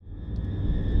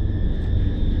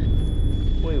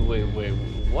Wait,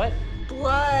 what?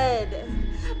 Blood.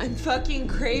 I'm fucking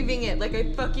craving it like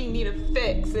I fucking need a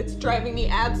fix. It's driving me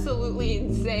absolutely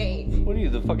insane. What are you,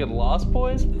 the fucking Lost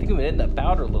Boys? I think I've been hitting that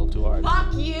powder a little too hard.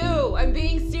 Fuck you! I'm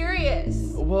being serious.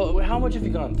 Well, how much have you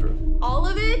gone through? All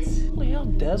of it? Holy hell,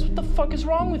 Des, what the fuck is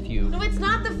wrong with you? No, it's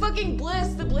not the fucking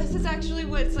bliss. The bliss is actually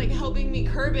what's like helping me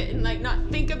curb it and like not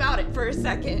think about it for a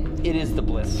second. It is the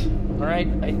bliss, alright?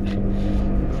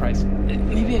 Christ,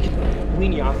 maybe I could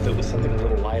wean you off it with something a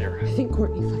little lighter. I think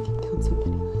Courtney fucking killed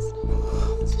somebody last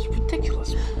night. This is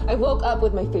ridiculous. I woke up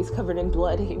with my face covered in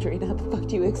blood, Adrian. How the fuck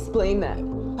do you explain that?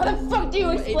 How the fuck do you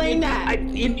explain that?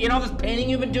 In all this painting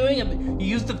you've been doing, you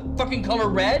used the fucking color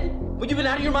red? But you've been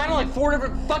out of your mind on like 4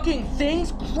 different fucking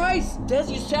things? Christ, Des,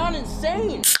 you sound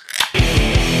insane.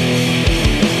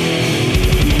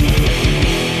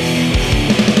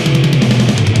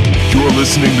 You're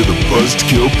listening to the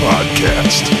Buzzkill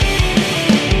Podcast.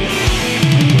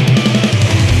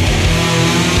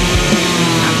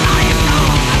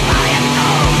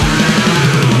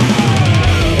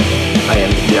 I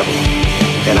am the devil,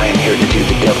 and I am here to do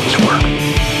the devil's work.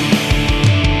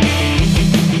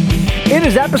 It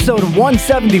is episode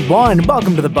 171.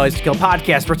 Welcome to the Buzzkill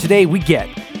Podcast, where today we get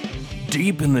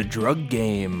Deep in the drug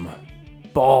game.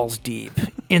 balls deep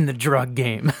in the drug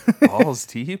game. Balls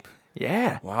deep?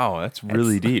 Yeah. Wow, that's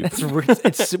really deep. It's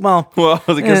well, Well,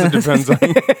 I guess it depends on.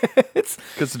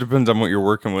 Guess it depends on what you're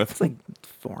working with. it's like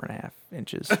 4.5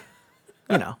 inches.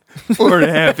 You know.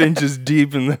 4.5 inches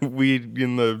deep in the weed,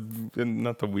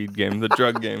 not the weed game, the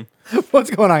drug game. What's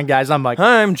going on, guys? I'm Mike.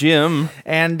 Hi, I'm Jim.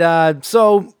 And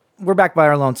so we're back by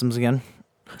our lonesomes again.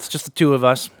 It's just the two of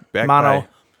us.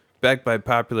 Back by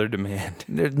popular demand.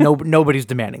 Nobody's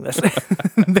demanding this.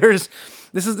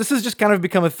 This is just kind of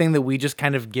become a thing that we just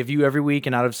kind of give you every week,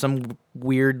 and out of some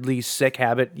weirdly sick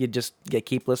habit, you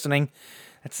keep listening.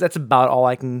 That's about all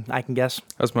I can guess.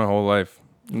 That's my whole life.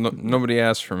 Nobody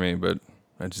asked for me, but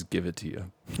I just give it to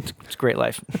you. It's a great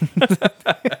life.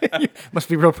 You must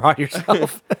be real proud of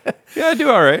yourself. Yeah, I do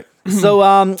all right.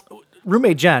 So,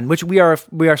 roommate Jen, which we are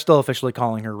still officially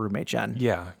calling her roommate Jen.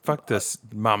 Yeah, fuck this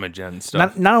Mama Jen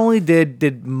stuff. Not only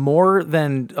did more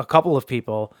than a couple of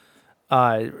people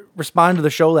respond to the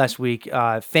show last week,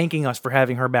 thanking us for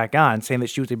having her back on, saying that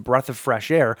she was a breath of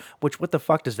fresh air. Which, what the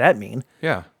fuck does that mean?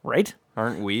 Yeah, Right?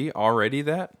 aren't we already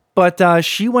that? But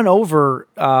she went over.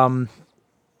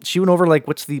 Like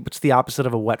what's the opposite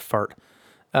of a wet fart?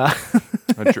 A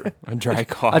dry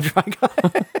cough. A dry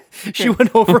cough. She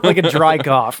went over like a dry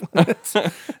cough.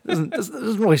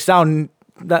 Doesn't really sound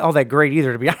all that great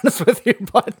either, to be honest with you.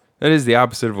 But That is the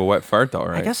opposite of a wet fart, though,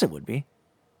 right? I guess it would be.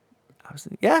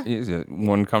 Yeah.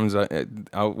 One comes out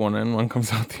one end, one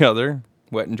comes out the other,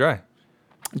 wet and dry.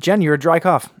 Jen, you're a dry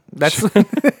cough. That's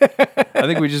I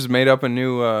think we just made up a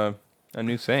new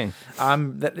saying.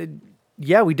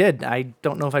 yeah, we did. I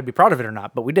don't know if I'd be proud of it or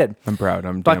not, but we did. I'm proud.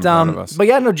 I'm damn proud of us. But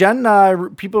yeah, no,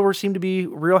 Jen. People seemed to be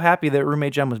real happy that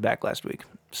roommate Jen was back last week.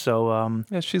 So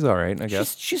Yeah, she's all right, I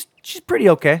guess. she's pretty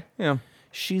okay. Yeah.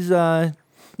 She's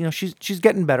she's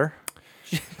getting better.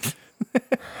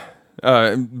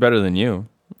 Better than you.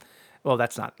 Well,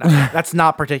 that's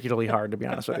not particularly hard, to be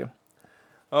honest with you.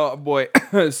 Oh boy.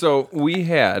 So we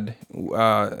had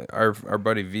our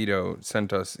buddy Vito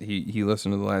sent us. He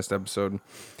listened to the last episode,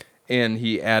 and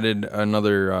he added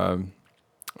another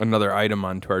item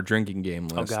onto our drinking game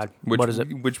list. Oh God, Which, what is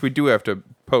it? Which we do have to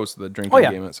post the drinking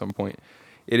game at some point.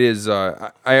 It is.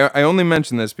 I only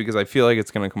mention this because I feel like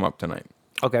it's going to come up tonight.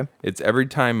 Okay. It's every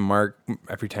time Mark.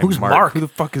 Who's Mark? Who the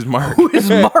fuck is Mark? Who is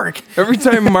Mark? Every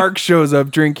time Mark shows up,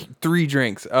 drink 3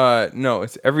 drinks. No,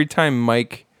 it's every time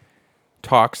Mike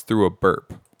talks through a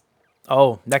burp.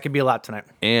 Oh, that could be a lot tonight.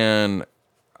 And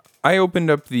I opened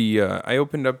up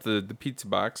the pizza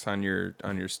box on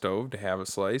your stove to have a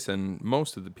slice, and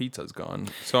most of the pizza's gone.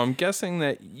 So I'm guessing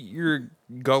that your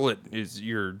gullet is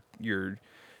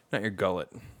not your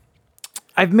gullet.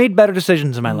 I've made better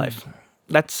decisions in my life.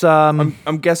 That's I'm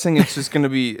guessing it's just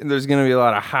there's gonna be a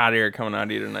lot of hot air coming out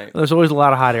of you tonight. There's always a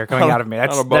lot of hot air coming out of me.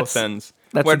 That's out of both ends.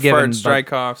 That's Wet a given, farts, dry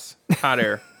coughs, hot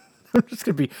air. I'm just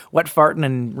gonna be wet farting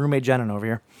and roommate Jennin over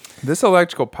here. This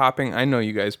electrical popping, I know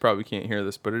you guys probably can't hear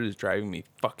this, but it is driving me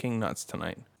fucking nuts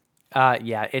tonight.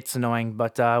 Yeah, it's annoying,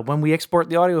 but when we export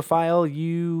the audio file,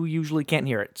 you usually can't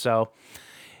hear it, so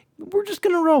we're just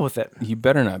gonna roll with it. You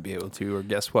better not be able to, or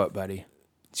guess what, buddy?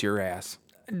 It's your ass.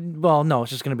 Well, no,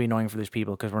 it's just gonna be annoying for these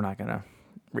people because we're not gonna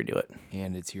redo it.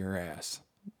 And it's your ass.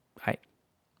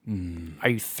 Are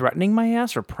you threatening my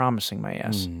ass or promising my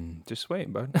ass? Just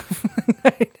wait, bud.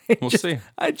 We'll see.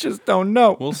 I just don't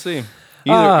know. We'll see.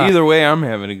 Either way, I'm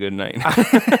having a good night.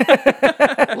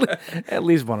 At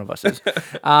least one of us is.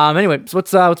 Anyway, so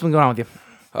what's been going on with you?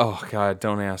 Oh God,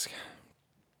 don't ask.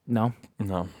 No,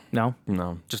 No, no,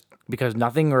 no. just because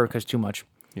nothing or because too much.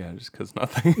 Yeah, just because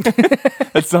nothing.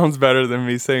 That sounds better than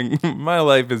me saying my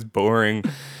life is boring.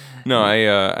 No,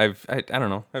 I don't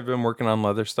know. I've been working on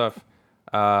leather stuff,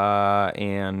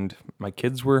 and my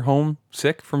kids were home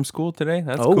sick from school today.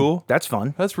 That's cool. That's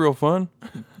fun. That's real fun.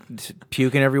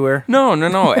 Puking everywhere.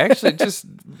 No. Actually, just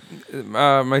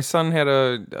my son had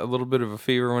a little bit of a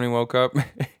fever when he woke up.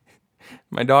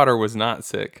 My daughter was not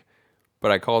sick,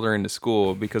 but I called her into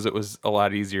school because it was a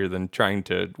lot easier than trying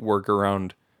to work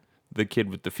around the kid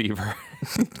with the fever,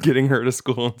 getting her to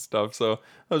school and stuff. So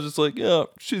I was just like, yeah,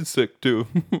 she's sick too.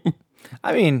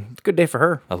 I mean, it's a good day for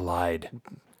her. I lied.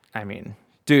 I mean,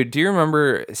 Dude, do you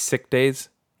remember sick days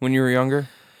when you were younger?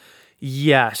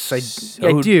 yes, I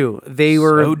do. They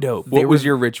were So dope. They What was were,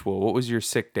 your ritual? What was your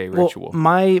sick day well, ritual?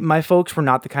 my folks were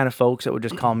not the kind of folks that would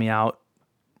just call me out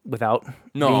without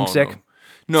being sick.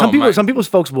 No, Some people's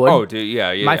folks would. Oh, dude,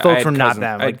 yeah. My I folks had were not cousins-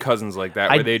 them. I Like, had cousins like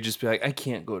that where they'd just be like, I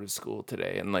can't go to school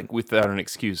today. And like without an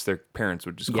excuse, their parents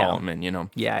would just call them in, you know?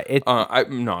 yeah.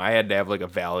 I had to have like a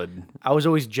valid. I was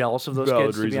always jealous of those Valid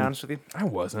kids, to be reason. honest with you. I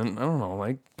wasn't. I don't know.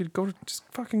 Like, just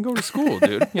fucking go to school,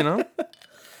 dude, you know?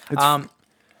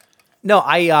 No,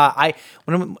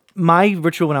 my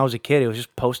ritual when I was a kid, it was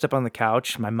just post up on the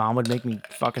couch. My mom would make me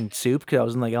fucking soup because I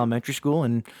was in like elementary school,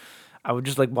 and I would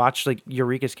just like watch like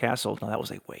Eureka's Castle. No, that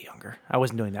was like way younger. I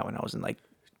wasn't doing that when I was in like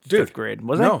fifth grade.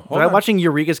 Was I? no, Was hold I on. watching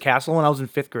Eureka's Castle when I was in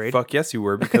fifth grade? Fuck yes, you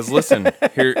were. Because listen,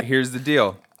 here's the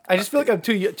deal. I just feel like I'm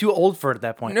too old for it at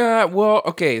that point. Well,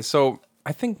 okay, so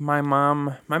I think my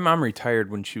mom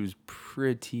retired when she was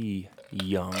pretty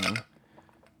young.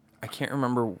 I can't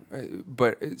remember,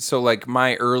 but so like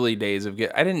my early days I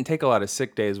didn't take a lot of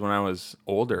sick days when I was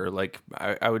older. Like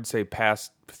I would say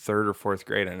past third or fourth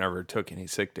grade, I never took any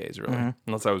sick days really,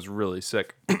 unless I was really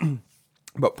sick.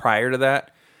 But prior to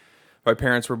that, my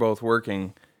parents were both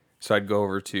working, so I'd go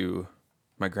over to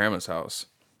my grandma's house.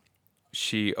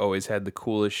 She always had the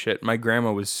coolest shit. My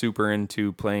grandma was super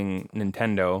into playing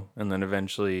Nintendo, and then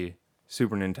eventually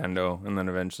Super Nintendo, and then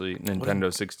eventually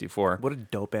Nintendo 64. What a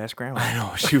dope ass grandma. I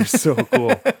know, she was so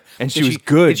cool. And she was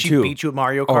good, Did she too. beat you at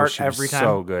Mario Oh, Kart she was every time?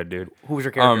 so good, dude. Who was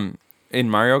your character? In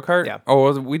Mario Kart? Yeah. Oh,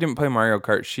 well, we didn't play Mario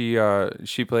Kart.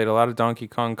 She played a lot of Donkey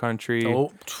Kong Country.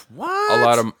 Oh, what?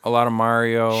 A lot of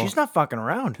Mario. She's not fucking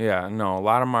around. Yeah, no, a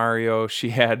lot of Mario.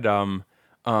 She had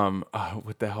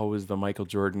what the hell was the Michael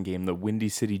Jordan game? The Windy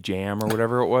City Jam or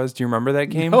whatever it was. Do you remember that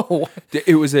game? No.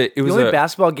 It was The only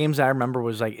basketball games I remember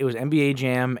was like it was NBA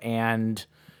Jam, and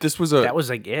that was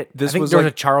like it. This I think was there was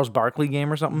like- a Charles Barkley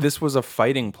game or something. this was a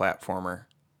fighting platformer.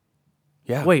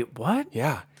 Yeah. Wait, what?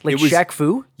 Yeah. Like it was, Shaq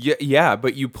Fu? Yeah,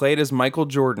 but you played as Michael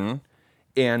Jordan,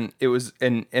 and it was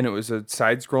and it was a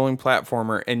side-scrolling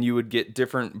platformer, and you would get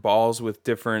different balls with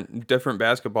different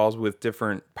basketballs with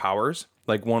different powers.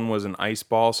 Like one was an ice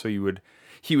ball, so he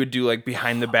would do like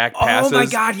behind the back passes. Oh my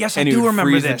God, yes, I and he do would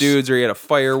remember freeze this. the dudes, or he had a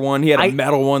fire one. He had a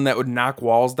metal one that would knock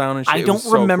walls down and shit. I It don't was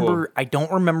so remember. cool. I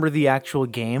don't remember the actual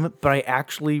game, but I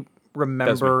actually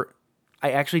remember.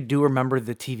 I actually do remember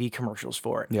the TV commercials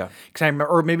for it. Yeah. because I remember,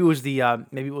 or maybe it was the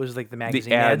like the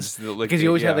magazine ads, ads. like Because he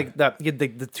always had yeah. like he had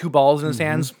the two balls in his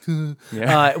hands.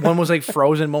 Yeah. One was like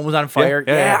frozen, one was on fire.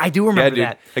 yeah. I do Yeah, remember dude.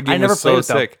 that. That game I never was so played it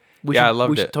though. sick. Yeah, I loved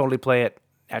we it. should totally play it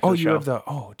after Oh, the you show. have the.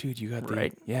 Oh, dude, you got the.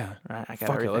 Right. Yeah. Right, I got Fuck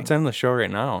everything. it. Let's end the show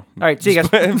right now. All right, see you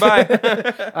guys.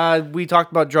 Bye. We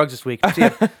talked about drugs this week. See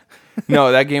ya.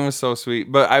 No, that game was so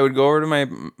sweet. But I would go over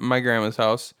to my grandma's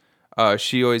house.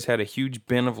 She always had a huge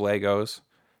bin of Legos.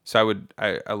 So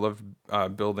I loved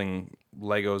building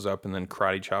Legos up and then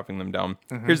karate chopping them down.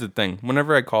 Mm-hmm. Here's the thing.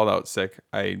 Whenever I called out sick,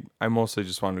 I mostly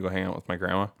just wanted to go hang out with my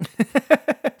grandma.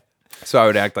 So I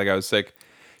would act like I was sick.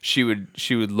 She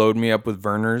would load me up with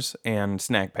Vernors and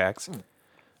snack packs.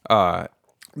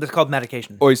 That's called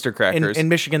medication. Oyster crackers. In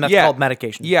Michigan, that's called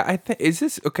medication. Yeah, I think is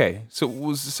this okay? So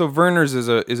Vernors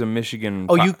is a Michigan.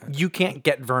 Oh, pop. you can't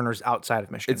get Vernors outside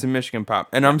of Michigan. It's a Michigan pop,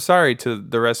 and I'm sorry to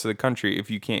the rest of the country if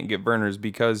you can't get Vernors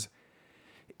because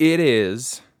it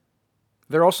is.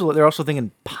 They're also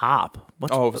thinking pop.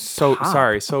 What's Oh, pop?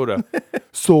 sorry, soda,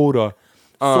 soda,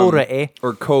 Soda, eh?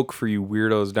 or Coke for you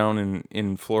weirdos down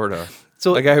in Florida.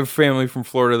 So- like I have family from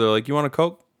Florida. They're like, "You want a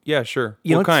Coke? Yeah, sure.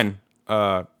 You know What what's-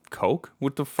 kind? Coke?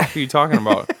 What the fuck are you talking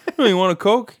about? Oh, you want a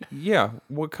Coke? Yeah.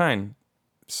 What kind?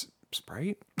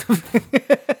 Sprite?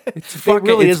 It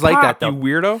really is like that, though. You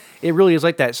weirdo. It really is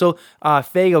like that. So,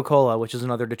 Faygo Cola, which is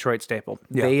another Detroit staple,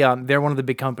 they're one of the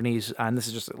big companies, and this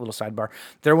is just a little sidebar.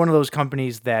 They're one of those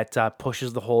companies that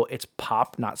pushes the whole "it's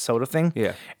pop, not soda" thing.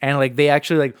 Yeah. And like they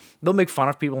actually they'll make fun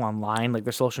of people online, like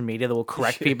their social media. They will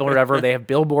correct people or whatever. They have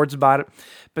billboards about it.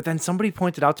 But then somebody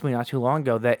pointed out to me not too long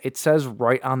ago that it says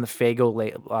right on the Faygo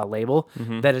label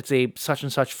that it's a such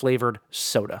and such flavored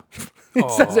soda. It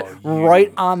says it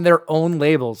right on their own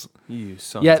labels. You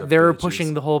sons Yet of they're bitches.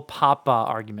 pushing the whole pop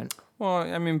argument. Well,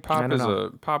 I mean, I don't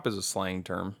know. pop is a slang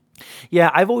term.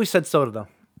 Yeah, I've always said soda though.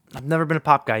 I've never been a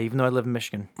pop guy, even though I live in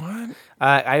Michigan. What?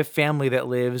 I have family that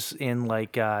lives in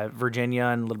like Virginia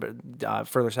and a little bit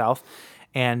further south,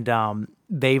 and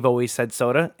they've always said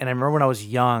soda. And I remember when I was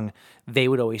young, they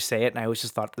would always say it, and I always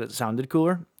just thought that it sounded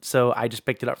cooler. So I just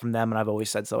picked it up from them, and I've always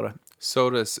said soda.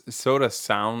 Soda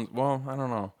sounds, well, I don't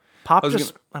know. Pop I was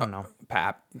just, gonna- I don't know.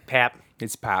 Pap. Pap.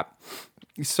 It's pop.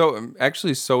 So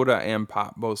actually, soda and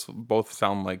pop both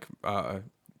sound like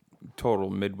total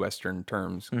Midwestern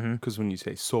terms. Because when you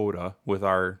say soda with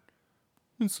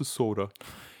it's a soda.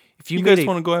 If You made guys a-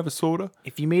 want to go have a soda,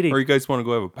 if you made or a you guys want to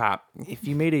go have a pop? if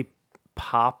you made a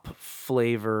pop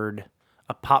flavored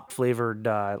like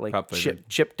Pop flavored.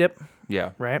 chip dip,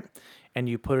 Yeah. right? And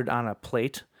you put it on a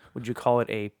plate, would you call it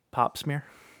a pop smear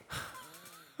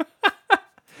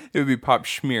It would be pop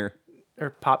schmear. or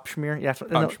pop schmear? Yeah, that's what,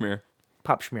 Pop no, schmear.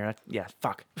 pop schmear. Yeah,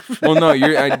 fuck. Well, no,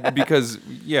 because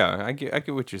I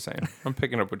get what you're saying. I'm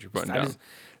picking up what you're putting down. It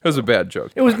was a bad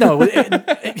joke. It was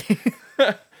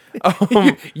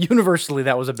universally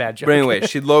that was a bad joke. But anyway,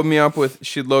 she'd load me up with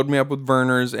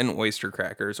Vernors and oyster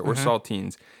crackers or Mm-hmm.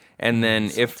 saltines, and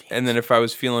then if I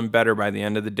was feeling better by the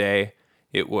end of the day,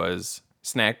 it was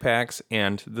snack packs.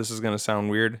 And this is gonna sound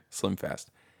weird, Slim Fast.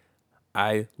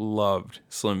 I loved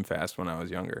Slim Fast when I was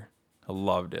younger. I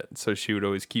loved it. So she would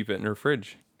always keep it in her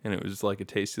fridge, and it was like a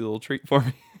tasty little treat for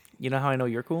me. You know how I know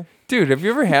you're cool? Dude, have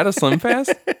you ever had a Slim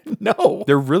Fast? No,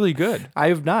 They're really good. I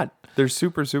have not. They're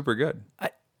super, super good. I'll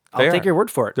They take are. your word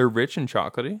for it. They're rich and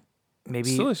chocolatey. Maybe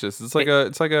It's delicious.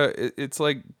 It's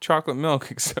like chocolate milk,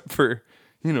 except for,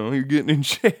 you're getting in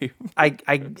shape. I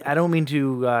don't mean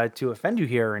to offend you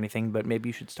here or anything, but maybe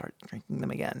you should start drinking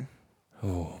them again.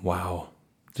 Oh, wow.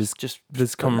 Just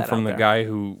This putting coming that from out the there. guy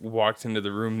who walked into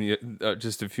the room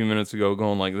just a few minutes ago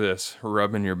going like this,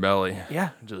 rubbing your belly. Yeah.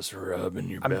 Just rubbing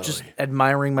your I'm belly. just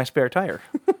admiring my spare tire.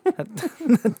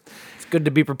 It's good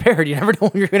to be prepared. You never know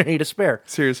when you're going to need a spare.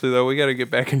 Seriously though, we got to get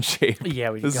back in shape.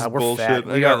 Yeah, this is we're bullshit. fat.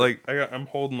 We are- I'm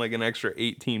holding like an extra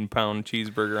 18-pound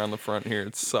cheeseburger on the front here.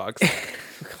 It sucks.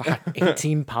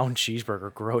 18-pound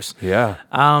cheeseburger, gross. Yeah.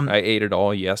 I ate it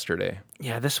all yesterday.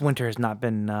 Yeah, this winter has not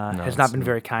been it's-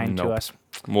 very kind to nope. us.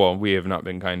 Well, we have not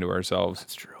been kind to ourselves.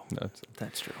 That's true. That's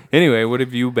That's true. Anyway, what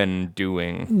have you been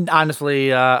doing? Honestly,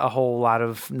 a whole lot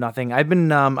of nothing. I've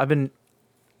been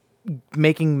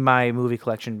making my movie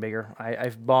collection bigger.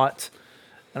 I've bought.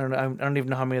 I don't even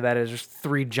know how many that is. There's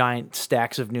 3 giant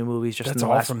stacks of new movies just in the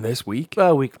last this week?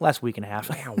 last week and a half.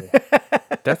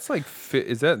 That's like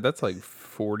that's like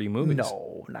 40 movies.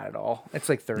 No, not at all. It's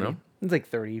like 30. No? It's like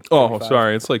 30. Oh, 35.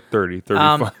 sorry. It's like 30,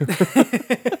 35.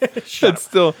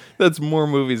 That's more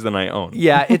movies than I own.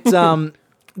 Yeah, it's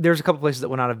there's a couple places that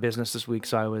went out of business this week,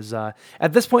 so I was at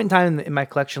this point in time in my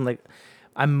collection, like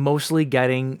I'm mostly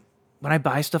getting when I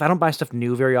buy stuff. I don't buy stuff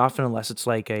new very often unless it's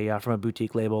like a from a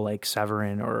boutique label like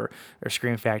Severin or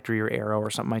Scream Factory or Arrow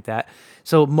or something like that.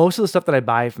 So most of the stuff that I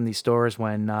buy from these stores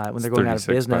when they're going out of 36,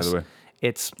 by business, the way.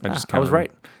 it's I just I was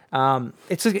counted right.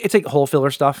 It's like hole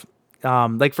filler stuff.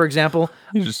 Like for example,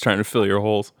 You're just trying to fill your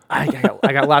holes. I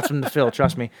got lots of them to fill,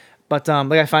 trust me. But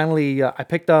like I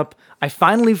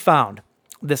finally found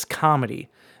this comedy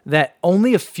that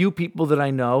only a few people that I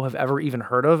know have ever even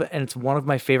heard of, and it's one of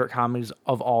my favorite comedies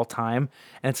of all time.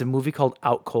 And it's a movie called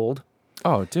Out Cold.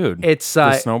 Oh, dude. It's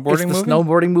the it's snowboarding the movie?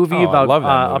 snowboarding movie Oh, I about love that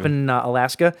up movie. in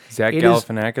Alaska. Zach It is-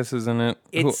 Galifianakis is in it.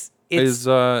 It's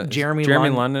Jeremy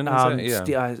London? Is it?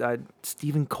 Yeah.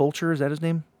 Stephen Colcher, is that his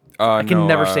name? I can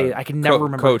never say it. I can never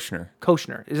remember. Kochner.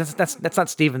 Kochner. That's not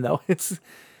Stephen though.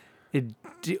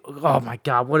 Oh my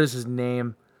God, what is his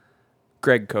name?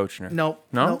 Greg Kochner. Nope.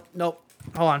 No? Nope.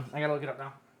 Hold on, I gotta look it up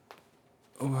now.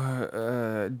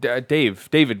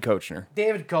 David Kochner.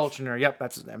 David Kochner. Yep,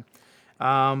 that's his name.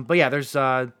 But yeah, there's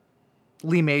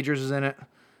Lee Majors is in it.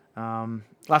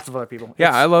 Lots of other people.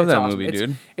 Yeah, I love it's that movie,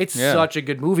 dude. It's Yeah. such a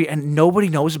good movie, and nobody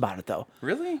knows about it though.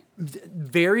 Really?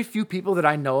 Very few people that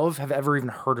I know of have ever even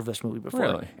heard of this movie before.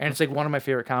 Really? And it's like one of my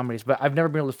favorite comedies, but I've never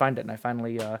been able to find it, and I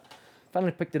finally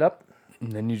picked it up.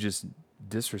 And then you just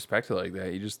disrespect it like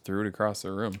that. You just threw it across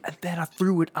the room. And then I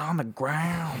threw it on the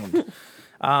ground.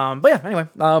 But yeah, anyway,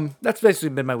 that's basically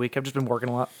been my week. I've just been working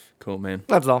a lot. Cool, man.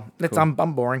 That's all. I'm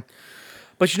boring.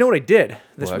 But you know what I did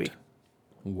this What? week?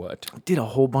 What? Did a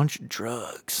whole bunch of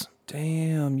drugs.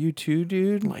 Damn, you too,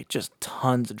 dude. Like just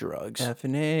tons of drugs.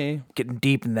 F&A. Getting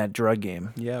deep in that drug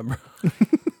game. Yeah, bro.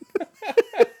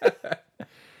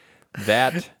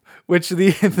 That. Which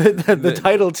the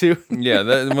title to Yeah,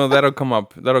 that'll come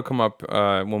up. That'll come up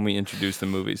when we introduce the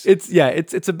movies. it's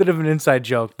a bit of an inside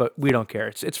joke, but we don't care.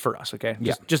 It's for us, okay?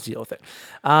 Just deal with it.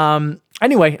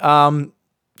 Anyway,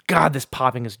 God, this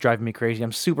popping is driving me crazy.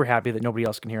 I'm super happy that nobody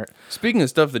else can hear it. Speaking of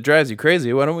stuff that drives you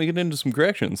crazy, why don't we get into some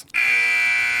corrections?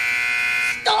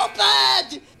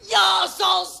 Stupid! You're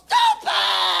so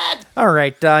stupid! All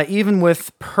right, even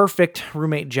with perfect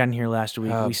roommate Jen here last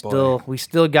week, we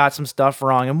still got some stuff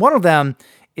wrong, and one of them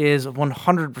is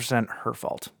 100% her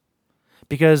fault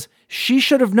because she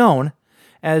should have known,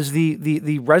 as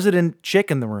the resident chick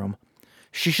in the room,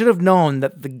 she should have known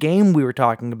that the game we were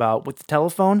talking about with the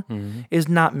telephone is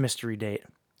not Mystery Date.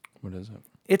 What is it?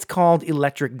 It's called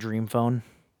Electric Dream Phone.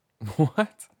 What?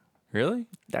 Really?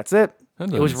 That's it.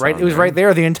 That It was doesn't right. sound It was right. right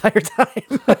there the entire time.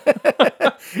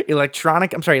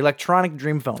 Electronic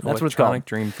Dream Phone. That's what it's called. Electronic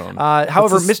Dream Phone.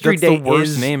 However, Mystery that's Date the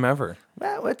worst is name ever.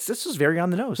 Well, this was very on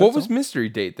the nose. What that's was all. Mystery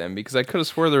Date then? Because I could have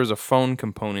swore there was a phone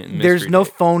component in Mystery There's no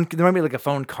Date. phone. There might be like a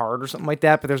phone card or something like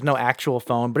that, but there's no actual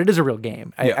phone. But it is a real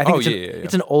game. Yeah. I think Oh, it's, yeah.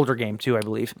 it's an older game too, I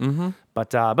believe. Mm-hmm.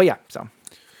 But yeah, so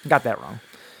got that wrong.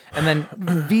 And then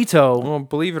Vito. Well,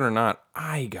 believe it or not,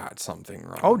 I got something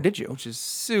wrong. Oh, did you? Which is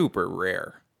super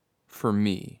rare for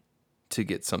me to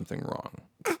get something wrong.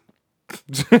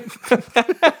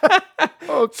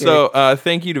 Okay. So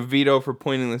thank you to Vito for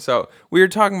pointing this out. We were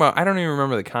talking about, I don't even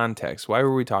remember the context. Why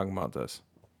were we talking about this?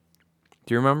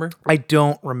 Do you remember? I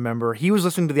don't remember. He was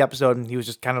listening to the episode and he was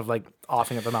just kind of like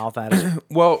offing at the mouth at us.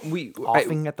 Well,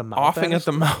 Offing at the mouth Offing at at us?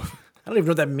 the mouth. I don't even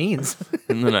know what that means.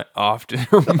 And then I offed in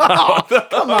her mouth.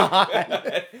 Come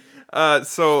on.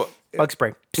 So Bug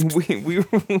spray. we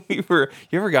were.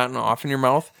 You ever gotten off in your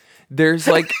mouth? There's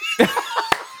like.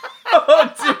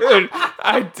 Oh, dude!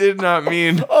 I did not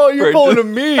mean. Oh, you're for it pulling to- a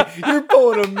me. You're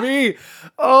pulling a me.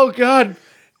 Oh, God.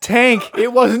 Tank,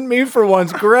 it wasn't me for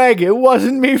once. Greg, it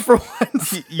wasn't me for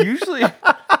once. Usually,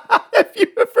 Have you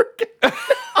ever get...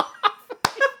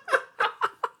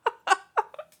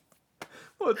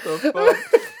 what the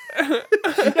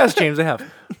fuck? Yes, James, I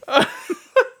have.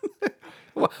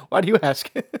 Why do you ask?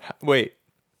 Wait,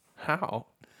 how?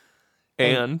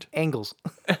 And Angles.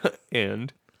 can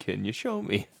you show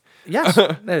me? Yes,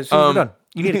 as soon as we're done.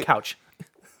 You need a couch.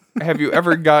 Have you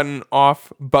ever gotten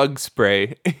off bug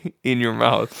spray in your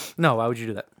mouth? No, why would you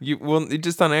do that?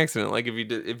 Just on accident. Like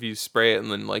if you spray it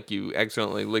and then like you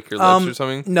accidentally lick your lips or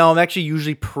something. No, I'm actually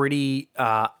usually pretty.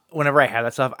 Whenever I have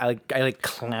that stuff, I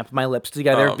clamp my lips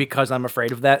together because I'm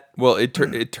afraid of that. Well, it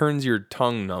turns your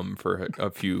tongue numb for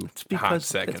a few hot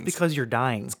seconds. It's because you're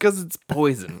dying. because it's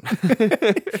poison.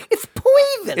 It's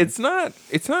poison.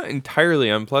 It's not entirely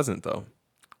unpleasant though.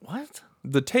 What?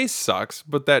 The taste sucks,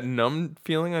 but that numb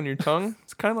feeling on your tongue,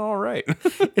 it's kind of all right.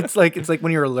 It's like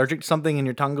when you're allergic to something and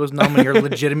your tongue goes numb and you're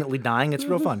legitimately dying. It's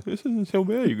real fun. This isn't so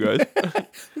bad, you guys.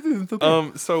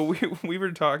 So we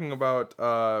were talking about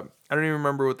I don't even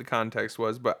remember what the context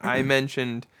was, but I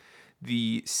mentioned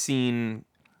the scene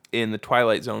in the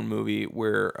Twilight Zone movie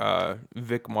where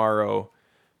Vic Morrow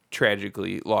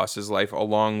tragically lost his life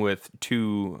along with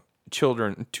two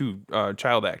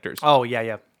child actors. Oh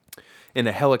yeah. In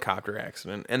a helicopter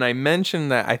accident, and I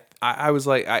mentioned that I was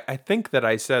like I think that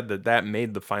I said that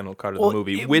made the final cut of the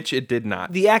movie, which it did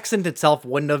not. The accent itself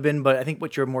wouldn't have been, but I think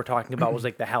what you're more talking about was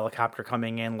like the helicopter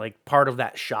coming in, like part of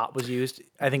that shot was used.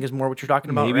 I think is more what you're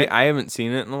talking about. Maybe Right? I haven't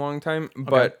seen it in a long time,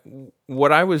 but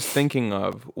what I was thinking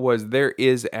of was there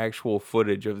is actual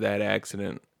footage of that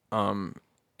accident, and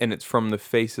it's from the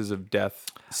Faces of Death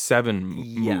 7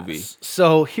 movie. Yes.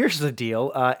 So here's the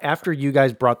deal. After you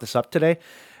guys brought this up today,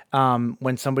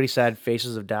 when somebody said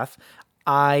Faces of Death,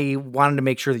 I wanted to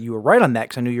make sure that you were right on that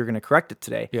because I knew you were going to correct it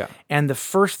today. Yeah. And the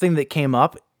first thing that came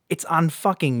up, it's on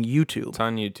fucking YouTube. It's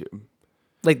on YouTube.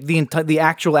 Like the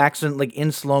actual accident, like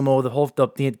in slow mo,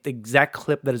 the exact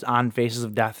clip that is on Faces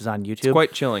of Death is on YouTube.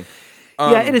 Quite chilling.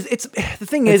 Yeah, it is. It's the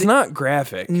thing It's is not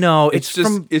graphic. No, it's it's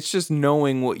from- just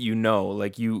knowing what you know.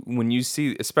 Like when you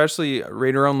see, especially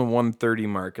right around the 130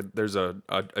 mark, there's a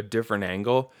different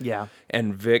angle. Yeah.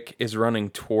 And Vic is running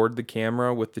toward the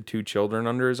camera with the two children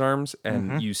under his arms,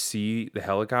 and you see the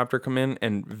helicopter come in,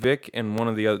 and Vic and one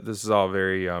of the other. This is all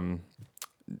very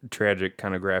tragic,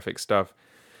 kind of graphic stuff.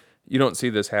 you don't see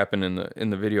this happen in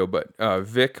the video, but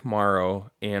Vic Morrow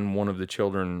and one of the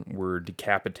children were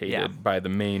decapitated by the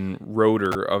main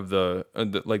rotor of the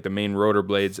main rotor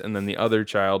blades, and then the other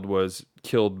child was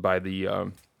killed by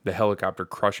the helicopter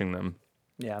crushing them.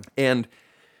 Yeah. And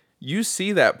you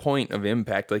see that point of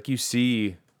impact, like you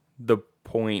see the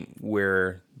point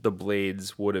where the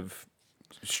blades would have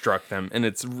struck them, and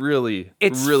it's really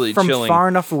from chilling. far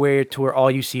enough away to where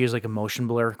all you see is like a motion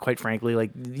blur. Quite frankly,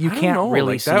 like you I don't can't know,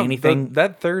 really like see that, anything. The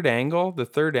third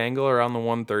angle around the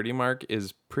 130 mark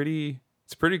is pretty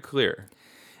clear.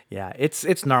 Yeah, it's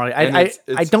gnarly. And I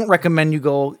it's- don't recommend you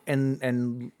go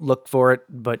and look for it,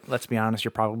 but let's be honest,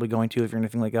 you're probably going to if you're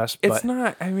anything like us. It's But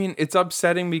not. I mean, it's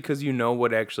upsetting because you know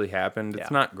what actually happened. It's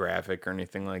Yeah. not graphic or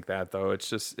anything like that, though. It's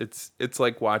just it's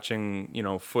like watching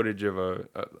footage of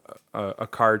a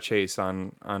car chase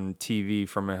on TV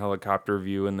from a helicopter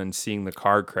view and then seeing the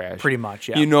car crash. Pretty much,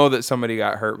 yeah. You know that somebody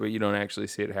got hurt, but you don't actually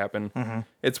see it happen. Mm-hmm.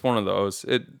 It's one of those.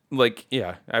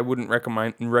 I wouldn't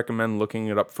recommend looking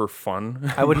it up for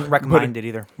fun. I wouldn't recommend it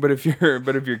either. But if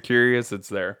you're curious, it's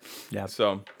there. Yeah.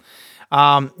 So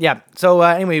Yeah. So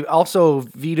anyway, also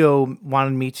Vito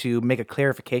wanted me to make a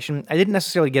clarification. I didn't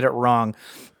necessarily get it wrong,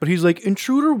 but he's like,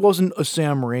 Intruder wasn't a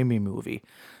Sam Raimi movie.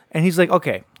 And he's like,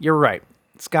 okay, you're right.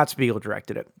 Scott Spiegel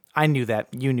directed it. I knew that.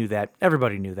 You knew that.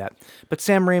 Everybody knew that. But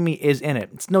Sam Raimi is in it.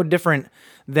 It's no different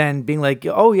than being like,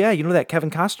 oh yeah, you know that Kevin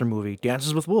Costner movie,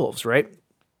 Dances with Wolves, right?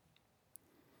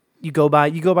 You go by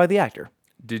the actor.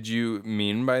 did you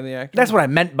mean by the actor? That's what I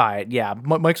meant by it. Yeah.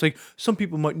 Mike's like, some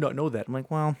people might not know that. I'm like,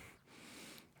 well,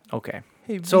 okay.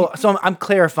 So I'm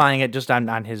clarifying it just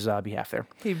on his behalf there.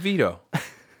 Hey, Vito.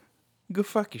 Go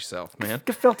fuck yourself, man.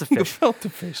 Gefilte fish. Gefilte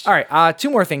fish. All right, two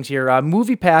more things here.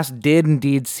 MoviePass did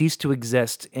indeed cease to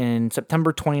exist in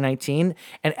September 2019,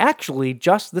 and actually,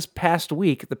 just this past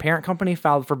week, the parent company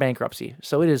filed for bankruptcy,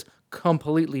 so it is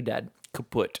completely dead.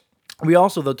 Kaput. We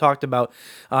also, though, talked about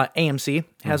AMC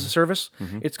has a service.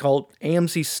 It's called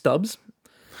AMC Stubs.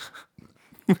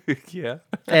 Yeah.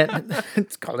 And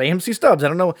it's called AMC Stubs. I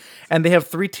don't know. And they have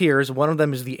 3 tiers. One of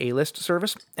them is the A-list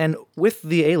service. And with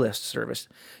the A-list service,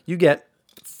 you get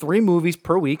 3 movies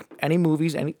per week. Any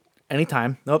movies,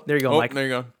 anytime. Oh, there you go, Mike. There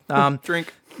you go.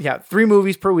 Drink. Yeah, 3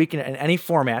 movies per week in any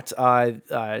format.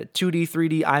 2D,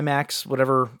 3D, IMAX,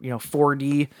 whatever,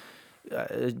 4D,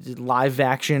 live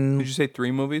action. Did you say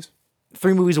 3 movies?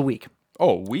 3 movies a week. Oh,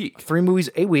 a week. 3 movies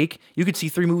a week. You could see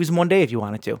 3 movies in one day if you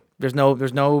wanted to. There's no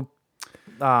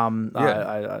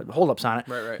holdups on it.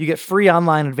 Right. You get free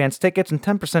online advance tickets and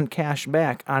 10% cash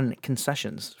back on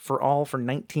concessions for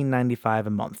 $19.95 a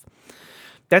month.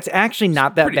 That's actually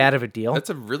not that bad of a deal. That's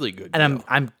a really good deal. And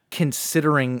I'm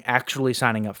considering actually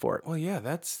signing up for it. Well, yeah,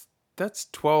 that's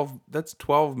 12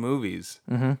 movies.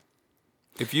 Mm-hmm.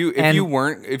 If you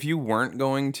weren't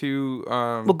going to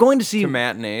Going to see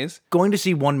matinees, going to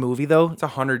see one movie though. it's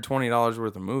 $120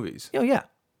 worth of movies. Oh yeah.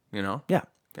 You know? Yeah.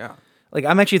 Yeah. Like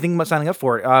I'm actually thinking about signing up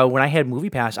for it. When I had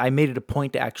MoviePass, I made it a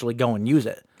point to actually go and use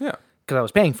it. Yeah. Because I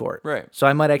was paying for it. Right. So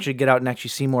I might actually get out and actually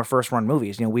see more first run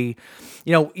movies.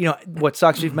 What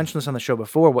sucks, we've mentioned this on the show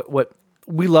before, what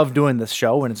we love doing this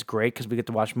show, and it's great because we get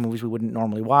to watch movies we wouldn't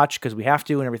normally watch because we have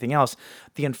to and everything else.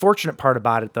 The unfortunate part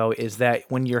about it, though, is that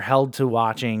when you're held to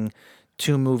watching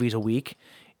 2 movies a week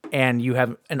and you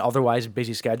have an otherwise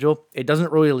busy schedule, it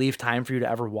doesn't really leave time for you to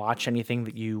ever watch anything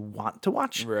that you want to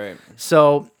watch. Right.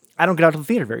 So I don't get out to the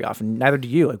theater very often. Neither do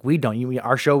you. Like we don't.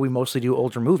 Our show, we mostly do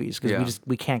older movies because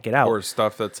we can't get out. Or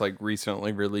stuff that's like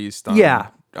recently released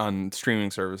on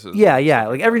streaming services. Yeah.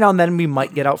 Like every now and then we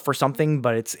might get out for something,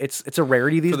 but it's a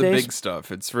rarity these For the days. big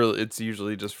stuff. It's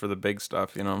usually just for the big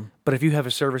stuff, you know. But if you have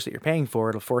a service that you're paying for,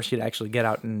 it'll force you to actually get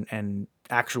out and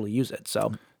actually use it.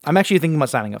 So I'm actually thinking about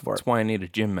signing up for it. That's why I need a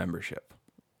gym membership.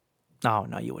 Oh,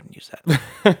 no, you wouldn't use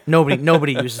that.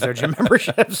 Nobody uses their gym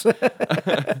memberships.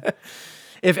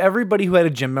 If everybody who had a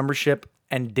gym membership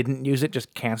and didn't use it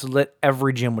just canceled it,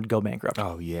 every gym would go bankrupt.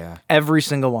 Oh yeah. Every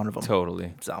single one of them.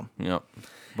 Totally. So, Yep.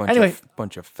 Anyway.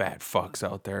 Bunch of fat fucks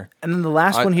out there. and then the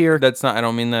last one here. That's not. I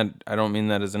don't mean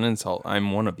that as an insult.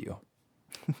 I'm one of you.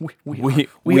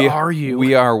 We are you.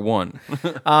 We are one.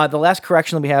 The last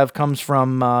correction that we have comes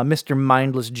from Mr.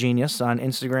 Mindless Genius on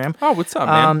Instagram. Oh, what's up,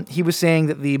 man? He was saying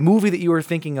that the movie that you were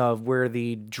thinking of, where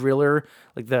the driller,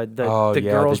 like the the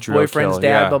girl's drill boyfriend's kill,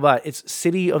 dad, yeah. blah blah, it's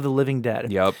City of the Living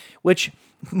Dead. Yep. Which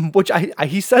I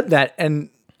he said that, and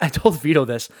I told Vito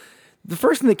this. The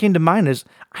first thing that came to mind is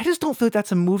I just don't feel like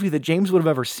that's a movie that James would have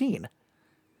ever seen.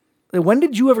 Like, when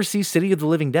did you ever see City of the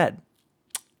Living Dead?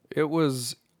 It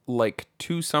was like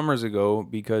 2 summers ago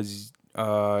because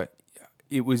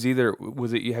it was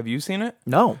have you seen it?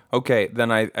 No. Okay,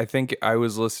 then I think I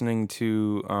was listening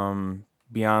to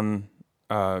Beyond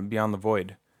the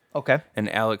Void. Okay. And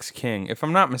Alex King, if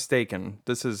I'm not mistaken,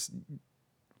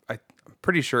 I'm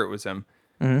pretty sure it was him,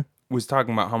 was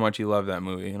talking about how much he loved that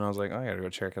movie. And I was like, I got to go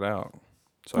check it out.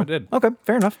 So I did. Okay,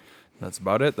 fair enough. That's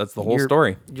about it. That's the whole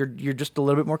story. You're just a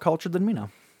little bit more cultured than me now.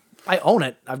 I own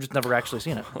it. I've just never actually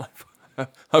seen it.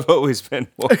 I've always been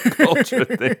more cultured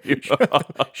than you. Shut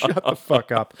the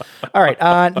fuck up. All right.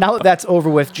 Now that that's over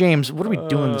with, James, what are we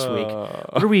doing this week?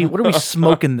 What are we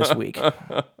smoking this week?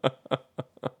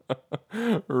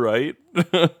 Right?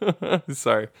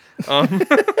 Sorry.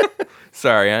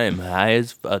 Sorry, I am high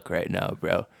as fuck right now,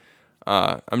 bro.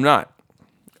 I'm not.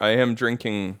 I am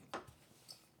drinking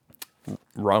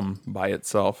rum by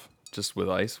itself, just with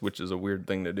ice, which is a weird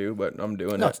thing to do, but I'm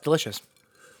doing No, it. it's delicious.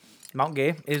 Mount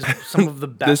Gay is some of the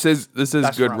best. This is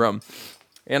best good rum.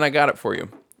 And I got it for you.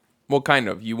 Well, kind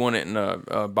of. You won it in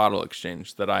a bottle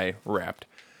exchange that I wrapped.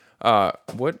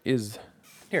 What is...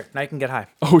 Here, now you can get high.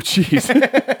 Oh, jeez.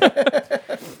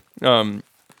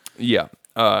 Yeah.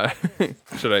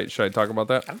 Should I talk about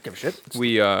that? I don't give a shit. It's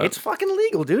It's fucking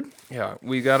legal, dude. yeah,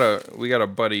 we got a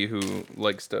buddy who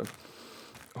likes to...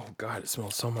 Oh God, it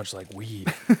smells so much like weed.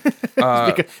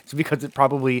 It's because it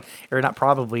probably, or not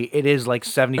probably, it is like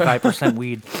 75%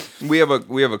 weed. We have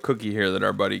a cookie here that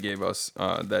our buddy gave us.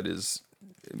 That is,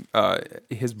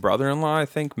 his brother-in-law, I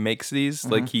think, makes these.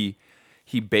 Like he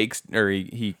bakes or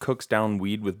he cooks down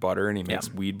weed with butter, and he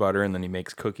makes weed butter, and then he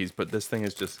makes cookies. But this thing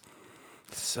is just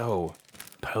so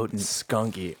potent,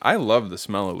 skunky. I love the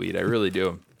smell of weed. I really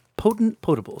do. Potent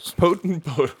potables. Potent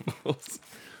potables.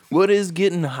 What is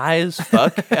getting high as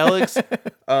fuck, Alex?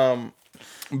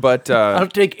 But I'll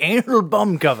take anal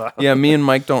bum cover. yeah, me and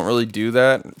Mike don't really do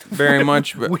that very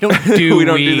much. But We don't do we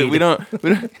don't weed. do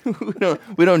that.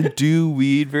 We don't do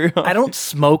weed very often. I don't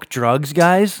smoke drugs,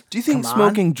 guys. Do you think Come on.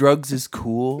 smoking drugs is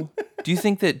cool? Do you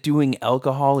think that doing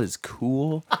alcohol is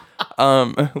cool?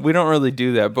 We don't really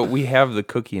do that, but we have the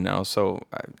cookie now. So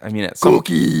I mean, at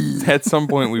some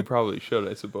point we probably should,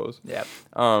 I suppose. Yeah.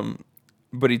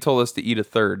 But he told us to eat a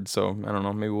third, so I don't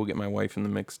know. Maybe we'll get my wife in the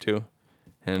mix too.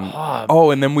 And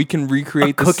and then we can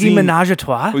recreate the Cookie scene. menage a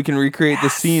trois? We can recreate the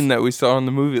scene that we saw in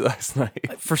the movie last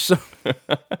night. For some...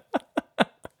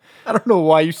 I don't know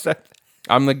why you said that.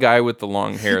 I'm the guy with the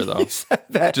long hair, though. You said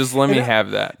that. Just let me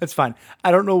have that. That's fine.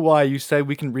 I don't know why you said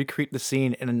we can recreate the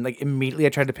scene, and then like immediately I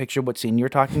tried to picture what scene you were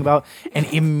talking about, and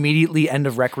immediately End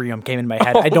of Requiem came in my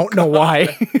head. I don't know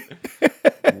why.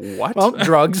 What? Well,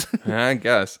 drugs. I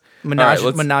guess.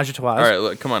 Menage a trois. All right,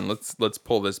 look, come on. Let's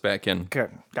pull this back in. Okay,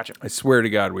 gotcha. I swear to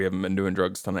God, we haven't been doing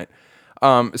drugs tonight.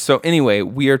 So anyway,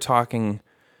 we are talking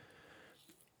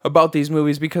about these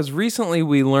movies because recently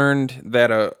we learned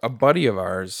that a buddy of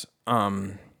ours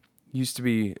used to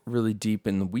be really deep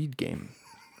in the weed game.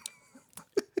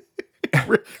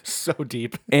 So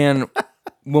deep. And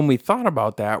when we thought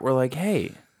about that, we're like,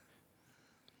 hey,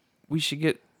 we should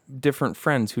get different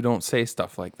friends who don't say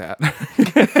stuff like that.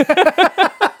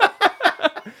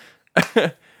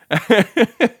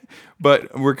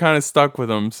 But we're kind of stuck with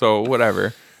them, so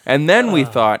whatever. And then we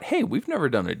thought, hey,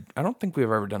 I don't think we've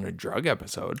ever done a drug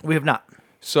episode. We have not.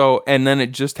 So, and then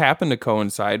it just happened to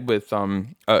coincide with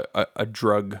a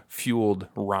drug-fueled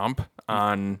romp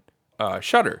on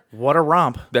Shudder. What a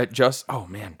romp. Oh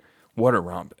man, what a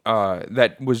romp.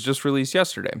 That was just released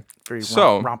yesterday. Very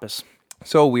So, rompous.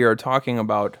 so we are talking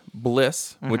about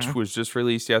Bliss, which was just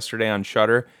released yesterday on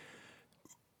Shudder.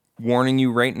 Warning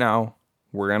you right now,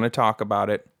 we're going to talk about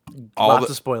it. Lots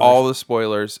of spoilers. All the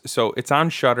spoilers. So it's on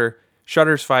Shudder.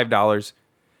 Shudder's $5.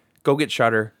 Go get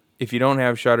Shudder. If you don't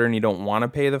have Shudder and you don't want to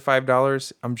pay the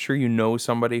 $5, I'm sure you know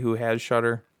somebody who has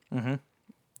Shudder. Mm-hmm.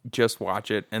 Just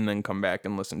watch it and then come back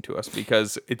and listen to us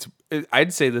because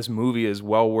I'd say this movie is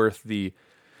well worth the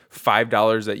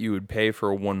 $5 that you would pay for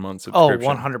a 1 month Oh,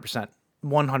 subscription. 100%.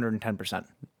 110%.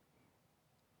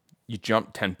 You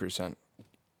jump 10%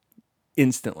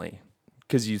 instantly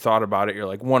because you thought about it. You're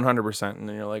like 100%, and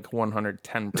then you're like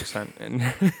 110%,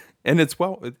 and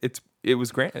it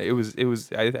was great. It was.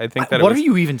 I think that. What are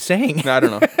you even saying? I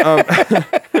don't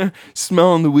know.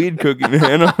 Smelling the weed cookie,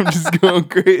 man. I'm just going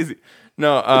crazy.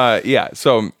 No. Yeah.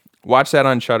 So watch that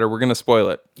on Shudder. We're gonna spoil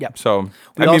it. Yep. So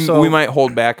We we might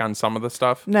hold back on some of the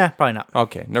stuff. Nah, probably not.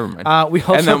 Okay, never mind. We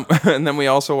also and then we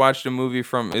also watched a movie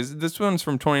this one's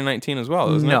from 2019 as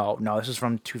well, isn't it? No, this is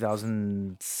from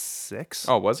 2006.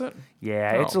 Oh, was it?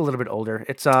 Yeah, it's a little bit older.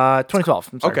 It's 2012.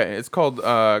 I'm sorry. Okay, it's called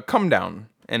Come Down,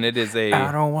 and it is a...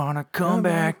 I don't want to come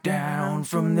back down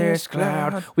from this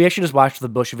cloud. We actually just watched the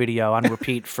Bush video on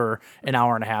repeat for an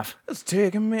hour and a half. It's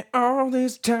taking me all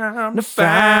this time To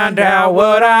find out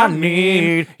what I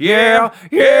need. Yeah,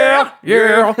 yeah,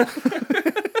 yeah.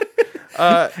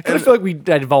 I kind of feel like we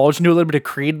divulged into a little bit of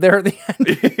Creed there at the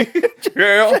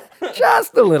end.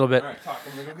 Just a little bit.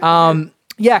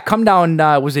 Yeah, Come Down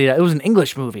it was an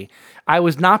English movie. I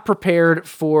was not prepared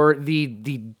for the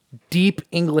deep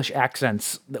English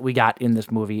accents that we got in this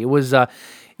movie. It was the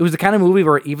kind of movie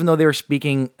where even though they were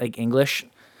speaking like English,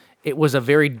 it was a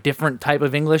very different type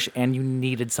of English, and you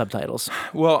needed subtitles.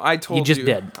 Well, I told You just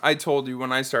did. I told you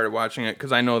when I started watching it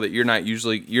because I know that you're not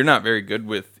very good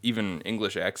with even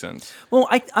English accents. Well,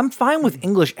 I'm fine with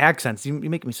English accents. You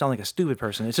make me sound like a stupid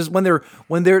person. It's just when there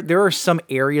are some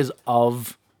areas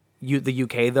of the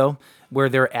UK though where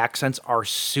their accents are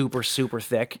super super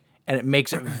thick, and it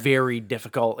makes it very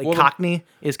difficult. Like Cockney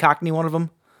is Cockney one of them.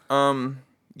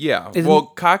 Yeah.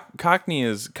 Isn't-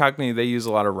 Cockney. They use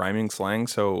a lot of rhyming slang,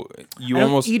 so you I know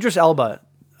almost Idris Elba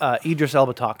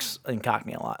talks in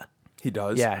Cockney a lot. he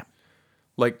does. Yeah.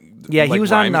 Yeah, he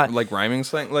was on, like rhyming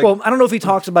slang. Like, Well, I don't know if he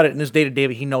talks about it in his day to day,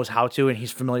 but he knows how to, and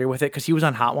he's familiar with it because he was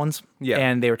on Hot Ones. Yeah.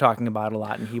 And they were talking about it a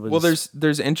lot, and he was. well,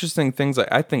 there's interesting things. Like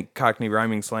I think Cockney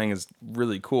rhyming slang is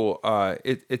really cool.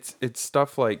 It's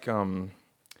stuff like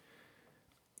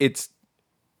it's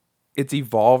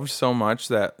evolved so much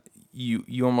that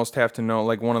you almost have to know.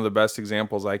 Like one of the best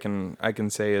examples I can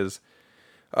say is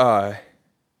having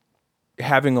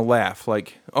a laugh.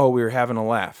 Like, oh, we were having a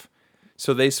laugh.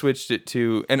 So they switched it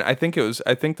to, and I think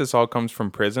this all comes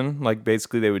from prison. Like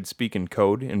basically they would speak in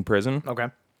code in prison. Okay.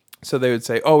 So they would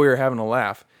say, oh, we were having a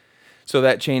laugh. So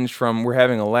that changed from we're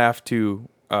having a laugh to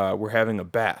we're having a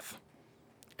bath.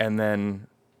 And then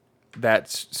that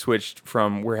switched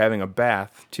from we're having a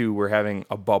bath to we're having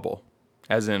a bubble,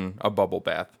 as in a bubble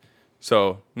bath.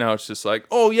 So now it's just like,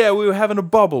 oh yeah, we were having a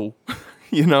bubble,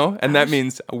 and that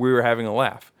means we were having a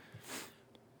laugh.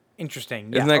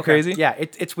 Interesting. Isn't that crazy? Yeah,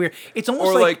 it's weird. It's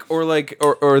almost Or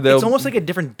they'll. it's almost like a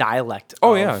different dialect.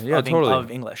 Oh of, yeah, of, totally. of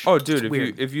English. Oh, It's dude,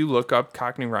 weird. if you look up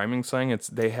Cockney rhyming slang,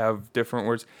 they have different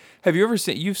words. Have you ever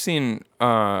seen? You've seen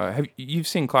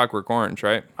Clockwork Orange,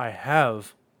 right? I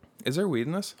have. Is there weed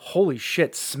in this? Holy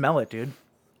shit! Smell it, dude.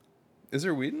 Is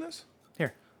there weed in this?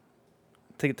 Here,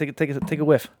 take a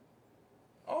whiff.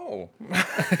 Oh,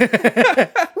 Well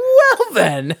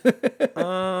then,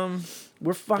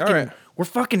 we're fucking all right. we're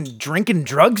fucking drinking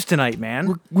drugs tonight,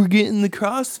 man. we're getting the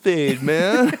crossfade,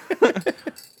 man.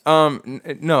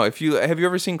 No. Have you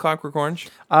ever seen Clockwork Orange?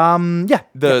 Yeah.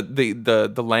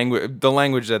 The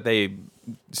language that they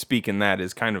speak in that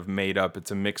is kind of made up.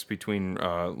 It's a mix between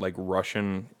like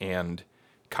Russian and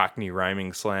Cockney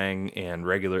rhyming slang and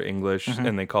regular English,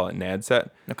 and they call it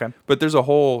NADSET. Okay. But there's a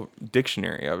whole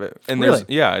dictionary of it. And Really?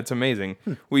 it's amazing.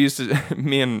 We used to,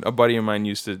 me and a buddy of mine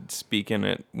used to speak in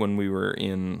it when we were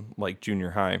in like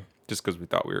junior high, just because we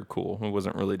thought we were cool. It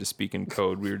wasn't really to speak in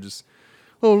code. We were just,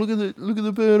 oh, look at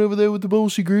the band over there with the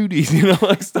bullshit grooties,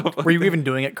 like stuff like Were you that. even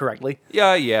doing it correctly?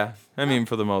 Yeah. I mean,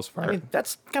 for the most part. I mean,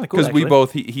 that's kind of cool. Because we actually.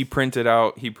 both he printed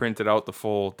out the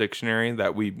full dictionary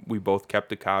that we both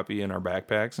kept a copy in our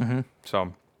backpacks. Mm-hmm.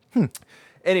 So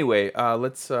anyway,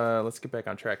 let's get back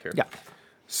on track here. Yeah.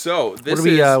 So this What are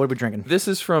we is drinking? this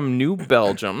is from New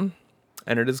Belgium,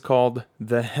 and it is called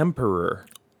the Hemperor.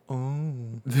 Oh,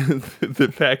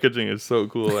 the packaging is so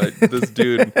cool. This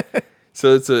dude.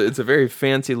 So it's a very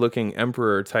fancy looking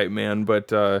emperor type man,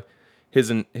 but his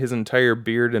entire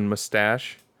beard and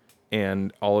mustache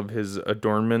and all of his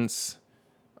adornments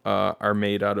are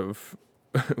made out of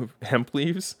hemp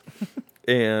leaves,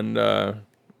 and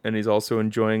he's also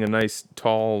enjoying a nice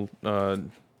tall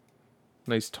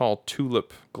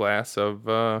tulip glass of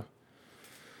the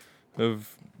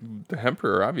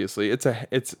Hemperor. Obviously, it's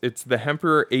the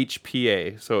Hemperor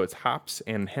HPA. So it's hops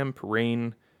and hemp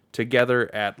reign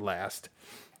together at last.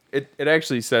 It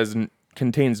actually says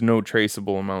contains no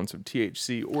traceable amounts of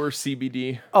THC or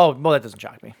CBD. Oh, well, that doesn't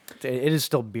shock me. It is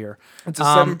still beer. It's a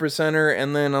 7%er,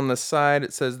 and then on the side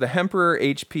it says the Hemperor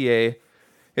HPA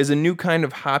is a new kind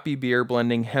of hoppy beer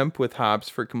blending hemp with hops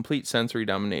for complete sensory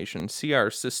domination. See our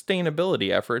sustainability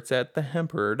efforts at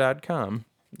thehemperor.com.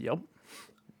 Yep.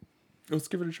 Let's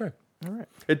give it a try. All right.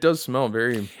 It does smell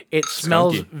very. It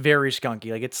smells Skunky. very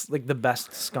skunky. Like it's like the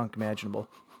best skunk imaginable.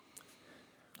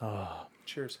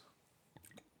 Cheers.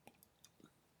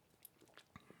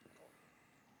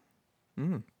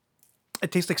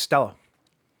 It tastes like Stella.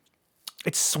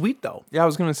 It's sweet though. Yeah, I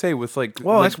was gonna say with like.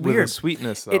 Whoa, like, that's with weird. the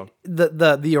sweetness though.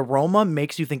 The aroma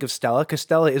makes you think of Stella because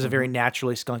Stella is a very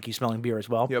naturally skunky smelling beer as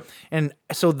well. Yep. And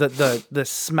so the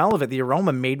smell of it, the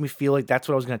aroma made me feel like that's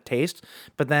what I was gonna taste.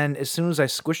 But then as soon as I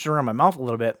squished it around my mouth a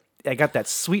little bit, I got that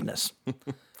sweetness.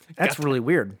 That's really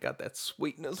weird. Got that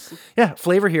sweetness. Yeah,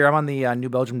 flavor here. I'm on the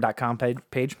newbelgium.com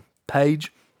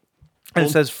page. And it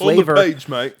says Hold the flavor. page,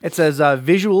 mate. It says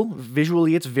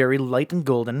visually it's very light and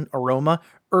golden. Aroma,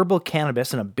 herbal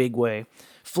cannabis in a big way.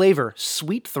 Flavor,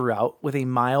 sweet throughout with a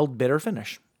mild bitter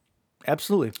finish.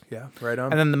 Absolutely. Yeah, right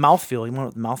on. And then the mouthfeel. You know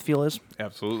what the mouthfeel is?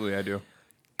 Absolutely, I do.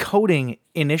 Coating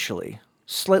initially,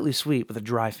 slightly sweet with a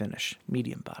dry finish,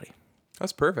 medium body.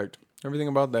 That's perfect. Everything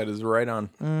about that is right on.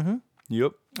 Mm-hmm.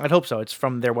 Yep. I'd hope so. It's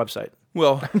from their website.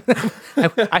 Well,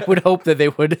 I would hope that they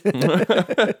would.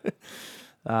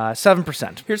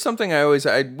 7%. here's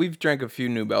something we've drank a few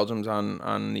New Belgiums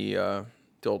on the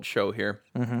old show here.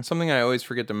 Mm-hmm. Something I always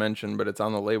forget to mention, but it's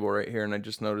on the label right here, and I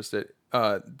just noticed it.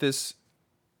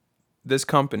 This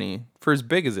company, for as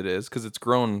big as it is, because it's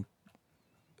grown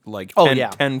like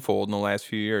tenfold in the last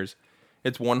few years,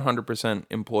 it's 100%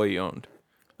 employee owned.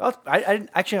 Oh, I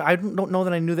don't know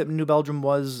that I knew that New Belgium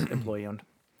was employee owned.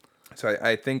 So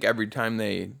I think every time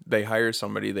they hire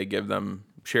somebody, they give them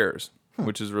shares,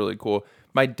 which is really cool.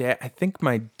 I think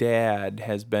my dad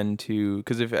has been to,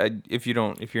 because if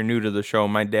you're new to the show,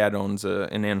 my dad owns an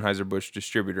Anheuser-Busch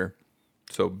distributor.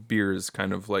 So beer is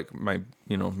kind of like my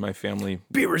family.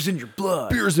 Beer is in your blood.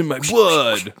 Beer's in my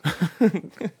blood. I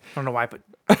don't know why I put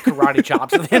karate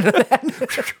chops at the end of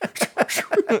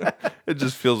that. It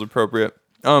just feels appropriate.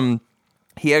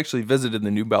 He actually visited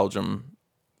the New Belgium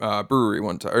brewery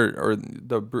one time,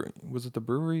 was it the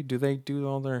brewery? Do they do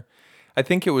all their? I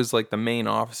think it was like the main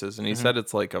offices, and he said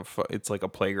it's like a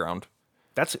playground.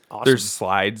 That's awesome. There's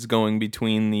slides going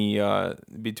between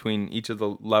between each of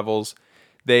the levels.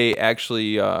 They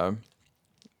actually there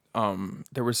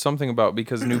was something about,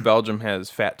 because New Belgium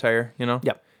has Fat Tire,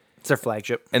 Yep. It's their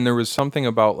flagship. and there was something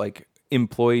about like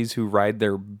employees who ride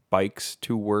their bikes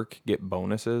to work get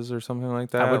bonuses or something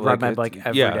like that. I would ride my bike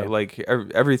every day. Like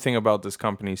everything about this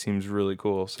company seems really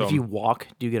cool. So If you walk,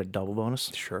 do you get a double bonus?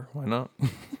 sure, why not? I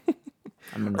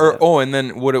remember that. And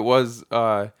then what it was,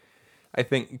 I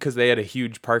think because they had a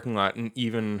huge parking lot, and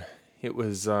even it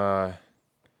was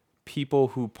people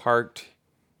who parked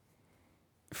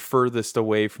furthest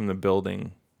away from the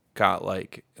building got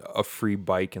like a free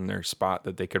bike in their spot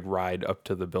that they could ride up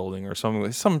to the building or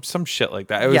something, some shit like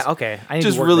that. It was okay. I need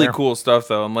just to work really there. cool stuff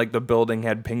though, and like the building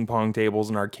had ping pong tables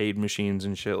and arcade machines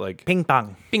and shit, like Ping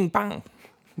pong. ping pong.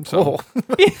 So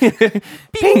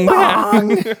Ping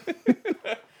pong.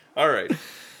 all right.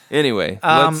 Anyway,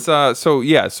 let's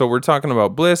so we're talking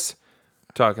about Bliss,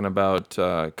 talking about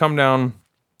Come Down,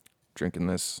 drinking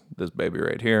this baby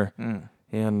right here,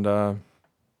 and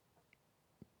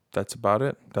that's about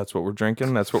it. That's what we're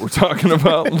drinking. That's what we're talking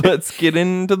about. Let's get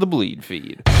into the bleed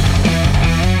feed.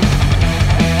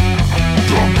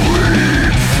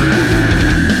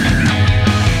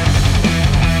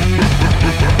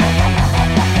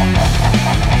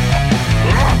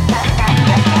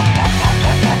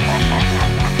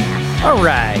 All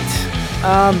right.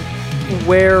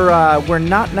 We're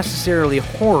not necessarily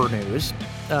horror news.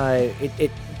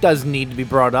 It does need to be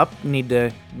brought up. We need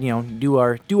to do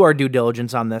our due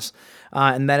diligence on this,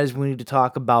 and that is we need to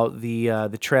talk about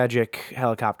the tragic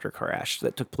helicopter crash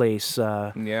that took place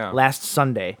last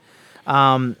Sunday.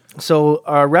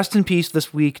 So rest in peace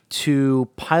this week to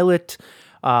pilot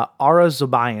Ara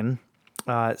Zobayan,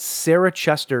 Sarah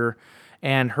Chester,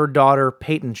 and her daughter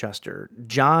Peyton Chester.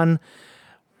 John,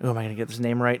 am I going to get this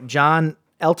name right? John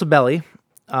Altobelli,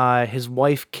 his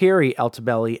wife Carrie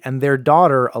Altobelli, and their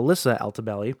daughter Alyssa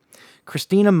Altobelli,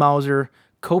 Christina Mauser,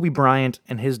 Kobe Bryant,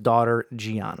 and his daughter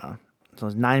Gianna. So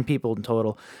there's 9 people in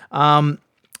total. I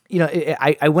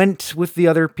went with the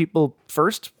other people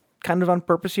first, kind of on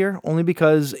purpose here, only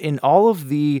because in all of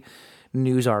the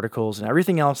news articles and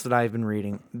everything else that I've been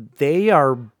reading, they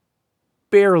are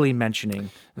barely mentioning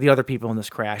the other people in this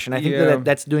crash, and I think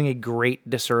that's doing a great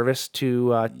disservice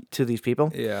to these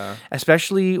people. Yeah,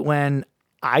 especially when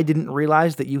I didn't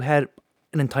realize that you had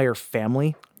an entire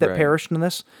family that perished in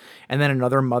this, and then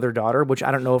another mother-daughter, which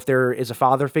I don't know if there is a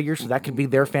father figure, so that could be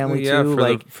their family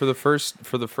too. For the first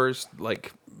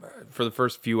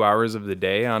few hours of the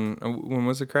day on when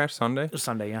was the crash? Sunday.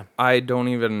 Sunday, yeah. I don't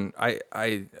even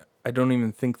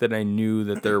think that I knew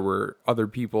that there were other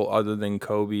people other than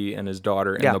Kobe and his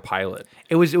daughter and the pilot.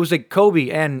 It was like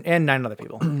Kobe and 9 other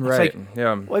people. Right.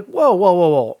 Like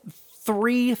whoa.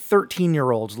 3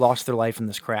 13-year-olds lost their life in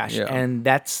this crash. Yeah. And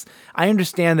I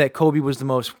understand that Kobe was the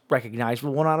most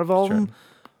recognizable one out of all of them,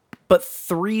 but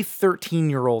 3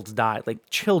 13-year-olds died, like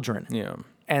children. Yeah.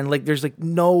 And like, there's like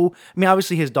no, I mean,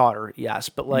 obviously his daughter, yes,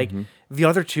 but like the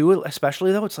other two,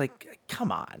 especially though, it's like, come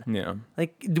on. Yeah.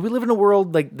 Like, do we live in a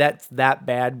world like that's that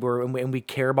bad where and we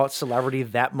care about celebrity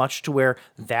that much to where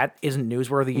that isn't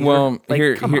newsworthy either? Well,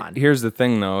 like, come on. here's the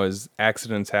thing though: is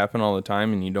accidents happen all the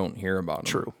time, and you don't hear about them.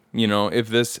 True. You know, if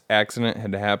this accident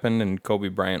had happened and Kobe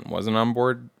Bryant wasn't on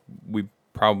board, we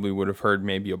probably would have heard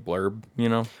maybe a blurb. You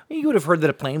know, You would have heard that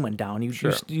a plane went down.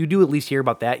 You do at least hear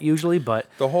about that usually, but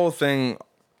the whole thing,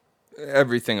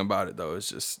 everything about it though is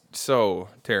just so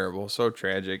terrible, so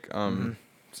tragic.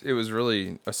 It was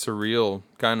really a surreal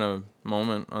kind of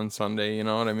moment on Sunday. You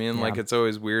know what I mean? Like, it's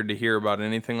always weird to hear about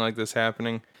anything like this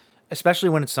happening. especially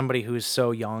when it's somebody who's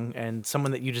so young and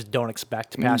someone that you just don't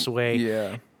expect to pass away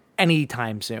Yeah.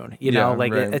 anytime soon. You know, Yeah,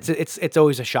 like right. it's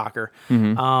always a shocker.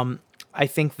 I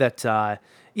think that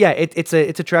it's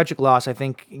a tragic loss. I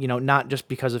think, you know, not just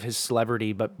because of his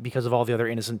celebrity, but because of all the other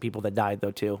innocent people that died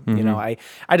though too. You know, I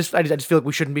just feel like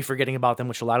we shouldn't be forgetting about them,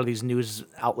 which a lot of these news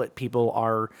outlet people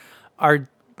are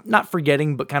not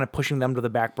forgetting, but kind of pushing them to the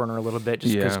back burner a little bit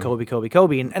just because Yeah.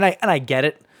 Kobe, and I get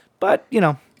it, but you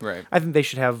know, Right. I think they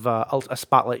should have a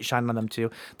spotlight shine on them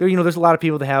too. There's a lot of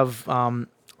people that have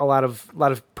a lot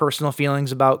of personal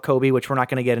feelings about Kobe, which we're not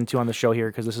going to get into on the show here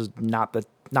because this is not the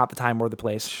time or the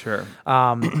place. Sure.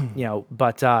 You know,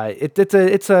 but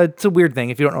it's a weird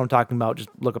thing. If you don't know what I'm talking about, just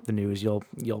look up the news. You'll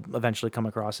eventually come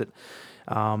across it.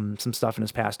 Some stuff in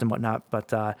his past and whatnot,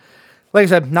 but. Like I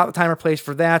said, not the time or place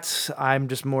for that. I'm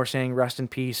just more saying rest in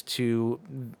peace to,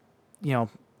 you know,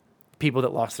 people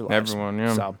that lost their lives. Everyone,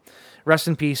 yeah. So, rest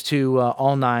in peace to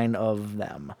all 9 of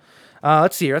them.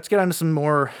 Let's see here. Let's get on to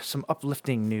some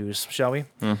uplifting news, shall we?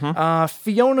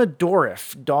 Fiona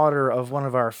Dourif, daughter of one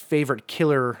of our favorite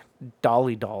killer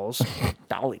Dolly dolls.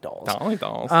 Dolly dolls. Dolly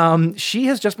dolls. She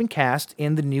has just been cast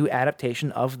in the new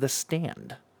adaptation of The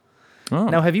Stand. Oh.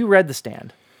 Now, have you read The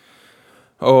Stand?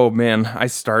 Oh man, I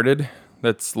started.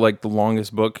 That's like the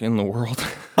longest book in the world.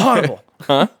 Audible.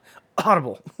 Huh?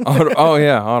 Audible. Oh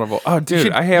yeah, Audible. Oh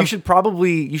dude, You should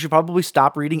probably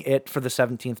stop reading it for the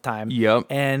 17th time. Yep.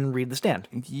 And read The Stand.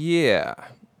 Yeah,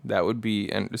 that would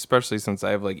be, and especially since I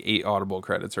have like 8 Audible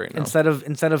credits right now. Instead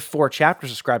of 4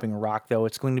 chapters describing a rock, though,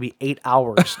 it's going to be 8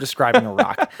 hours describing a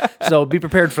rock. So be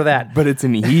prepared for that. But it's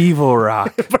an evil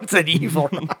rock. But it's an evil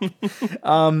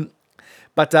rock.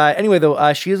 But anyway,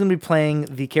 though, she is going to be playing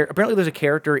the character. Apparently, there's a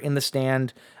character in The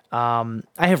Stand. I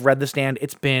have read The Stand.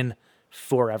 It's been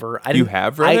forever. You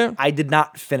have read it? I did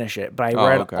not finish it, but I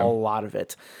read okay. a lot of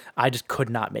it. I just could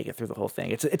not make it through the whole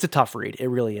thing. It's a tough read. It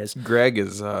really is. Greg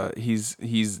is he's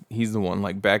the one,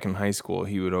 like back in high school,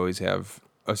 he would always have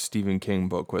a Stephen King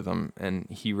book with him, and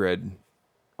he read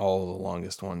all the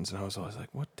longest ones, and I was always like,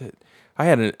 I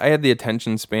had the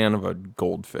attention span of a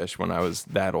goldfish when I was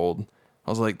that old. I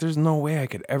was like, there's no way I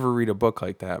could ever read a book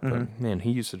like that. But man,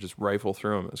 he used to just rifle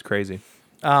through them. It was crazy.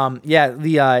 Yeah,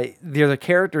 there's a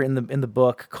character in the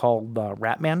book called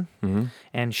Ratman,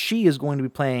 and she is going to be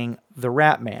playing the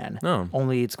Ratman. Oh.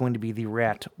 Only it's going to be the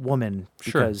Rat Woman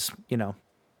Sure. because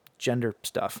gender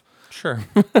stuff, Sure.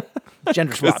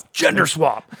 gender swap, gender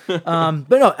swap. But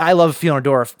no, I love Fiona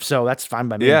Dourif, so that's fine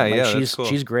by me. Yeah, yeah, that's she's cool.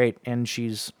 she's great, and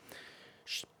she's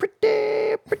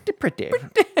pretty.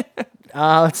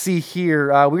 Let's see here.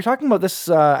 We were talking about this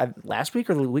last week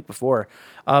or the week before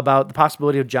about the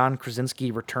possibility of John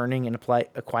Krasinski returning in A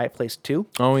Quiet Place 2.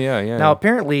 Oh yeah. Now,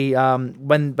 apparently, by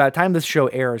the time this show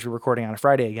airs, we're recording on a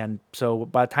Friday again. So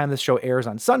by the time this show airs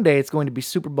on Sunday, it's going to be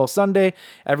Super Bowl Sunday.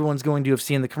 Everyone's going to have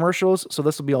seen the commercials, so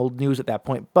this will be old news at that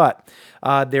point. But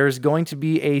there's going to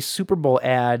be a Super Bowl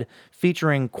ad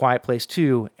featuring Quiet Place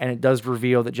 2, and it does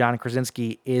reveal that John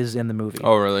Krasinski is in the movie.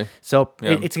 Oh really? So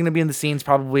Yeah. it's going to be in the scenes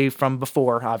probably from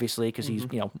before, obviously, because he's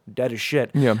dead as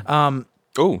shit. Yeah.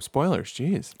 Oh, spoilers.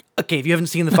 Jeez. Okay, if you haven't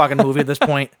seen the fucking movie at this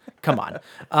point, come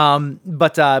on.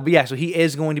 But yeah, so he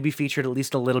is going to be featured at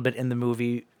least a little bit in the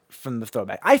movie from the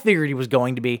throwback. I figured he was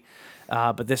going to be,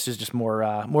 but this is just more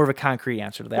of a concrete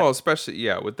answer to that. Well, especially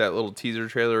with that little teaser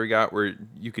trailer we got where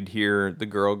you could hear the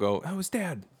girl go, "Oh, it's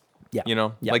Dad." Yeah.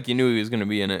 Yeah. Like you knew he was going to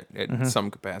be in it at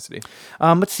some capacity.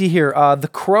 Let's see here. The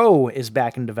Crow is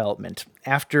back in development.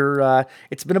 After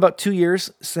it's been about 2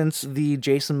 years since the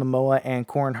Jason Momoa and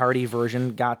Corin Hardy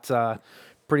version got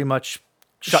pretty much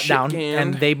shut down,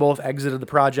 Shit-canned. and they both exited the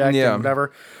project Yeah. and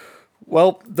whatever.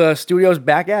 Well, the studio's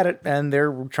back at it, and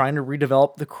they're trying to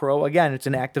redevelop The Crow again. It's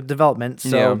in active development,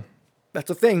 so Yeah. that's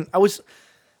a thing. I was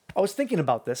thinking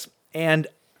about this, and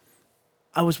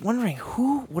I was wondering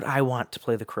who would I want to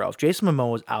play the Crow if Jason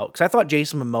Momoa was out, because I thought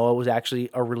Jason Momoa was actually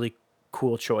a really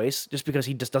cool choice, just because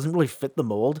he just doesn't really fit the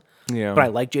mold. Yeah. But I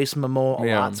like Jason Momoa a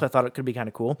Yeah. lot, so I thought it could be kind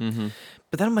of cool. Mm-hmm.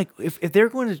 But then I'm like, if they're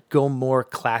going to go more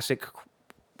classic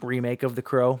remake of The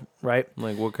Crow, right?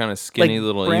 Like what kind of skinny Like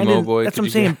little Brandon, emo boy? That's could what I'm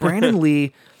you saying. get? Brandon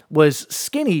Lee was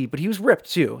skinny, but he was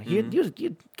ripped too. He Mm-hmm.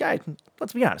 had guy.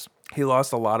 Let's be honest, He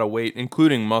lost a lot of weight,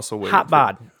 including muscle weight. hot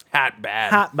bod, Hot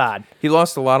bad. hot bod. He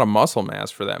lost a lot of muscle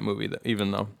mass for that movie,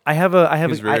 even though. I have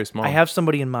He's very small. I have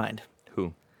somebody in mind.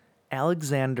 Who?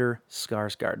 Alexander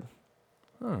Skarsgård.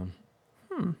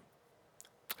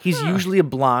 He's usually a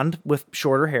blonde with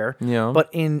shorter hair. Yeah. But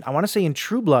I want to say in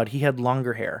True Blood, he had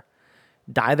longer hair.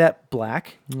 Dye that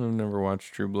black. I've never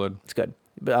watched True Blood. It's good.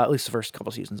 But, at least the first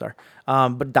couple seasons are.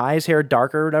 But dye his hair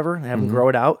darker or whatever and have him grow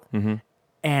it out. Mm-hmm.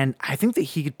 And I think that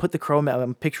he could put the Crow.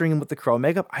 I'm picturing him with the Crow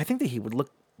makeup. I think that he would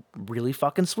look really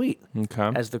fucking sweet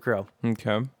Okay. as the Crow.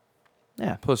 Okay.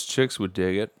 Yeah. Plus, chicks would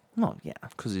dig it Well, yeah.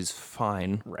 because he's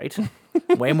fine. Right.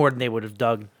 Way more than they would have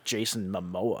dug Jason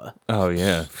Momoa. Oh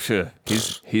yeah, sure.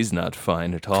 He's not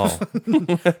fine at all.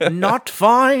 Not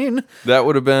fine. That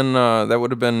would have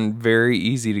been very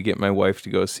easy to get my wife to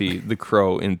go see The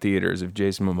Crow in theaters if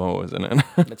Jason Momoa was in it.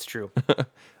 That's true.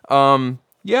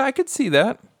 Yeah, I could see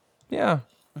that. Yeah.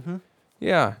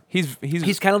 Yeah, he's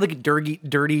He's kind of like a dirty,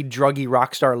 druggy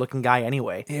rock star looking guy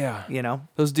anyway. yeah. You know?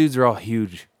 Those dudes are all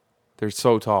huge. They're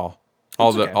so tall. All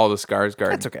okay. the Skarsgård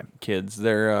That's okay. kids.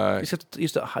 They're You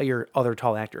used to hire other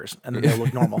tall actors and then they'll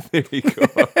look normal. there you go.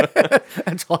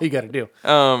 That's all you got to do.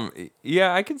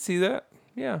 Yeah, I can see that.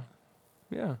 Yeah.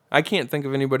 Yeah. I can't think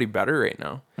of anybody better right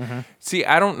now. See,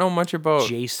 I don't know much about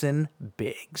Jason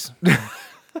Biggs.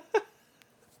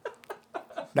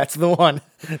 That's the one.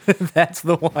 That's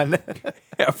the one.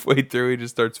 halfway through he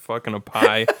just starts fucking a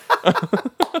pie.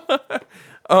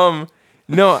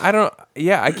 No, I don't.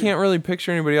 Yeah, I can't really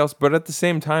picture anybody else. But at the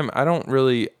same time,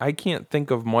 I can't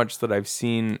think of much that I've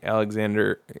seen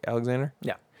Alexander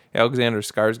Yeah.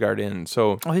 Skarsgård in.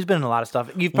 So Oh, he's been in a lot of stuff.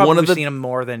 You've One probably of the- seen him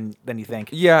more than you think.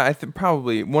 yeah, I think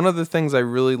probably one of the things I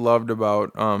really loved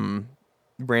about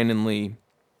Brandon Lee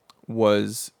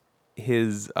was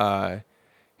his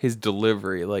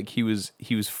delivery. Like he was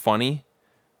funny,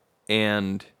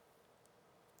 and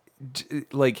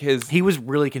like his He was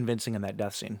really convincing in that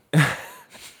death scene.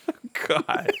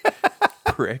 God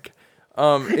prick.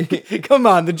 Come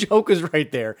on, the joke was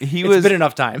right there. It's been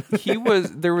enough time.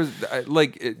 There was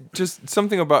just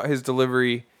something about his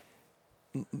delivery,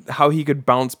 how he could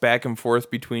bounce back and forth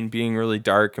between being really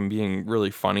dark and being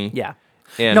really funny. Yeah.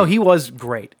 And No, he was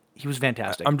great. He was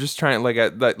fantastic. I'm just trying, like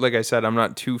I said, I'm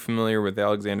not too familiar with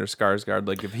Alexander Skarsgård.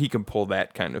 Like if he can pull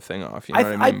that kind of thing off, you know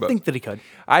what I mean? I think that he could.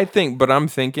 But I'm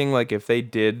thinking like if they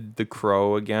did The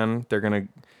Crow again,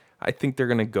 I think they're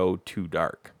gonna go too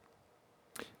dark.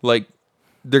 Like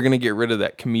they're gonna get rid of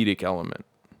that comedic element.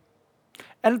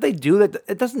 And if they do that,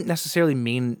 it doesn't necessarily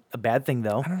mean a bad thing,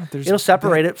 though. I don't know. It'll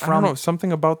separate it I from. don't know,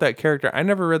 something about that character. I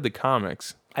never read the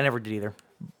comics, I never did either.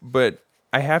 but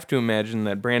I have to imagine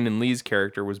that Brandon Lee's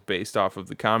character was based off of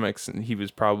the comics, and he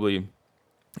was probably,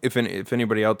 if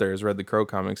anybody out there has read the Crow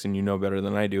comics and you know better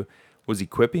than I do, was he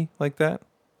quippy like that?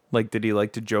 Like, did he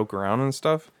like to joke around and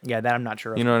stuff? Yeah, that I'm not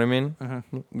sure of. You know what I mean?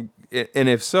 And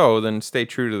if so, then stay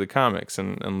true to the comics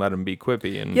and let him be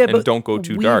quippy and don't go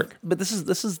too dark. But this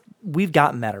is we've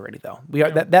gotten that already though.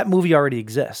 That movie already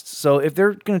exists. So if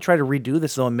they're going to try to redo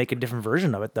this though and make a different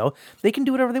version of it though, they can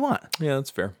do whatever they want. Yeah, that's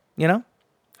fair. You know?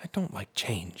 I don't like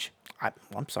change.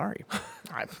 I'm sorry.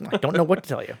 I don't know what to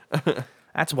tell you.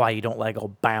 That's why you don't like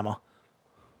Obama.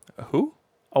 Who?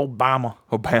 Obama.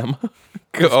 Obama?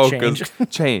 change.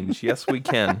 Change. Yes, we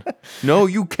can. No,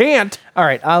 you can't. All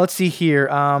right, let's see here.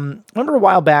 Remember a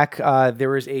while back, there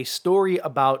was a story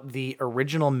about the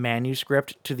original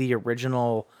manuscript to the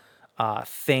original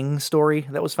Thing story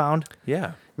that was found.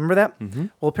 Yeah. Remember that? Mm-hmm.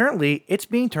 Well, apparently it's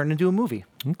being turned into a movie.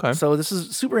 Okay. So this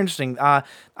is super interesting. I'm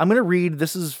going to read,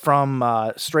 this is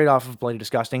from straight off of Bloody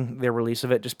Disgusting, their release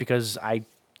of it, just because I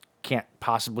can't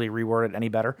possibly reword it any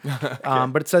better.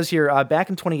 But it says here, back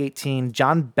in 2018,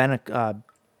 John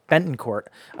Bentoncourt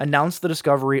announced the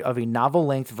discovery of a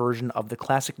novel-length version of the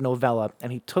classic novella,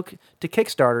 and he took to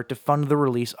Kickstarter to fund the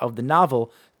release of the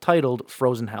novel titled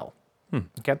Frozen Hell.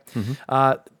 Okay.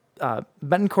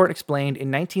 Bentoncourt explained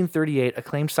in 1938,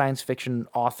 acclaimed science fiction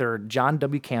author John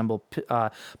W. Campbell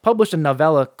published a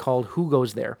novella called Who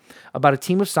Goes There, about a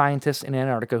team of scientists in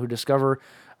Antarctica who discover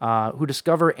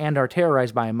and are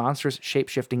terrorized by a monstrous,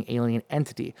 shape-shifting alien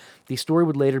entity. The story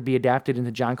would later be adapted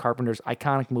into John Carpenter's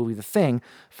iconic movie The Thing,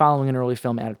 following an early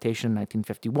film adaptation in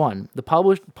 1951. The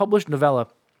published novella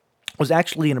was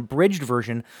actually an abridged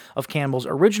version of Campbell's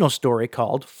original story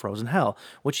called Frozen Hell,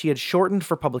 which he had shortened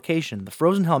for publication. The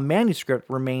Frozen Hell manuscript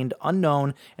remained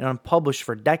unknown and unpublished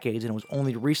for decades and was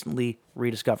only recently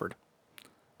rediscovered.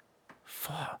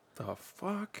 The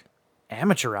fuck?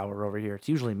 Amateur hour over here. It's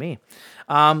usually me.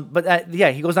 But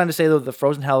he goes on to say, though, the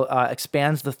Frozen Hell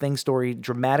expands the Thing story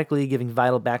dramatically, giving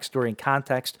vital backstory and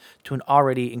context to an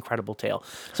already incredible tale.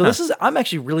 So I'm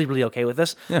actually really, really okay with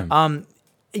this. Yeah.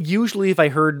 Usually if I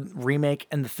heard remake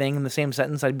and the Thing in the same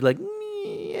sentence, I'd be like,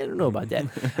 I don't know about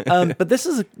that. But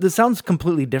this sounds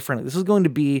completely different. It's going to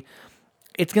be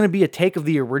a take of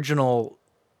the original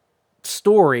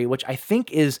story, which I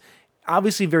think is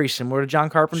obviously very similar to John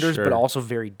Carpenter's, but also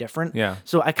very different. Yeah.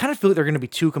 So I kind of feel like they're going to be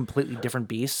two completely different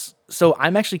beasts. So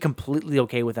I'm actually completely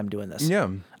okay with them doing this. Yeah.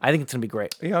 I think it's going to be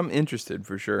great. Yeah, I'm interested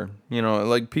for sure. You know,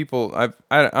 like people,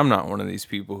 I'm not one of these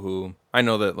people who, I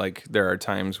know that like there are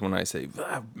times when I say,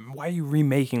 why are you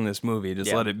remaking this movie?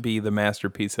 Just let it be the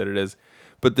masterpiece that it is.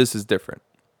 But this is different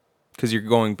because you're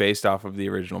going based off of the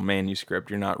original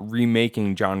manuscript. You're not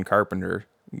remaking John Carpenter's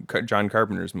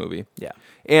movie. Yeah.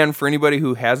 And for anybody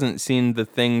who hasn't seen The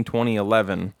Thing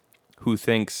 2011, who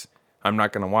thinks I'm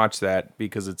not going to watch that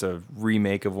because it's a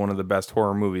remake of one of the best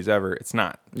horror movies ever, it's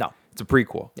not. No. It's a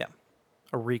prequel. Yeah.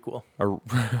 A requel. A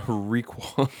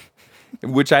requel.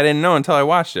 Which I didn't know until I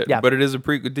watched it. Yeah. But it is a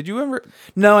prequel. Did you ever?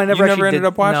 No, I never. You never ended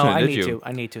up watching it, did you?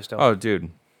 I need to still. Oh,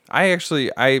 dude.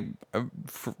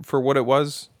 For what it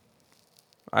was,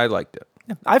 I liked it.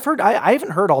 I've heard. I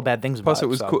haven't heard all bad things about it. Plus, it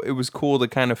was cool. It was cool to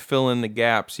kind of fill in the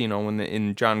gaps. You know, when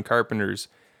in John Carpenter's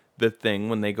The Thing,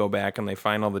 when they go back and they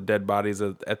find all the dead bodies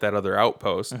at that other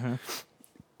outpost. Mm-hmm.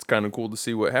 It's kind of cool to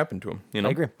see what happened to him. You know,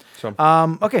 I agree. So,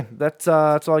 okay, that's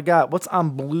all I got. What's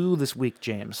on Blue this week,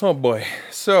 James? oh boy.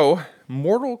 So,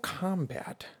 Mortal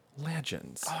Kombat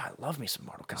Legends. Oh, I love me some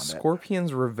Mortal Kombat.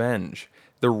 Scorpion's Revenge,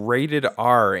 the rated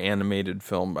R animated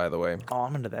film, by the way. Oh,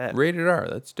 I'm into that. Rated R,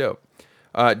 that's dope.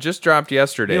 Just dropped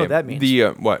yesterday. You know what that means? The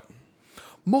what?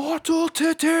 Mortal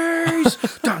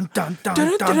titties. Dun dun dun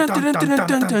dun dun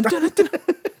dun dun dun.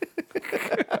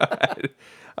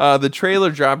 The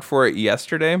trailer dropped for it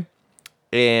yesterday,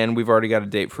 and we've already got a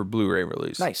date for Blu-ray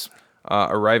release. Nice.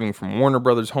 Arriving from Warner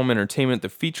Brothers Home Entertainment, the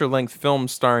feature-length film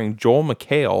starring Joel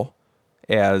McHale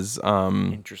as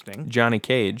Interesting. Johnny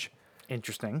Cage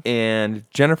Interesting. and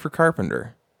Jennifer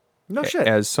Carpenter No shit.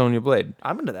 as Sonya Blade.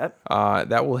 I'm into that.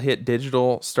 That will hit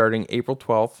digital starting April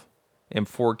 12th, and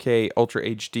 4K Ultra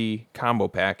HD combo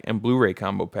pack and Blu-ray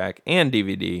combo pack and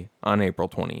DVD on April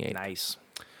 28th. Nice.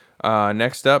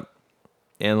 Next up,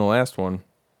 and the last one,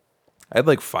 I had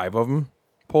like 5 of them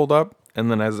pulled up, and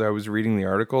then as I was reading the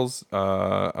articles,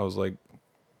 I was like,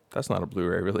 that's not a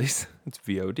Blu-ray release. It's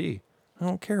VOD. I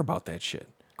don't care about that shit.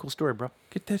 Cool story, bro.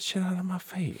 Get that shit out of my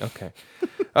face. Okay.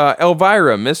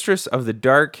 Elvira, Mistress of the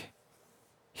Dark,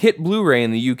 hit Blu-ray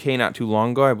in the UK not too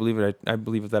long ago. I believe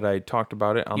that I talked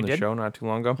about it on the show not too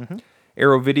long ago. Mm-hmm.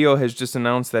 Arrow Video has just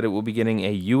announced that it will be getting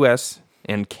a US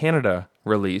and Canada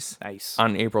release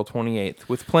on April 28th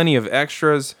with plenty of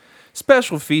extras,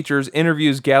 special features,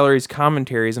 interviews, galleries,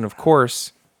 commentaries, and of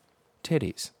course,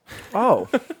 titties. Oh,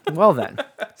 well then.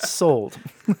 Sold.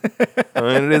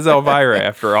 And it is Elvira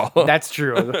after all. That's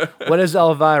true. What is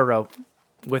Elvira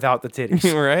without the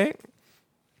titties? Right?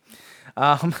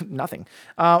 Nothing.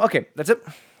 Okay, that's it.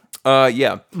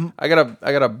 Yeah. I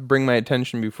gotta bring my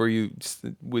attention before you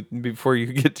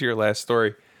get to your last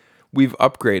story. We've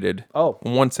upgraded.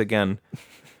 Once again.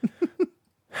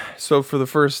 So for the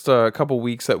first couple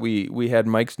weeks that we had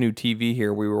Mike's new TV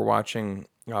here, we were watching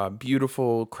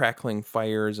beautiful crackling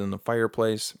fires in the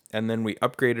fireplace, and then we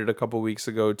upgraded a couple weeks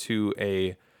ago to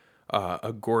a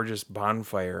gorgeous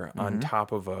bonfire on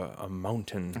top of a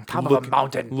mountain. On top of a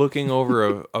mountain. Looking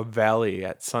over a valley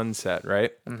at sunset,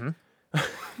 right? Mm-hmm.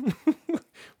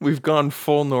 We've gone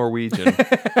full Norwegian.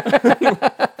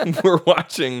 We're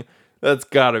watching... That's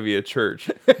got to be a church.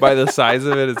 By the size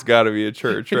of it, it's got to be a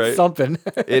church, right? It's something.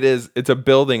 It is. It's a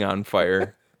building on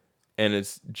fire, and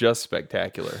it's just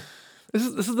spectacular. This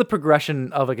is the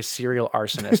progression of like a serial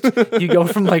arsonist. You go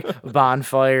from like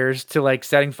bonfires to like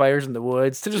setting fires in the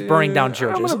woods to just burning down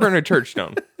churches. I'm gonna burn a church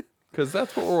down because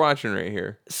that's what we're watching right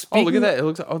here. Oh, look at that! It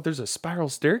looks. Oh, there's a spiral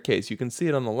staircase. You can see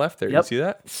it on the left there. Yep. You see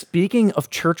that? Speaking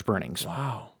of church burnings,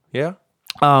 Wow. Yeah.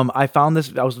 I found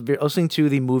this. I was listening to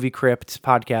the Movie Crypt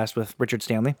podcast with Richard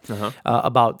Stanley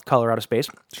about Color Out of Space.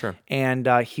 Sure. And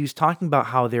he was talking about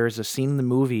how there is a scene in the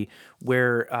movie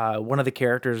where one of the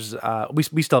characters,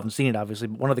 we still haven't seen it, obviously,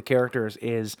 but one of the characters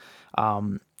is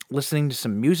listening to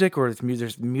some music, or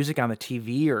there's music on the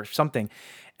TV or something.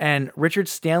 And Richard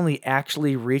Stanley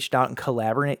actually reached out and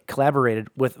collaborated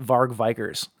with Varg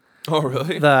Vickers Oh,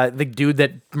 really? The dude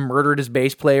that murdered his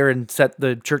bass player and set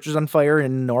the churches on fire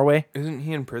in Norway. Isn't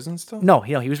he in prison still? No,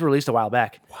 he was released a while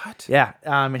back. What? Yeah,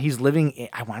 and he's living.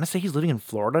 I want to say he's living in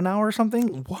Florida now or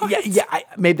something. What? Yeah.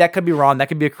 Maybe that could be wrong. That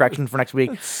could be a correction for next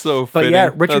week. So But fitting.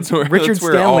 yeah, Richard that's where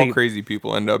Stanley. all crazy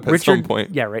people end up at some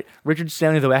point. Yeah, right. Richard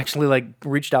Stanley though actually like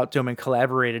reached out to him and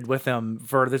collaborated with him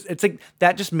for this. It's like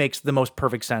that just makes the most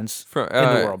perfect sense in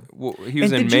the world. Well, he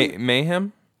was And in did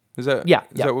Mayhem. Is that? Yeah, Is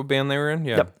yeah. that what band they were in?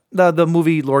 Yeah. Yep. The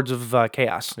movie Lords of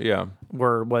Chaos Yeah.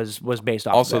 was based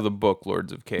off. Also, of that. the book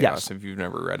Lords of Chaos. Yes. If you've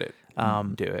never read it,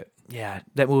 do it. Yeah,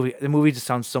 that movie. The movie just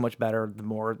sounds so much better the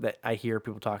more that I hear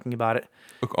people talking about it.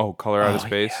 Oh, Color Out of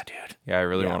Space. Yeah, dude. Yeah, I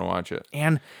really want to watch it.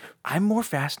 And I'm more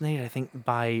fascinated, I think,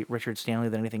 by Richard Stanley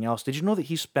than anything else. Did you know that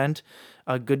he spent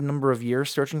a good number of years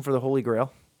searching for the Holy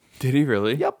Grail? Did he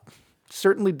really? Yep,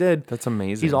 certainly did. That's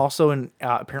amazing. He's also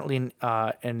apparently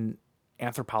an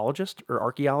anthropologist or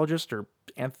archaeologist or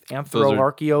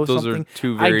anthroarchaeo those are something.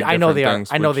 two very I know different they are. things,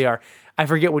 I know which- they are. I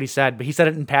forget what he said, but he said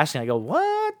it in passing. I go,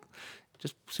 what?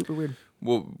 Just super weird.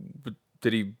 Well, but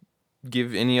did he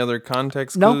give any other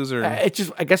context No, clues or? it's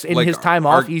just I guess in Like his time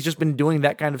ar- off, he's just been doing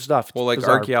that kind of stuff. It's Well, like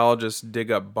bizarre. archaeologists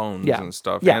dig up bones Yeah. and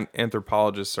stuff. Yeah. And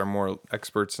anthropologists are more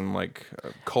experts in like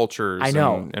cultures I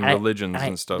know, and religions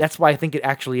and stuff. That's why I think it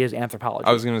actually is anthropology.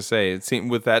 I was gonna say it seemed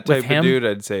with that With type him? of dude,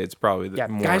 I'd say it's probably yeah,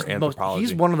 more guys, anthropology.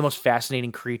 he's one of the most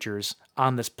fascinating creatures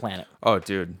on this planet. Oh,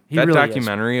 dude, He that really is.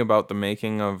 documentary about the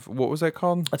making of what was that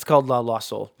called? It's called Lost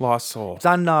Soul. Lost Soul. It's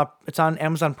on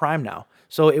Amazon Prime now.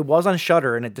 So it was on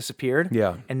Shudder and it disappeared.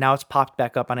 Yeah. And now it's popped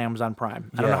back up on Amazon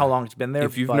Prime. I don't know Yeah. how long it's been there.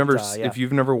 If you've but, never yeah. if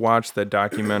you've never watched that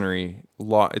documentary,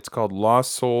 it's called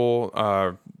Lost Soul.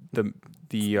 The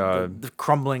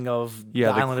crumbling of Yeah,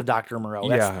 the the island of Dr. Moreau.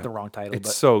 That's the wrong title. It's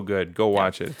but so good. Go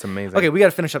watch it. It's amazing. Okay, we got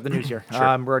to finish up the news here. We're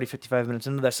already 55 minutes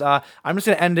into this. I'm just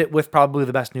going to end it with probably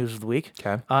the best news of the week.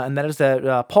 Okay. And that is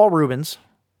that Paul Rubens,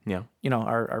 Yeah. you know,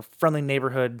 our friendly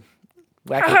neighborhood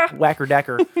whacker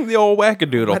decker, The old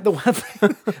wackadoodle.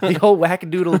 the whole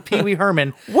wackadoodle Pee Wee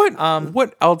Herman.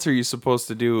 What else are you supposed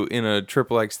to do in a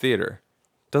Triple X theater?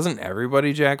 Doesn't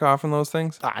everybody jack off in those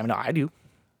things? I know I do.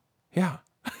 Yeah.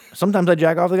 Sometimes I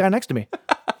jack off the guy next to me.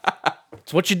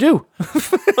 It's what you do.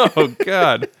 Oh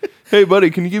God. Hey buddy,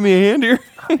 can you give me a hand here?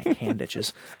 Hand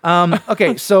itches.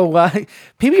 Okay, so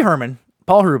Pee Wee Herman,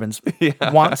 Paul Rubens,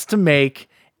 wants to make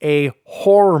a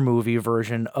horror movie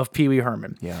version of Pee Wee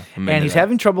Herman. Yeah, I'm and into he's that.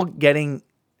 having trouble getting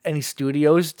any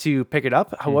studios to pick it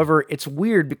up. However, it's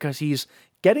weird because he's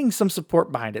getting some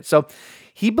support behind it. So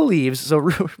he believes, so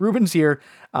Rubens here,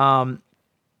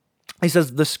 he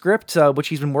says the script, which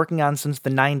he's been working on since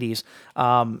the 90s,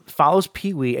 follows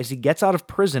Pee-wee as he gets out of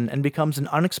prison and becomes an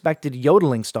unexpected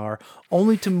yodeling star,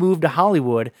 only to move to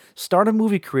Hollywood, start a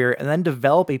movie career, and then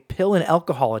develop a pill and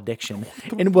alcohol addiction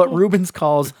in what Rubens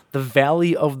calls the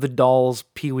Valley of the Dolls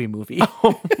Pee-wee movie.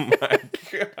 Oh my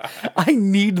God. I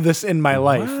need this in my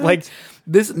life. Like,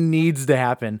 this needs to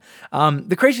happen.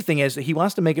 The crazy thing is that he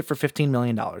wants to make it for $15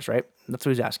 million, right? That's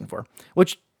what he's asking for,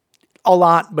 which... a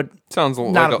lot, but Sounds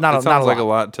like a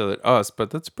lot to us, but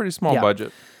that's a pretty small Yeah.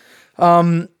 budget.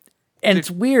 And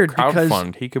it's weird because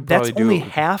crowdfund. He could that's probably do only it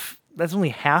with- half. That's only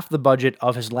half the budget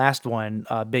of his last one,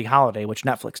 Big Holiday, which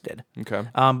Netflix did. Okay.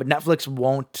 But Netflix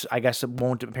won't. I guess it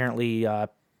won't apparently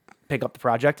pick up the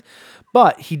project.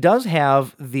 But he does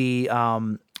have the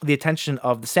attention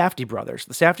of the Safdie brothers.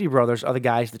 The Safdie brothers are the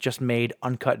guys that just made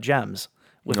Uncut Gems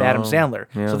with Adam Sandler,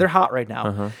 so they're hot right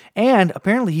now. And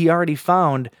apparently, he already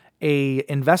found a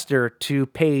investor to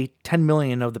pay $10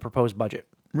 million of the proposed budget.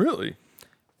 Really?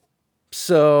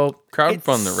 So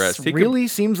Crowdfund the rest. He could- really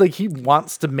seems like he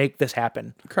wants to make this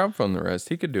happen. Crowdfund the rest.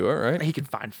 He could do it, right? He could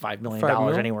find $5 million $5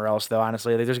 million? anywhere else, though.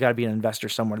 Honestly, there's got to be an investor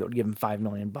somewhere that would give him $5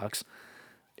 million.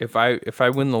 If I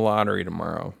win the lottery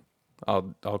tomorrow,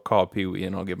 I'll call Pee Wee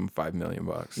and I'll give him $5 million.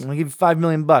 I'm gonna give you $5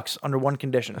 million under one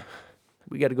condition: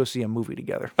 we got to go see a movie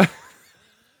together.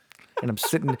 And I'm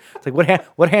sitting. It's like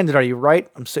what handed are you? Right?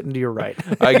 I'm sitting to your right.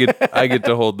 I get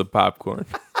to hold the popcorn.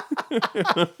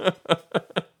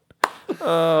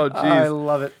 Oh I jeez,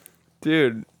 love it.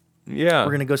 dude. Yeah,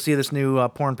 We're gonna go see this new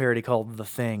porn parody called The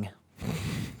Thing.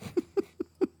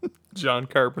 John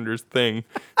Carpenter's Thing.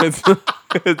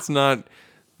 It's not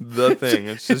the thing.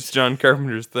 It's just John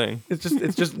Carpenter's thing.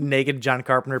 It's just naked John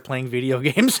Carpenter playing video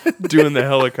games. Doing the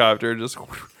helicopter, just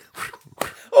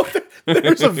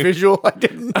There's a visual I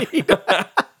didn't need.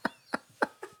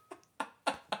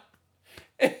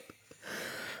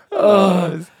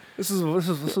 This is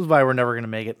why we're never gonna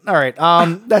make it. All right,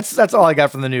 that's all I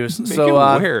got from the news. make So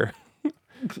it where?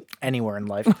 anywhere in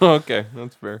life. Okay,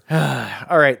 that's fair.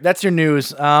 All right, that's your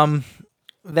news.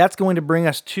 that's going to bring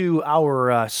us to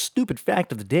our stupid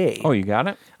fact of the day. Oh, you got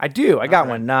it? I do. I got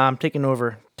one. I'm taking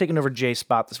over Jay's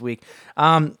spot this week.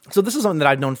 So this is something that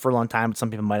I've known for a long time, but some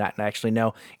people might not actually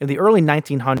know. In the early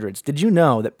 1900s, did you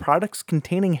know that products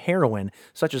containing heroin,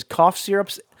 such as cough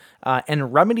syrups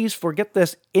and remedies for, get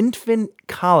this, infant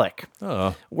colic,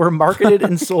 were marketed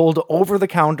and sold over the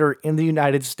counter in the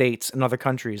United States and other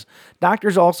countries?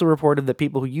 Doctors also reported that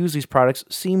people who use these products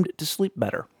seemed to sleep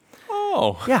better.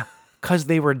 Oh. Yeah. Because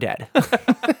they were dead.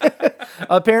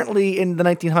 Apparently, in the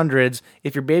 1900s,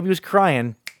 if your baby was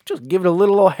crying, just give it a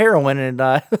little heroin and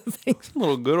things. A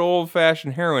little good old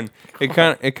fashioned heroin. It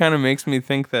kind of makes me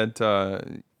think that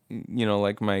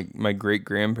like my great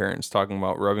grandparents talking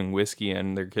about rubbing whiskey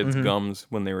on their kids' gums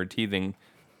when they were teething.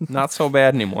 Not so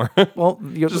bad anymore. Well,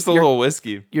 just a little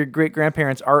whiskey. Your great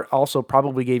grandparents also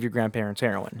probably gave your grandparents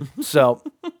heroin. So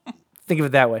think of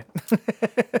it that way.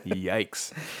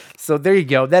 Yikes. So there you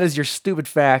go. That is your stupid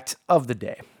fact of the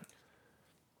day.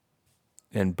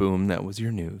 And boom, that was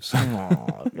your news.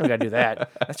 Oh, you don't gotta do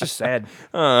that. That's just sad.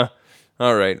 All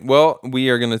right. Well, we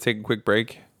are gonna take a quick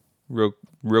break, real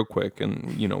quick,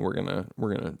 and we're gonna I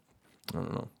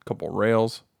don't know, a couple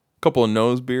rails, a couple of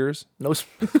nose beers,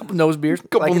 Couple nose beers,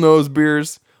 nose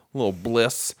beers, a little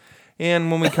bliss,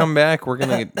 and when we come back, we're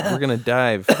gonna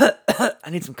dive. I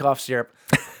need some cough syrup.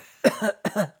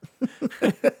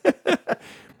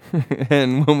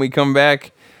 And when we come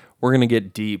back, we're gonna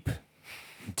get deep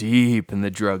in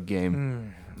the drug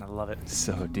game. I love it.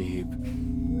 So deep.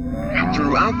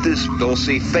 Throughout this, they'll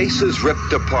see faces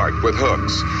ripped apart with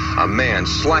hooks, a man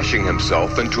slashing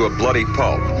himself into a bloody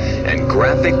pulp, and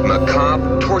graphic,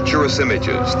 macabre, torturous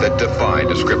images that defy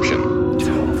description.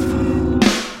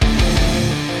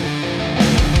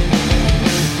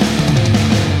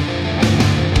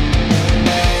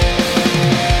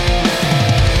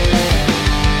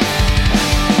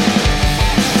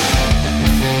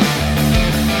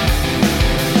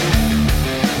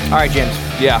 All right, James.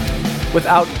 Yeah.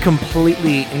 Without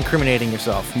completely incriminating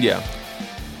yourself, Yeah.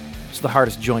 it's the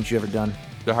hardest joint you ever done.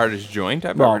 The hardest joint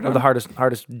I've Well, ever done. the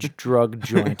hardest drug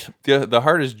joint. The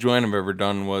hardest joint I've ever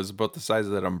done was about the size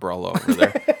of that umbrella over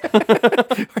there.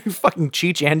 Are you fucking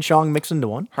Cheech and Chong mixed into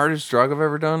one? Hardest drug I've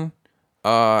ever done?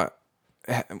 Have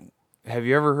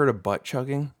you ever heard of butt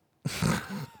chugging?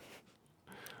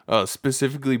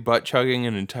 Specifically butt chugging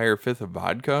an entire fifth of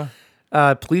vodka?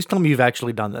 Please tell me you've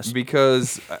actually done this.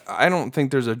 Because I don't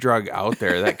think there's a drug out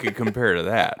there that could compare to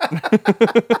that.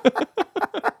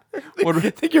 I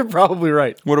think you're probably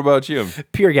right. What about you?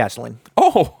 Pure gasoline.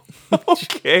 Oh,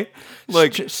 okay.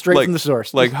 Like Straight from the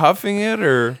source. Like huffing it,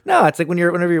 or No, it's like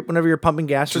whenever you're pumping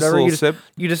gas or Just a whatever, little sip?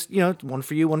 you just one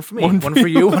for you, one for me, one for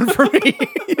you, one for me.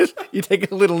 you take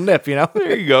a little nip,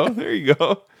 there you go. There you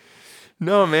go.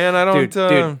 No, man, I don't.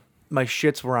 Dude, my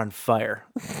shits were on fire.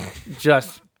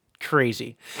 Just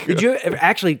crazy. Did you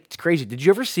actually? It's crazy. Did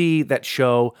you ever see that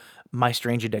show, My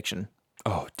Strange Addiction?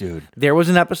 Oh, dude. There was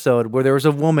an episode where there was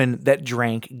a woman that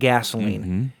drank gasoline.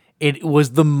 Mm-hmm. It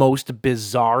was the most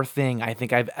bizarre thing I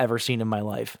think I've ever seen in my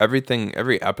life. Every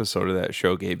episode of that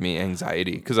show gave me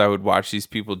anxiety because I would watch these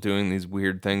people doing these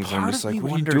weird things, and I'm Part just of like, me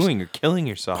 "What wonders- are you doing? You're killing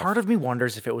yourself." Part of me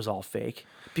wonders if it was all fake.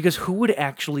 Because who would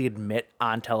actually admit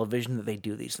on television that they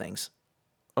do these things?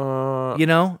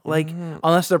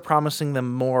 Unless they're promising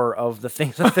them more of the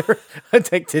things that they're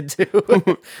addicted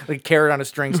to, like carrot on a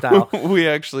string style. we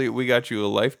got you a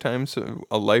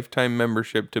lifetime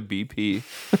membership to BP.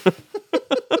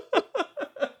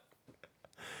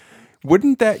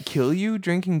 Wouldn't that kill you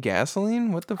drinking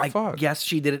gasoline? What the fuck? Yes,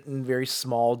 she did it in very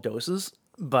small doses,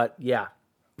 but yeah.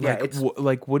 Yeah,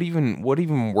 Like, what even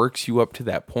works you up to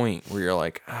that point where you're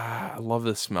like, I love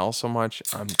the smell so much,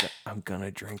 I'm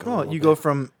gonna drink a little you bit. go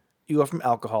from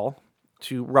alcohol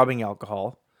to rubbing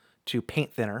alcohol to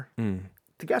paint thinner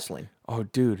to gasoline. Oh,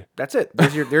 dude, That's it.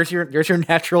 There's your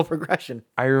natural progression.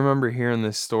 I remember hearing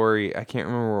this story. I can't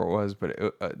remember where it was, but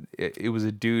it was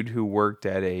a dude who worked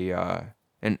at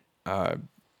an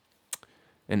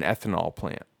ethanol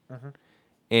plant,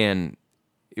 and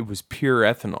it was pure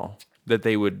ethanol that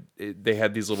they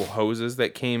had these little hoses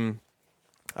that came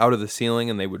out of the ceiling,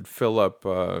 and they would fill up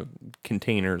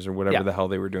containers or whatever the hell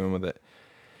they were doing with it.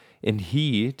 And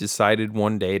he decided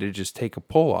one day to just take a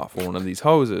pull off of one of these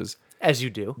hoses. As you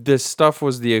do. This stuff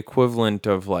was the equivalent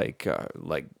of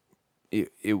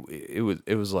it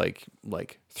was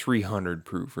like 300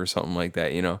 proof or something like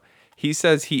that. He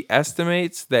says he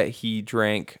estimates that he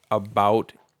drank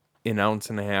about 1.5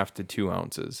 ounces to 2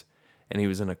 ounces, and he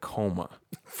was in a coma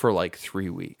for like 3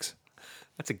 weeks.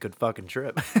 That's a good fucking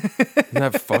trip. Isn't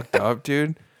that fucked up,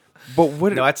 dude? But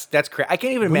what? No, that's crazy. I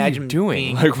can't even what are you imagine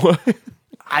doing? being- Like what?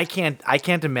 I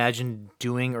can't imagine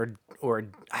doing or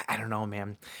I don't know,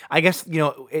 man. I guess,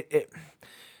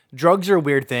 drugs are a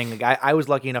weird thing. Like I was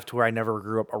lucky enough to where I never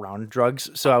grew up around drugs,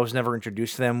 so I was never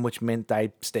introduced to them, which meant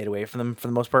I stayed away from them for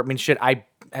the most part. I mean, shit, I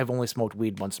have only smoked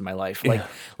weed once in my life.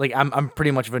 Like I'm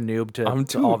pretty much of a noob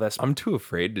to all this. I'm too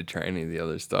afraid to try any of the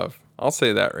other stuff. I'll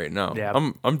say that right now.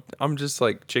 Yeah. I'm just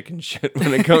like chicken shit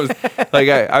when it comes. Like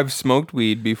I've smoked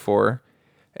weed before.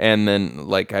 And then,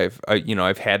 like, I've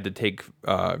had to take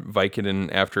Vicodin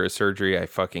after a surgery. I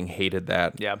fucking hated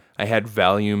that. Yeah. I had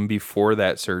Valium before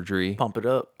that surgery. Pump it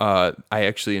up. I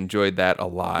actually enjoyed that a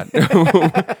lot.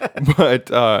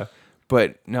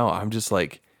 But no, I'm just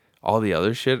like all the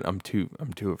other shit. I'm too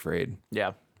afraid.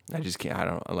 Yeah. I just can't.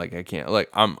 I can't. Like,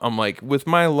 I'm like, with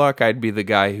my luck, I'd be the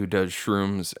guy who does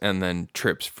shrooms and then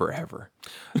trips forever.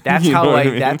 That's You how know what like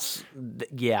I mean? that's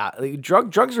yeah. Like,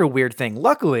 drugs are a weird thing.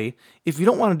 Luckily, if you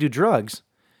don't want to do drugs,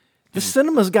 the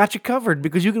cinema's got you covered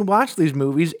because you can watch these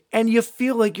movies and you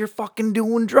feel like you're fucking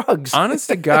doing drugs. Honest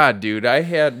to God, dude, I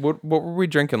had what were we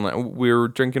drinking? We were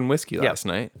drinking whiskey last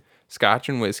night. Scotch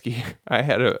and whiskey. I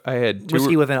had two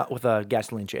Whiskey with a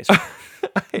gasoline chaser.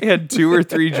 I had 2 or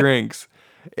 3 drinks,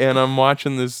 and I'm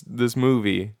watching this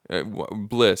movie,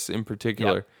 Bliss in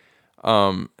particular,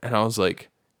 and I was like,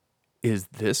 "Is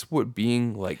this what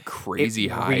being like crazy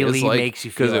high really is like?" makes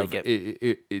you feel like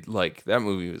it. Like that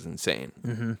movie was insane.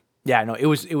 Mm-hmm. Yeah, no, it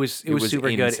was super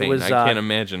insane. good. It was. I can't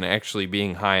imagine actually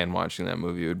being high and watching that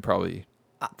movie. It would probably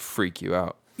freak you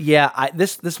out. Yeah,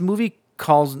 this movie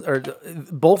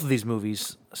both of these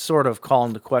movies sort of call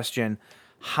into question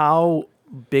how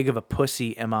big of a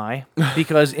pussy am I?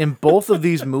 Because in both of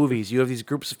these movies, you have these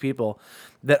groups of people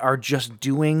that are just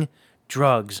doing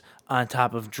drugs on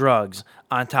top of drugs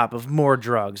on top of more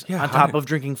drugs on top of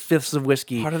drinking fifths of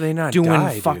whiskey. How do they not doing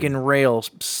die, fucking dude?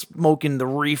 rails, smoking the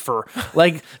reefer?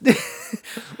 Like,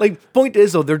 like point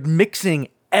is though, they're mixing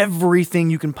everything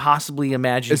you can possibly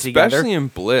imagine together. Especially in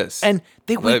Bliss. And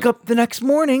they wake up the next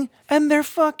morning and they're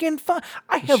fucking fine.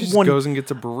 She just goes and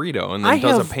gets a burrito and then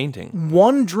does a painting.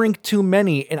 One drink too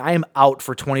many and I am out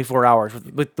for 24 hours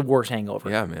with the worst hangover.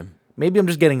 Yeah, man. Maybe I'm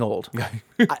just getting old.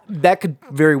 That could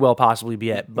very well possibly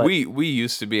be it. But we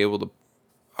used to be able to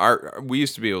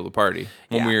party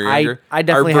when Yeah, we were younger. I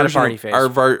definitely had a party phase. Our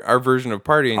version of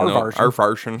partying,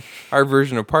 our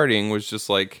version of partying was just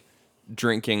like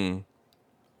drinking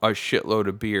a shitload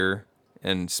of beer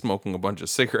and smoking a bunch of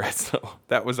cigarettes. So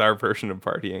that was our version of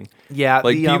partying. Yeah,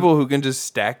 like people who can just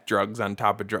stack drugs on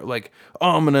top of drugs. Like,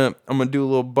 oh, I'm gonna do a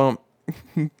little bump,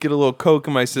 get a little coke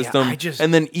in my system,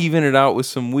 and then even it out with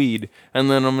some weed.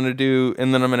 And then I'm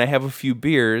gonna have a few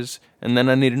beers, and then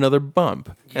I need another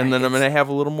bump, and then I'm gonna have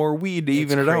a little more weed to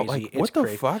even it out. Like, what the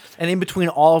fuck? And in between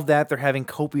all of that, they're having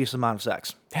copious amount of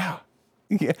sex. Yeah.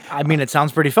 I mean, it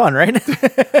sounds pretty fun, right?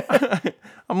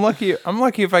 I'm lucky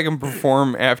if I can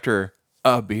perform after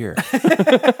a beer.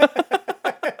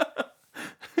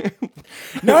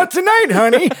 Not tonight,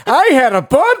 honey. I had a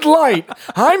Bud Light.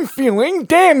 I'm feeling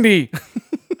dandy.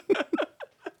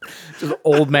 Just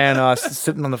old man us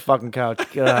sitting on the fucking couch.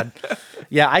 God.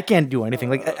 Yeah, I can't do anything.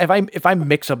 Like if I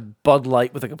mix a Bud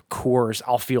Light with like a Coors,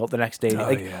 I'll feel it the next day.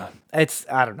 It's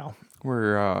I don't know.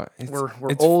 We're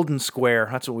old and square.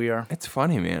 That's what we are. It's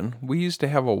funny, man. We used to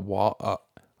have a wall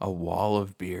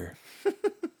of beer.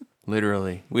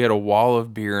 Literally, we had a wall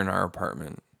of beer in our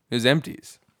apartment. It was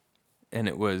empties, and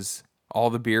it was all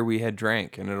the beer we had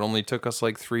drank, and it only took us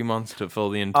like 3 months to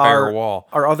fill the entire wall.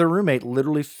 Our other roommate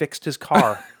literally fixed his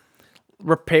car,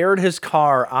 repaired his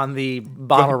car on the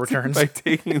bottle returns by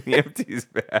taking the empties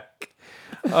back.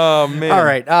 Oh man! All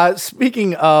right.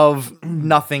 Speaking of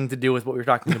nothing to do with what we were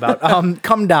talking about,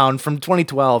 Come Down from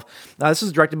 2012. This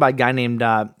is directed by a guy named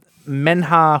Menha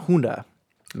Huda.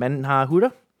 Menha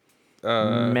Huda.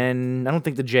 I don't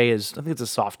think the J is. I think it's a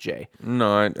soft J.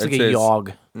 No, it's like a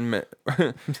yog.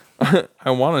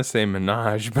 I want to say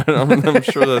Minaj, but I'm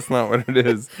sure that's not what it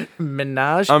is.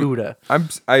 Menaj Huda.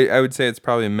 I would say it's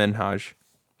probably Menhaj.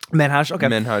 Menhaj, okay.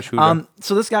 Menhaj Huda.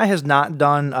 So this guy has not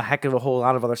done a heck of a whole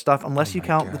lot of other stuff, unless you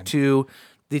count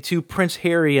the two Prince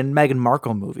Harry and Meghan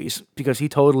Markle movies, because he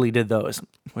totally did those.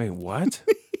 Wait, what?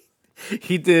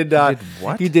 He did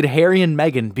what? He did Harry and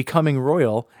Meghan Becoming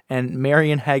Royal and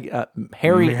Harry and Meghan.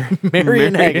 Harry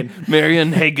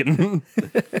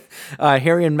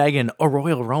and Meghan A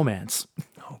Royal Romance.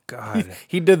 Oh God.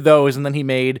 He did those, and then he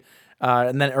made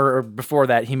or before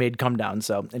that he made Come Down.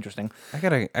 So interesting. I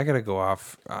gotta go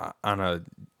off on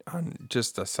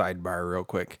just a sidebar real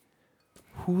quick.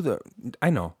 I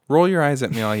know. Roll your eyes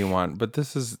at me all you want, but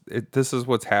this is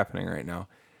what's happening right now.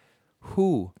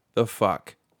 Who the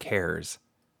fuck cares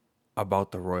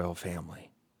about the royal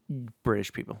family?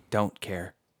 British people don't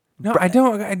care. No, I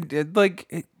don't.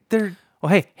 They're Well,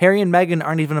 hey, Harry and Meghan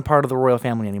aren't even a part of the royal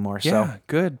family anymore. yeah,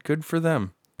 So good for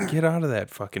them. Get out of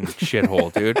that fucking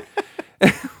shithole, dude.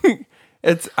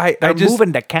 I they're just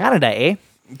moving to Canada, eh?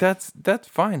 that's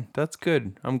fine. That's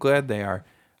good. I'm glad they are.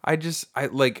 It's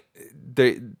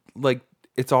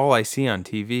all I see on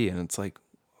TV, and it's like,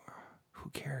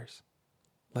 who cares?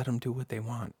 Let them do what they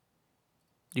want.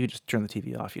 You could just turn the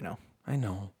TV off, you know. I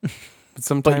know, but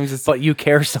sometimes But you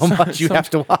care so much, you have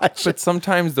to watch. But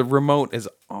sometimes the remote is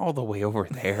all the way over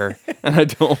there, and I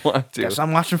don't want to. Guess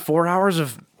I'm watching 4 hours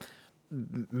of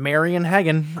Mary and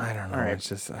Hagen. I don't know. All right. It's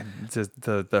just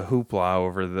the hoopla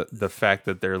over the fact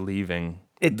that they're leaving.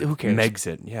 Who cares? Megs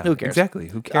it. Yeah. Who cares? Exactly.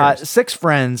 Who cares? Six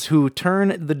friends who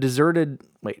turn the deserted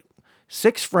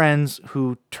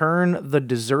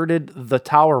the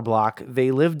tower block they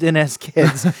lived in as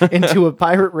kids into a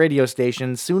pirate radio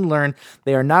station soon learn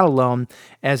they are not alone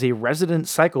as a resident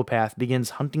psychopath begins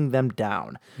hunting them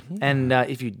down. And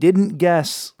if you didn't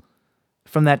guess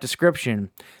from that description,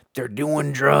 they're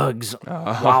doing drugs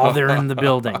while they're in the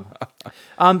building.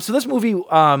 So this movie,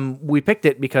 we picked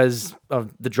it because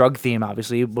of the drug theme,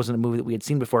 obviously. It wasn't a movie that we had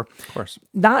seen before. Of course.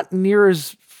 Not near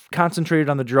as concentrated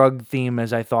on the drug theme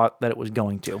as I thought that it was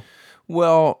going to.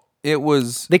 Well, it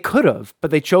was. They could have,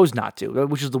 but they chose not to,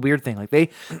 which is the weird thing. Like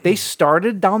they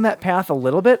started down that path a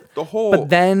little bit, but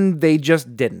then they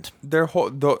just didn't. Their whole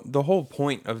the whole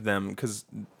point of them, because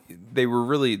they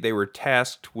were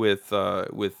tasked with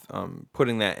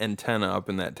putting that antenna up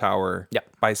in that tower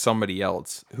by somebody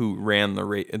else who ran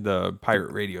the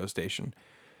pirate radio station.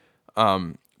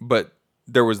 But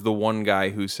there was the one guy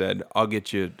who said, I'll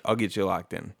get you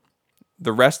locked in.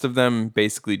 The rest of them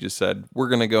basically just said, we're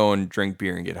gonna go and drink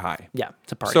beer and get high. Yeah,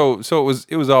 it's a party. So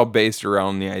it was all based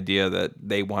around the idea that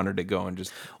they wanted to go and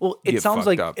just it sounds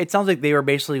like they were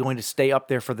basically going to stay up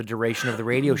there for the duration of the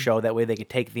radio show. That way they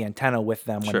could take the antenna with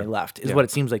them when they left. Is what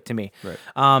it seems like to me. Right.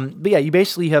 But yeah, you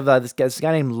basically have this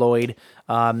guy named Lloyd.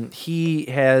 He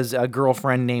has a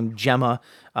girlfriend named Gemma.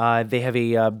 They have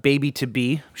a baby to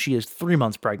be. She is 3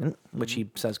 months pregnant, which he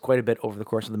says quite a bit over the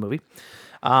course of the movie.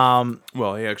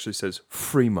 Well, he actually says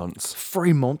 3 months.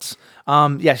 3 months.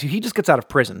 So he just gets out of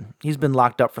prison. He's been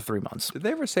locked up for 3 months. Did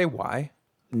they ever say why?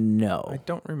 No. I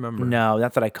don't remember. No,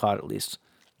 not that I caught at least.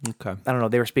 Okay. I don't know.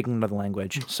 They were speaking another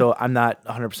language, so I'm not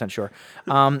 100% sure.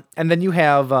 And then you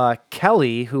have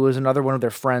Kelly, who is another one of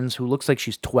their friends who looks like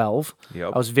she's 12.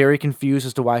 Yep. I was very confused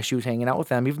as to why she was hanging out with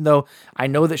them, even though I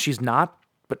know that she's not,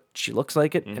 but she looks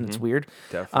like it, and it's weird.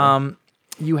 Definitely.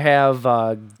 You have...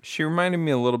 she reminded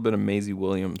me a little bit of Maisie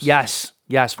Williams. Yes,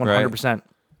 100%.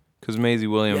 Because Maisie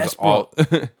Williams... Yes, bro.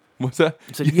 What's that?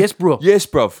 I said, yes, bro. Yes,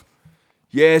 bruv.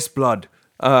 Yes, blood.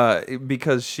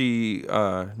 Because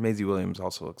Maisie Williams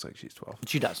also looks like she's 12.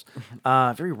 She does.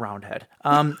 Very round head.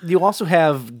 You also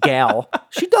have Gal.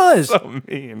 She does. So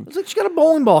mean. It's like she got a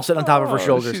bowling ball sitting on top of her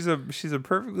shoulders. She's a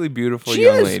perfectly beautiful She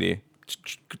young is. lady.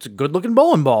 It's a good-looking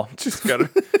bowling ball. She's got a...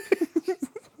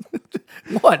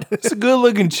 What? It's a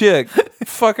good-looking chick.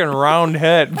 Fucking round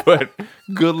head, but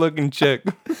good-looking chick.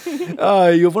 You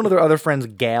have one of their other friends,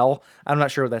 Gal. I'm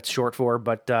not sure what that's short for,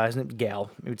 but isn't it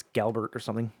Gal? Maybe it's Galbert or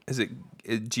something. Is it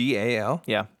G-A-L?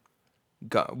 Yeah.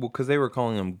 Well, because they were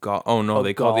calling him Oh, no,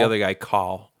 they called the Gall. other guy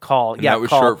Call. Call. And Yeah, that was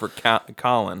Call. short for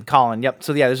Colin. Colin. Yep.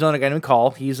 So yeah, there's another guy named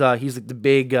Call. He's like the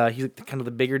big. He's like kind of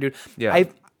the bigger dude. Yeah.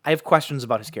 I have questions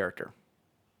about his character.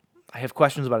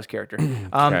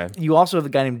 Okay. You also have the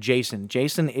guy named Jason.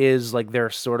 Jason is like their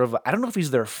sort of, I don't know if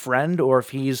he's their friend or if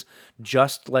he's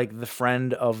just like the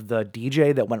friend of the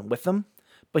DJ that went with them,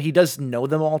 but he does know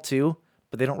them all too,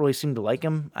 but they don't really seem to like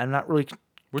him. I'm not really...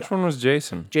 Which one was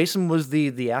Jason? Jason was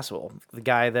the asshole, the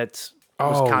guy that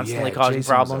was constantly causing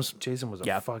problems. Jason was a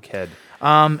fuckhead.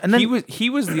 And then He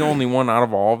was the only one out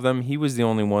of all of them. He was the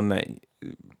only one that...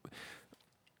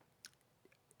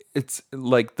 It's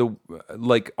like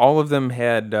all of them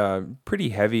had pretty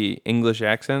heavy English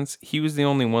accents. He was the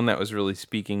only one that was really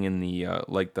speaking in the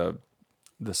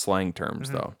the slang terms,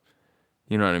 though.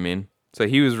 You know what I mean? So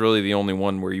he was really the only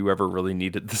one where you ever really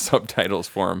needed the subtitles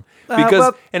for him,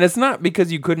 and it's not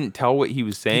because you couldn't tell what he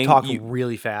was saying. he talked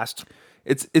really fast.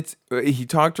 He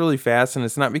talked really fast, and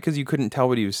it's not because you couldn't tell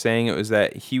what he was saying. It was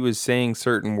that he was saying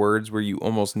certain words where you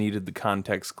almost needed the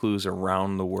context clues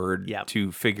around the word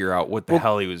to figure out what the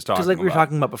hell he was talking about. Because like we were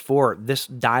talking about before, this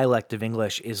dialect of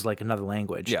English is like another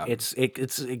language. Yeah. It's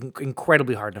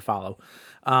incredibly hard to follow.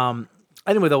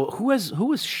 Anyway, though, who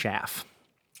is Shaft?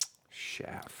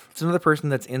 It's another person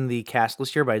that's in the cast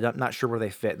list here, but I'm not sure where they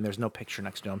fit, and there's no picture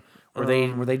next to them. Were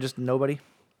they just nobody?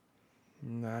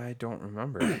 I don't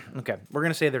remember. Okay, we're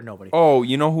gonna say they're nobody. Oh,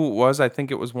 you know who it was? I think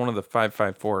it was one of the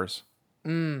 554s.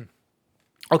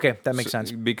 Okay, that makes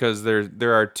sense. Because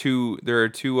there are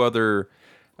two other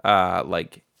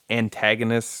like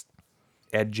antagonist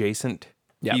adjacent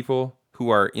Yep. people who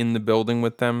are in the building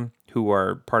with them, who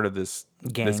are part of this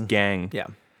gang. Yeah.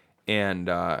 And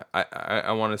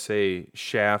I want to say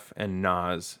Shaft and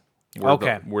Nas were,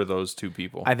 Okay. were those two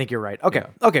people. I think you're right. Okay.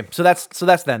 Yeah. Okay. So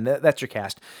that's then. That's your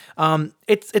cast.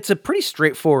 It's a pretty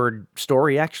straightforward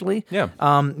story, actually. Yeah.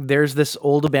 There's this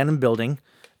old abandoned building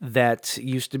that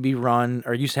used to be run,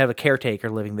 or used to have a caretaker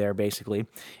living there, basically.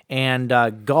 And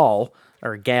Gal,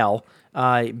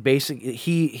 basically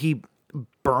he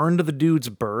burned the dude's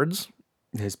birds.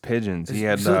 His pigeons. He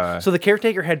had So the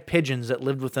caretaker had pigeons that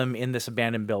lived with him in this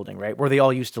abandoned building, right, where they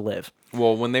all used to live.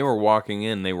 well, when they were walking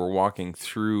in, they were walking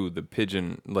through the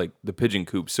pigeon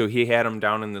coop. So he had them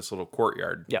down in this little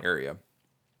courtyard Yep. area.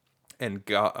 And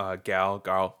Gal,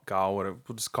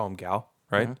 we'll just call him Gal,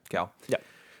 right? Gal.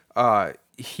 Yeah.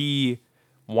 He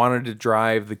wanted to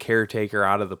drive the caretaker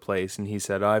out of the place, and he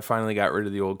said, I finally got rid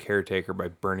of the old caretaker by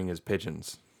burning his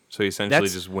pigeons. So he essentially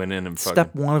That's just went in and fucking...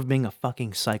 Step one of being a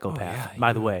fucking psychopath,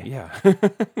 by the way. Yeah.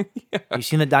 You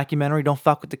seen the documentary? Don't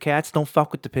fuck with the cats, don't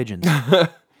fuck with the pigeons. It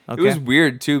Okay? was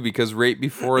weird, too, because right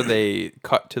before they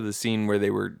cut to the scene where they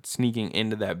were sneaking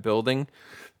into that building,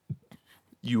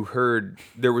 you heard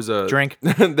there was a... Drink.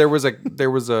 there was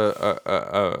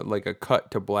a like a cut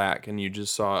to black, and you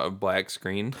just saw a black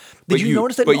screen. Did you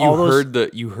notice that But in all those-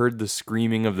 you heard the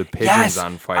screaming of the pigeons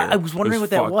on fire. I was wondering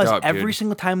what that fucked was. up, Every dude.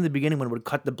 single time in the beginning when it would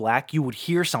cut to black, you would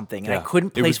hear something, and I Yeah.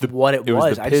 couldn't It was place what it was. It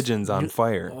was the I just- pigeons on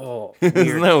fire. Oh, Isn't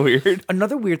weird. that weird?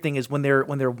 Another weird thing is when they're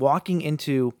walking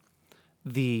into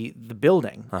the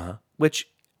building, which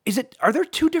is it? Are there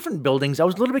two different buildings? I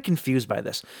was a little bit confused by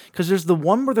this because there's the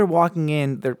one where they're walking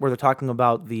in, where they're talking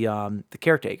about the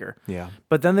caretaker. Yeah.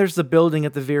 But then there's the building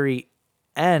at the very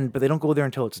end, but they don't go there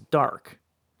until it's dark.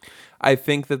 I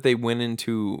think that they went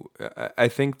into. I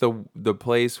think the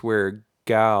place where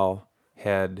Gal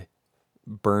had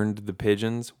burned the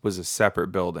pigeons was a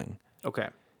separate building, Okay.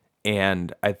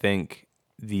 and I think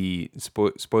the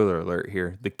spoiler alert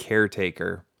here: the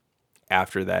caretaker,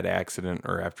 after that accident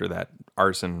or after that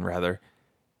arson, rather,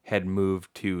 had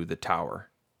moved to the tower.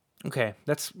 Okay.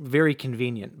 That's very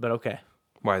convenient, but okay.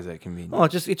 Why is that convenient? Well,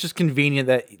 it's just convenient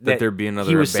that there'd be another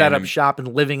he was set up abandoned- shop and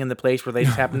living in the place where they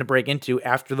just happened to break into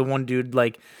after the one dude,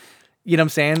 like, you know what I'm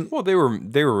saying? Well, they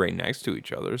were right next to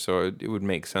each other, so it would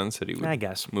make sense that he would, I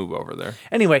guess, move over there.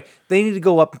 Anyway, they need to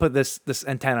go up and put this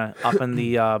antenna up in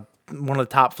the one of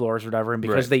the top floors or whatever, and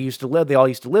because Right. they all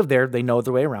used to live there, they know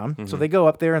their way around. So they go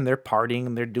up there and they're partying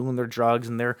and they're doing their drugs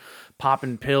and they're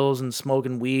popping pills and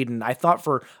smoking weed. And I thought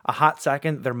for a hot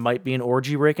second there might be an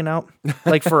orgy breaking out.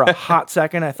 Like for a hot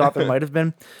second, I thought there might have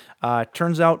been.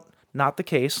 Turns out not the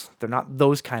case. They're not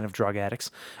those kind of drug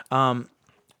addicts. I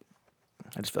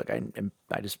just feel like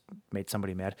I just made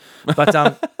somebody mad. But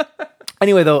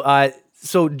anyway, though,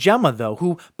 so Gemma, though,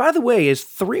 who, by the way, is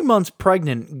 3 months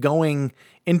pregnant, going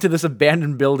into this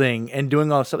abandoned building and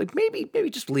doing all this stuff, like maybe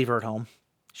just leave her at home.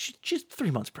 She's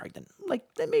 3 months pregnant. Like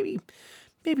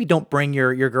maybe don't bring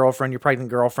your girlfriend, your pregnant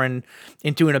girlfriend,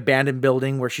 into an abandoned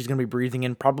building where she's gonna be breathing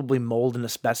in probably mold and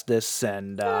asbestos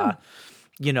and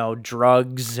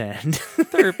drugs and.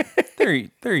 They're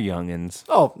youngins.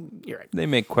 Oh, you're right. They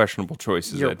make questionable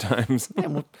choices at times. Yeah,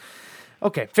 well,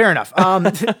 okay, fair enough.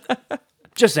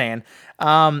 Just saying.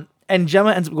 And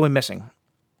Gemma ends up going missing.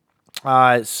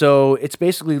 So it's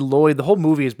basically Lloyd. The whole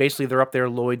movie is basically they're up there.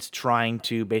 Lloyd's trying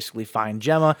to basically find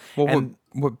Gemma. Well, and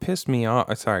what pissed me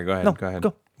off? Sorry, go ahead. No, go ahead.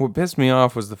 go. What pissed me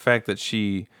off was the fact that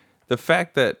she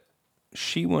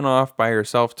went off by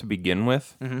herself to begin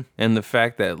with, and the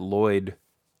fact that Lloyd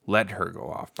let her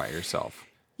go off by herself.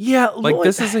 yeah, Like Lloyd,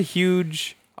 this is a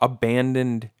huge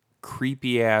abandoned,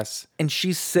 creepy ass. and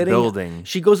she's sitting. building.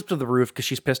 She goes up to the roof because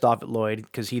she's pissed off at Lloyd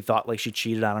because he thought like she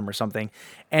cheated on him or something,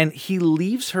 and he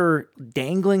leaves her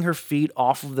dangling her feet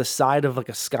off of the side of like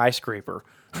a skyscraper.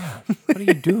 What are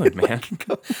you doing, man?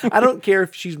 I don't care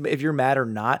if you're mad or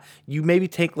not. You maybe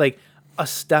take like a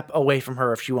step away from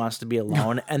her if she wants to be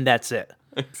alone, and that's it.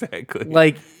 Exactly.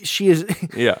 Like she is.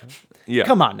 Yeah.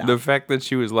 Come on now. The fact that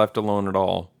she was left alone at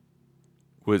all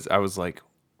I was like,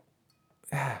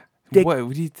 Dick-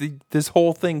 what? This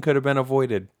whole thing could have been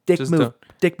avoided. Dick Just move, a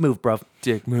dick move, bro.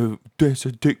 dick move. That's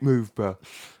a dick move, bro.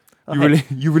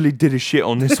 You really did a shit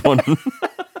on this one.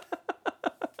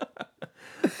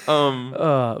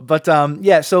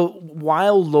 Yeah. So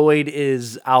while Lloyd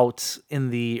is out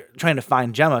trying to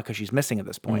find Gemma because she's missing at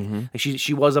this point, like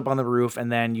she was up on the roof,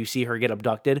 and then you see her get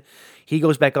abducted. He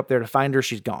goes back up there to find her.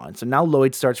 She's gone. So now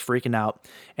Lloyd starts freaking out,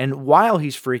 and while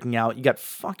he's freaking out, you got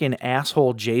fucking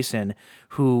asshole Jason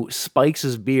who spikes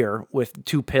his beer with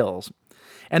 2 pills.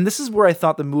 And this is where I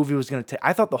thought the movie was going to take.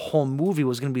 I thought the whole movie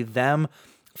was going to be them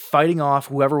fighting off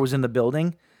whoever was in the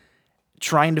building,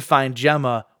 trying to find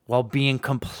Gemma while being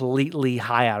completely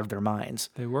high out of their minds.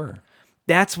 They were.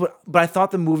 But I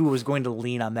thought the movie was going to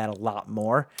lean on that a lot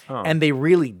more, and they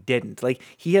really didn't. Like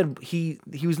he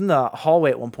was in the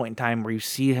hallway at one point in time where you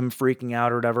see him freaking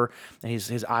out or whatever, and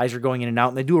his eyes are going in and out,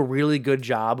 and they do a really good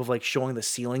job of like showing the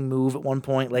ceiling move at one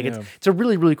point. Like it's a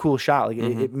really, really cool shot. Like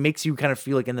it makes you kind of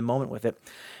feel like in the moment with it.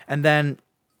 And then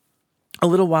a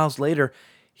little whiles later,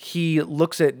 he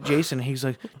looks at Jason. He's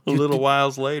like, A little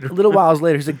whiles later,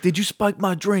 he's like, "Did you spike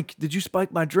my drink? Did you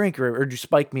spike my drink, or did you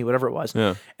spike me? Whatever it was."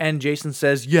 Yeah. And Jason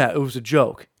says, "Yeah, it was a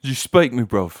joke." you spike me,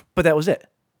 bro. But that was it.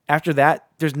 After that,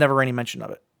 there's never any mention of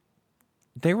it.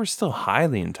 They were still high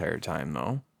the entire time,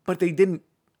 though. But they didn't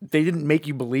make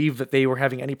you believe that they were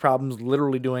having any problems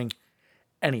literally doing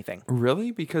anything.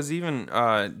 Really? Because even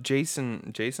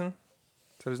Jason, is that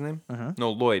his name?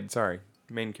 No, Lloyd. Sorry,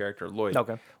 main character Lloyd.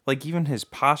 Okay. Like even his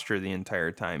posture the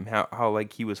entire time, how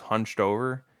like he was hunched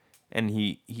over, and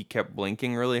he kept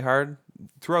blinking really hard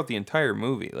throughout the entire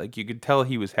movie. Like you could tell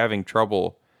he was having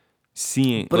trouble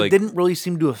seeing. But like, it didn't really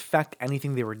seem to affect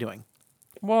anything they were doing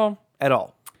Well, at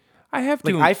all. I have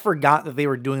Like to. I forgot that they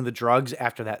were doing the drugs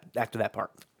after that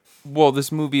part. Well,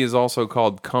 this movie is also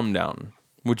called Come Down,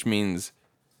 which means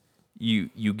you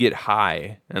get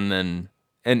high and then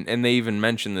and they even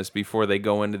mention this before they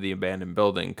go into the abandoned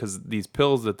building, because these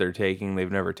pills that they're taking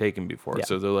they've never taken before. Yeah.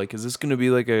 So they're like, is this going to be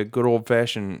like a good old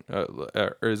fashioned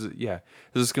or is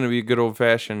this going to be a good old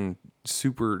fashioned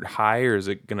super high, or is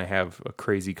it going to have a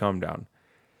crazy come down?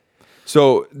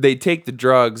 So they take the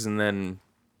drugs, and then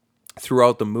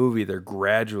throughout the movie they're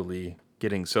gradually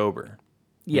getting sober.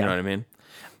 You Yeah. know what I mean?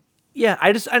 Yeah,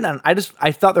 I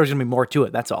thought there was gonna be more to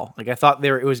it. That's all. Like I thought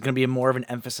it was gonna be more of an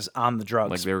emphasis on the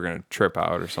drugs. Like they were gonna trip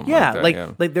out or something. Yeah, like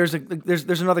that. like there's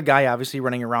another guy obviously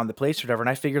running around the place or whatever, and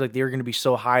I figured like they were gonna be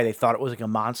so high they thought it was like a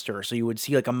monster, so you would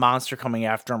see like a monster coming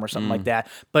after him or something like that.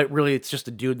 But really, it's just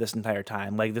a dude this entire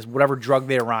time. Like this whatever drug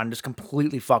they were on just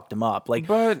completely fucked him up. Like,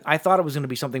 But- I thought it was gonna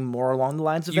be something more along the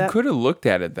lines of You that. could have looked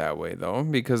at it that way though,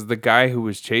 because the guy who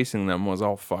was chasing them was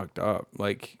all fucked up,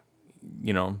 like,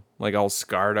 you know, like all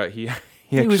scarred out. He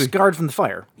was scarred from the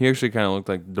fire. He actually kind of looked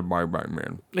like the Bye Bye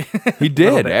Man. He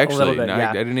did bit, actually. a little bit, And yeah.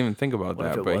 I didn't even think about What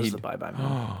if that, it but was he the bye-bye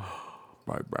man?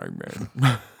 Bye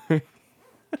Bye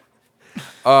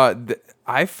Man.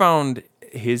 I found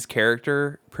his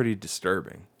character pretty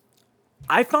disturbing.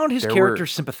 I found his There character were-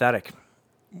 sympathetic.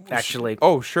 Actually,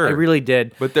 Oh, sure. I really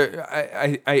did. But there,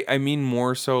 I mean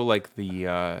more so like the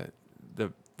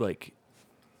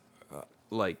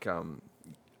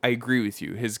I agree with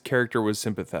you. His character was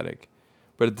sympathetic,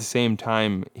 but at the same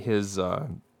time, his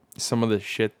some of the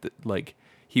shit that like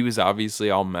he was obviously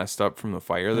all messed up from the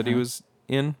fire that he was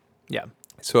in. Yeah.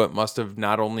 So it must have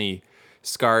not only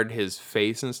scarred his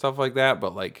face and stuff like that,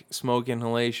 but like smoke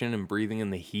inhalation and breathing in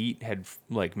the heat had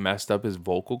like messed up his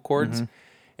vocal cords.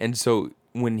 And so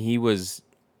when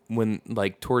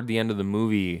like toward the end of the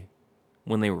movie,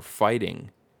 when they were fighting,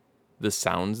 the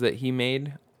sounds that he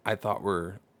made, I thought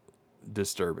were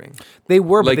disturbing. They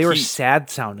were, but Like they were he- sad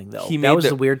sounding though. he That made was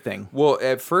the weird thing. Well,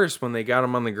 at first when they got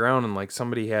him on the ground and like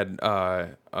somebody had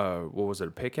what was it,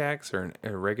 a pickaxe or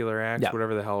a regular axe, Yeah.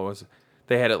 whatever the hell it was,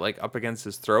 they had it like up against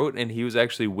his throat and he was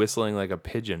actually whistling like a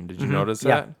pigeon. Did you notice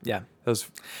Yeah, that? yeah. That was,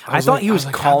 I thought like- he was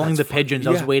like, calling "God, the that's pigeons. fu-"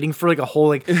 I was waiting for like a whole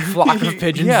like flock of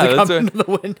pigeons Yeah, to that's come what- into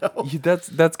the window. Yeah,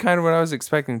 that's kind of what I was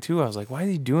expecting too. I was like, why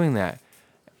is he doing that?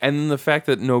 And then the fact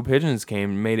that no pigeons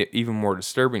came made it even more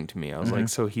disturbing to me. I was like,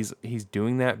 so he's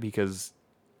doing that because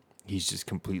he's just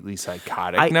completely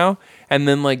psychotic now. And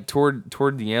then like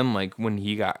toward the end, like when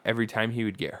every time he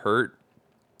would get hurt,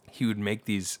 he would make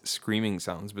these screaming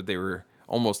sounds, but they were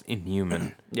almost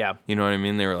inhuman. Yeah. You know what I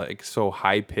mean? They were like so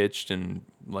high pitched and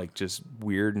like just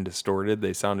weird and distorted.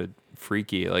 They sounded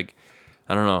freaky. Like,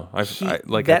 I don't know. I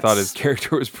thought his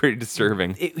character was pretty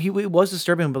disturbing. It was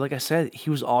disturbing, but like I said, he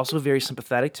was also very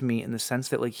sympathetic to me in the sense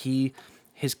that like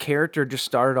his character just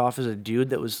started off as a dude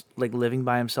that was like living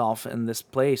by himself in this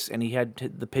place, and he had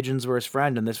the pigeons were his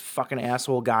friend, and this fucking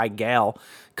asshole guy Gal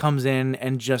comes in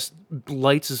and just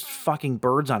lights his fucking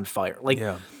birds on fire. Like,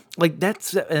 Yeah. like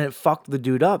and it fucked the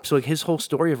dude up. So like his whole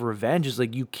story of revenge is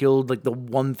like, you killed like the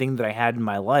one thing that I had in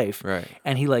my life, Right.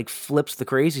 and he like flips the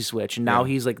crazy switch, and now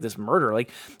he's like this murderer. Like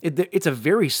it's a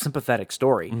very sympathetic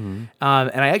story, and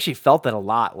I actually felt that a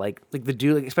lot. Like the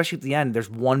dude, like, especially at the end, there's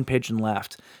one pigeon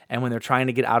left, and when they're trying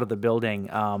to get out of the building,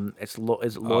 is it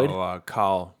Lloyd? Oh,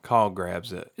 Carl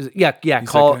grabs it. Yeah.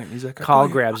 He's like, Carl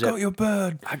grabs I it. got your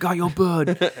bird. I got your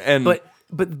bird. And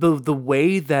but the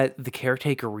way that the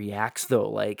caretaker reacts though,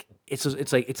 like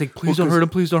it's like please don't hurt him,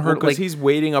 please don't hurt him. Because Like he's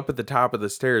waiting up at the top of the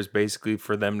stairs, basically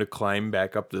for them to climb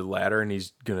back up the ladder, and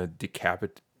he's gonna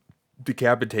decapitate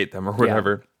them or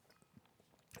whatever.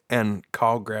 And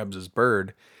Carl grabs his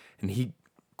bird, and he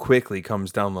quickly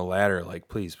comes down the ladder like,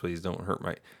 please don't hurt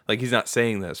my... Like, he's not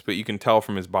saying this, but you can tell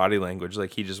from his body language,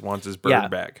 like, he just wants his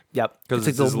bird back. Yep. Because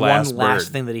it's it's like his the last one last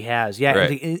bird. thing that he has. Yeah.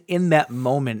 Right. In that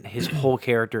moment, his whole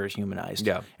character is humanized.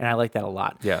 Yeah. And I like that a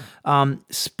lot. Yeah.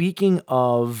 Speaking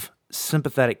of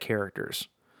sympathetic characters,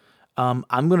 I'm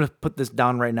going to put this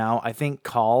down right now. I think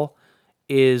Carl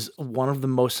is one of the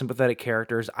most sympathetic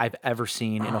characters I've ever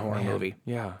seen in a horror movie.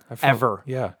 Yeah. Ever.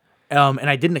 Yeah. And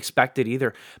I didn't expect it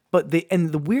either. But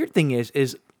the weird thing is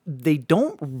they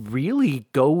don't really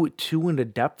go too into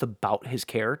depth about his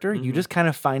character. You just kind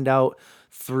of find out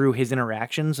through his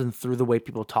interactions and through the way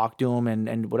people talk to him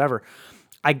and whatever.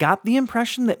 I got the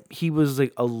impression that he was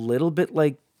like a little bit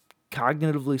like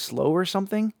cognitively slow or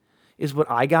something, is what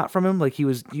I got from him. Like he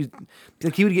would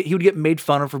get made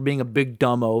fun of for being a big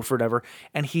dumb oaf or whatever,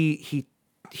 and he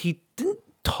didn't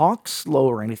talk slow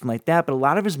or anything like that, but a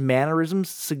lot of his mannerisms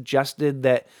suggested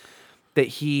that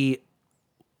he,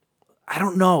 I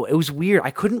don't know, it was weird.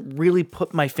 I couldn't really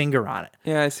put my finger on it.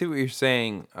 Yeah, I see what you're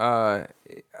saying. I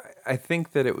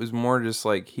think that it was more just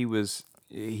like he was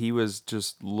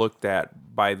just looked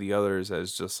at by the others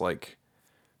as just like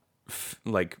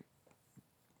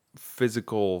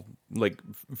physical, like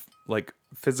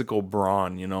physical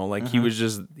brawn, you know, like he was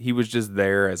just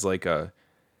there as like a...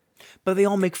 But they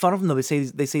all make fun of him though. They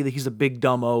say that he's a big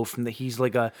dumb oaf and that he's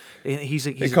like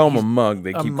They call him a mug.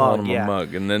 They keep calling him yeah. a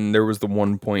mug. And then there was the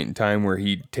one point in time where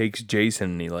he takes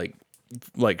Jason and he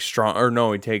like strong, or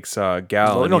no, he takes Gal.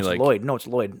 Lloyd, and he Lloyd. No, it's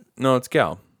Lloyd. No, it's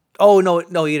Gal. Oh no,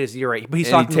 it is. You're right. But he's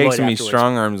And talking he takes to him, Lloyd he afterwards.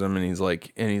 strong arms him, and he's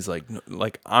like, "No,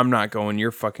 I'm not going.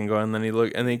 You're fucking going." And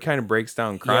then he kind of breaks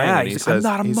down crying. Yeah, and he he's like, says,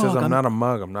 "I'm not a he mug. says, I'm not a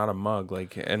mug. I'm not a mug."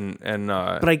 Like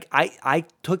But I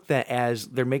took that as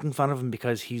they're making fun of him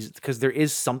because there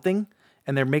is something,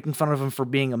 and they're making fun of him for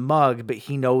being a mug. But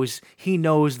he knows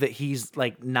that he's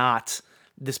like not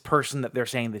this person that they're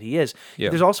saying that he is. Yeah.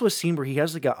 There's also a scene where he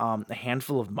has like a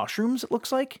handful of mushrooms. It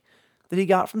looks like. That he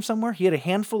got from somewhere. He had a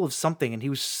handful of something, and he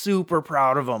was super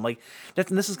proud of them. Like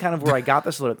and this is kind of where I got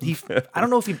this a little. I don't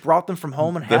know if he brought them from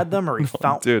home and had them, or he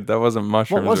found. Dude, that wasn't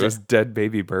mushrooms. was it was it? dead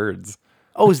baby birds.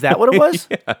 Oh, is that what it was?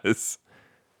 Yes.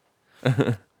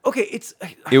 Okay,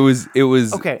 It was.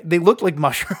 okay. They looked like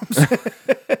mushrooms.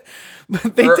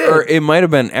 But they did. Or it might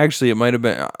have been. Actually, it might have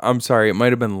been. I'm sorry. It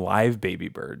might have been live baby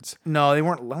birds. No, they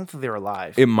weren't. I don't think they were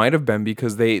alive. It might have been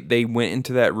because they went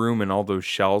into that room and all those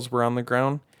shells were on the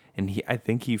ground. And I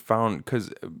think he found,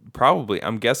 because probably,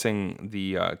 I'm guessing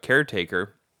the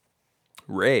caretaker,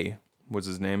 Ray was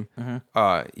his name,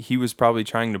 he was probably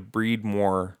trying to breed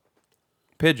more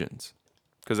pigeons,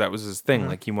 because that was his thing,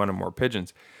 like he wanted more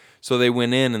pigeons. So they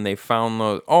went in and they found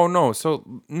those. Oh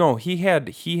no, he had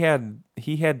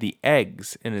the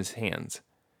eggs in his hands.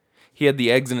 He had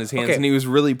the eggs in his hands, Okay. and he was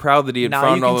really proud that he had now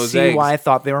found you all can those see eggs. why I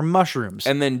thought they were mushrooms.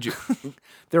 And then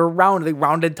they were round. They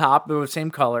rounded top. They were the same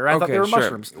color. I thought they were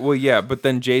mushrooms. Well, yeah, but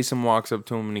then Jason walks up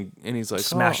to him and he's like,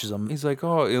 Smashes him. He's like,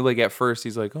 oh, like at first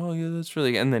he's like, oh yeah, that's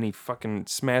really, and then he fucking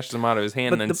smashes him out of his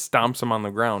hand But and then stomps him on the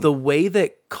ground. The way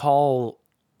that Carl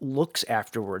looks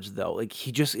afterwards, though, like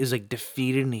he just is like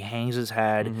defeated and he hangs his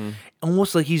head,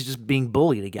 almost like he's just being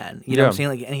bullied again. You know what I'm saying?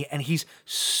 Like, and he's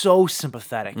so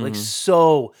sympathetic, like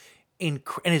so. And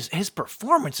his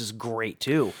performance is great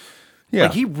too. Yeah.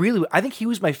 Like I think he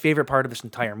was my favorite part of this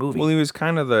entire movie. Well, he was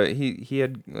kind of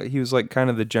he was like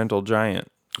kind of the gentle giant.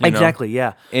 you know? Exactly,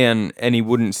 yeah. And he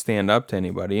wouldn't stand up to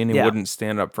anybody, and he Yeah. wouldn't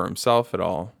stand up for himself at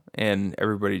all. And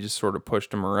everybody just sort of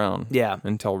pushed him around. Yeah.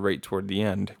 Until right toward the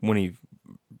end, when he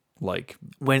my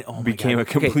became God. a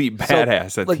complete Okay, so,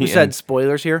 badass at like the we said, end.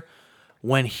 spoilers here.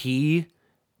 When he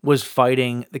was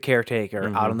fighting the caretaker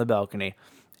Mm-hmm. out on the balcony,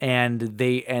 and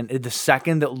the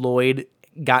second that Lloyd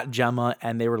got Gemma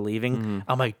and they were leaving, Mm-hmm.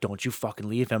 I'm like, don't you fucking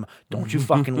leave him. Don't you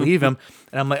fucking leave him.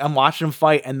 And I'm watching him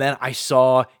fight, and then I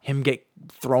saw him get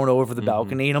thrown over the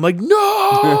balcony, and I'm like,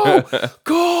 no,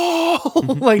 go!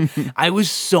 Like, I was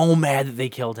so mad that they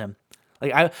killed him.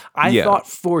 Like, I Yeah. thought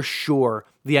for sure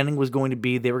the ending was going to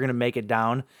be they were going to make it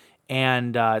down.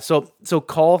 And so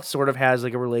Carl sort of has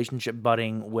like a relationship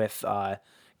budding with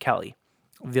Kelly,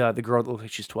 the girl that looks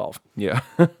like she's 12. Yeah.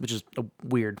 Which is a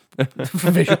weird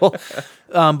visual.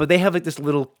 But they have like this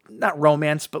little, not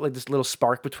romance, but like this little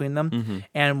spark between them. Mm-hmm.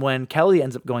 And when Kelly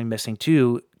ends up going missing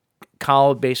too,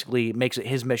 Carl basically makes it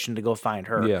his mission to go find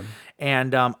her. Yeah.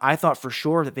 And I thought for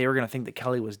sure that they were going to think that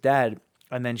Kelly was dead.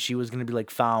 and then she was going to be like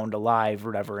found alive or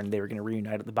whatever, and they were going to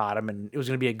reunite at the bottom, and it was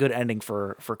going to be a good ending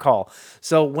for Call.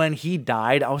 So when he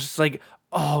died, I was just like,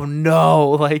 oh no,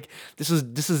 like this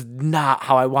is not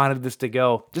how I wanted this to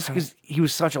go. Just because he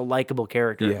was such a likable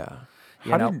character. Yeah.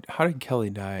 How did Kelly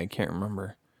die? I can't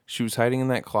remember. She was hiding in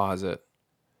that closet,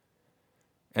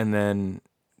 and then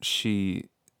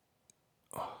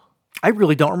I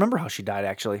really don't remember how she died.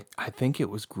 Actually, I think it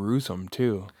was gruesome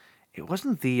too. it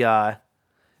wasn't the.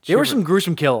 There were some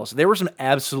gruesome kills. There were some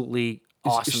absolutely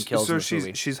awesome kills in this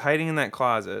movie. She's hiding in that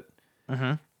closet,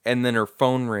 and then her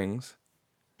phone rings,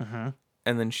 and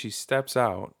then she steps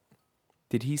out.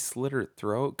 Did he slit her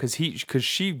throat? Because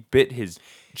she bit his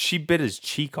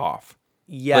cheek off.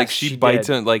 Yes, like she bites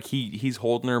did. him. Like he's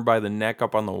holding her by the neck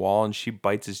up on the wall, and she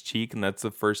bites his cheek, and that's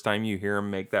the first time you hear him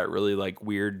make that really like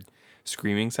weird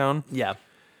screaming sound. Yeah,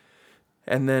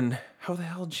 And then how the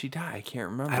hell did she die? I can't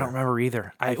remember. I don't remember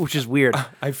either. Which is weird.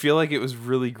 I feel like it was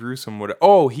really gruesome.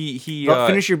 He But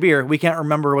finish your beer. We can't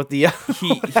remember what the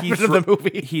he happened in the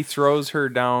movie. He throws her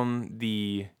down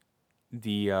the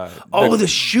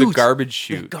chute. the garbage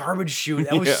chute. The garbage chute.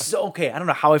 That was so okay. I don't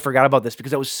know how I forgot about this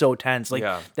because that was so tense. Like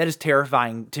Yeah. that is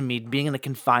terrifying to me. Being in a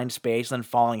confined space and then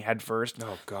falling head first.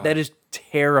 Oh, God. That is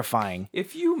terrifying.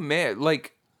 If you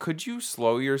could you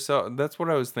slow yourself? That's what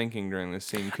I was thinking during this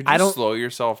scene. Could I you don't- slow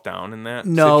yourself down in that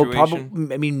No, situation?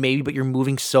 probably. I mean, maybe, but you're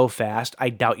moving so fast. I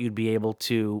doubt you'd be able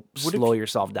to What if slow you-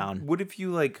 yourself down. What if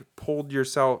you like pulled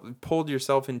yourself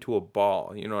into a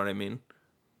ball? You know what I mean?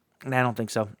 And I don't think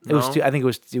so. It was No? too. I think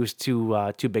it was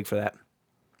too big for that.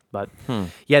 But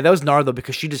yeah, that was gnarly though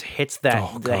because she just hits the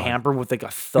hamper with like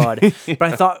a thud.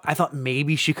 But I thought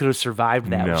maybe she could have survived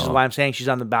that, which is No. why I'm saying she's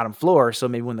on the bottom floor. So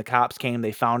maybe when the cops came,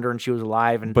 they found her and she was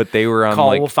alive. And But they were on, Call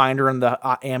like- will find her in the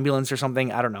ambulance or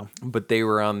something. I don't know. But they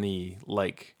were on the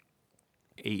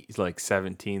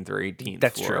 17th or 18th.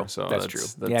 That's floor, true. So That's true.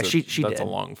 Yeah, that's she that's did. a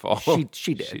long fall. She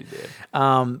did. She did.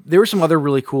 There were some other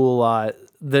really cool.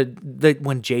 The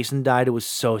when Jason died, it was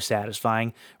so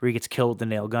satisfying. Where he gets killed with the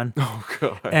nail gun. Oh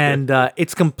god. And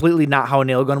it's completely not how a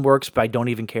nail gun works, but I don't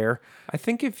even care. I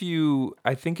think if you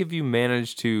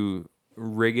manage to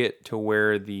rig it to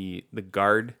where the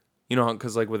guard, you know,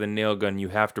 because like with a nail gun, you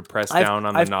have to press down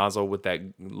on the nozzle with that,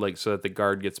 like so that the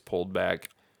guard gets pulled back.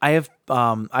 I've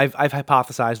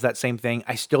hypothesized that same thing.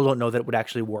 I still don't know that it would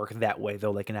actually work that way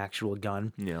though, like an actual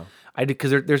gun. Yeah. I did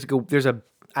because there's a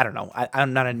I don't know.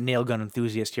 I'm not a nail gun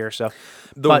enthusiast here, so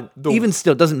but even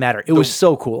still, it doesn't matter. It was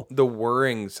so cool. The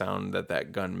whirring sound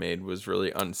that gun made was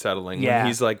really unsettling. Yeah. When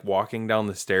he's like walking down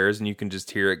the stairs and you can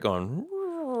just hear it going,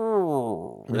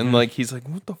 and like he's like,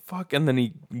 "What the fuck?" And then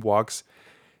he walks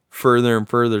further and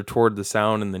further toward the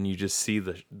sound, and then you just see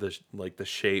the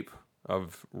shape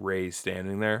of Ray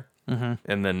standing there,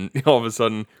 and then all of a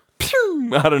sudden, pew,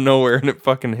 out of nowhere, and it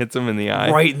fucking hits him in the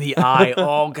eye. Right in the eye.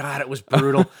 Oh god, it was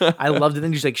brutal. I loved it.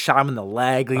 Then he just like shot him in the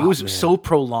leg. Like, it was so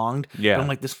prolonged. Yeah. But I'm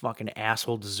like, this fucking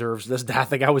asshole deserves this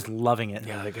death. Like I was loving it.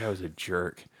 Yeah, that guy was a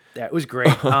jerk. Yeah, it was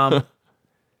great. Yeah,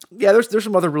 there's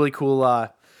some other really cool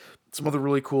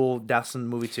deaths in the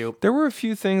movie too. There were a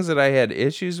few things that I had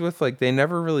issues with. Like they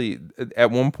never really, at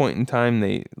one point in time,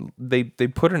 they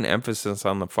put an emphasis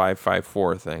on the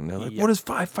 554 thing. They're like, "What does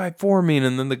 554 mean?"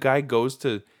 And then the guy goes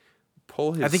to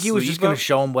pull his. I think he was just sleeve going up. to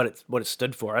show him what it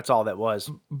stood for. That's all that was.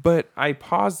 But I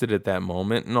paused it at that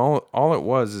moment, and all it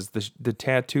was is the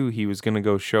tattoo he was going to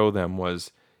go show them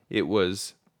was.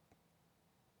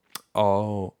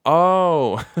 Oh,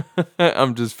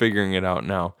 I'm just figuring it out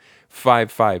now.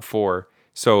 554.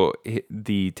 So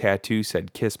the tattoo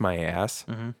said "Kiss my ass,"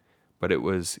 but it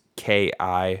was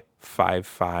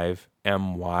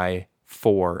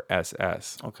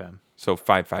KI55MY4SS. Okay. So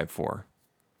 554.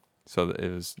 So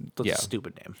it was That's a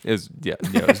stupid name. It was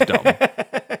it was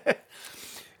dumb.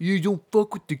 You don't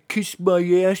fuck with the Kiss My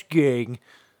Ass gang.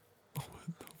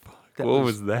 What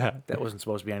was that? That wasn't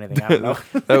supposed to be anything. I don't know.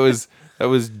 That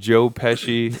was Joe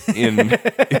Pesci in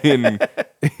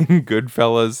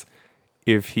Goodfellas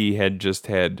if he had just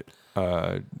had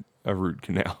a root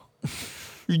canal.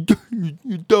 You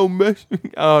don't mess.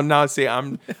 Oh no! See,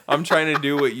 I'm trying to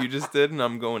do what you just did, and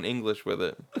I'm going English with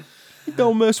it. You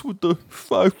don't mess with the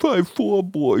 554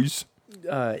 boys.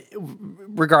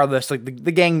 Regardless, like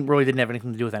the gang really didn't have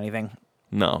anything to do with anything.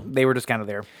 No, They were just kind of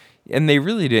there. and they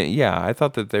really didn't. Yeah, I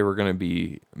thought that they were going to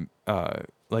be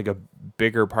like a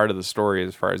bigger part of the story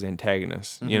as far as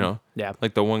antagonists. You know, Yeah.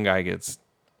 like the one guy gets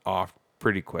off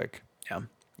pretty quick, Yeah.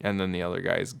 and then the other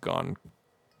guy's gone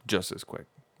just as quick.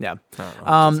 Yeah. I don't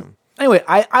know, just- Anyway,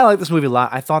 I like this movie a lot.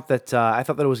 I thought that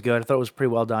it was good. I thought it was pretty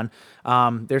well done.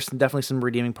 There's definitely some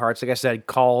redeeming parts. Like I said,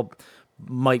 Call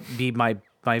might be my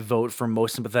my vote for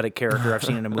most sympathetic character I've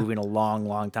seen in a movie in a long,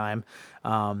 long time.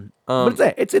 But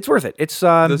it's worth it. It's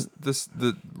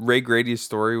The Ray Grady's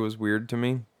story was weird to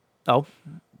me. oh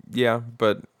Yeah,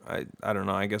 but I don't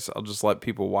know. I guess I'll just let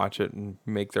people watch it and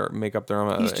make up their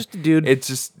own. he's just a dude. It's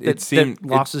just that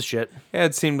lost his shit. Yeah,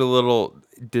 it seemed a little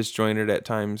disjointed at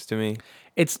times to me.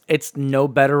 It's no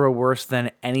better or worse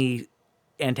than any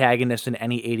antagonist in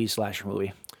any 80s slasher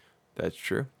movie. That's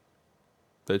true.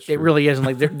 That's true. It really isn't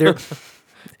like they're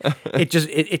it's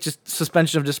just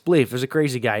suspension of disbelief. There's a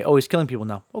crazy guy. Oh, he's killing people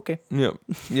now. Okay. Yeah.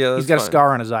 Yeah. He's got a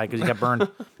scar on his eye because he got burned.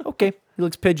 Okay. He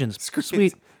likes pigeons.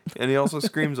 Sweet. And he also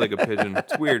screams like a pigeon.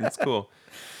 It's weird. It's cool.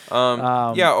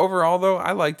 Yeah. Overall, though,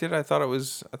 I liked it. I thought it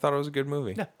was a good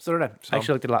movie. Yeah, so did I. I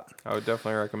actually liked it a lot. I would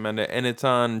definitely recommend it. And it's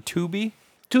on Tubi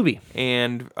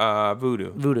and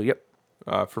Vudu. Voodoo, yep.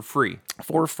 For free.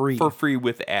 For free. For free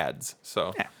with ads.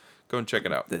 So go and check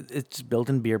it out. It's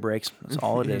built-in beer breaks. That's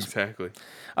all it is. Exactly.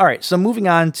 All right, so moving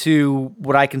on to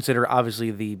what I consider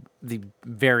obviously the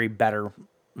very better,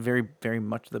 very, very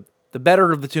much the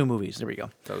better of the two movies. There we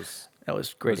go. That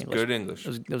was great English. Good English.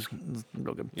 That was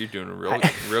real good. You're doing a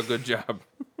real good job.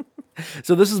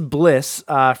 So this is Bliss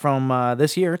from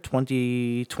this year,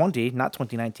 2020, not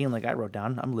 2019 like I wrote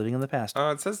down. I'm living in the past.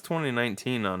 It says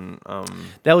 2019 on.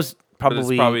 That was But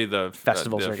it's probably the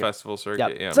festival the circuit. festival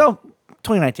circuit. Yep. Yeah. So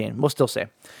 2019, we'll still say.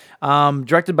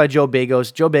 Directed by Joe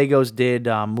Bagos. Joe Bagos did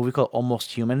a movie called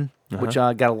Almost Human, which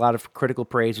got a lot of critical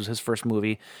praise. It was his first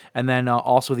movie, and then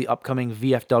also the upcoming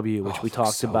VFW, which we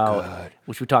talked about,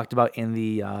 which we talked about in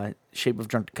the Shape of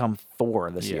Drunk to Come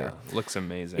 4 this year. Looks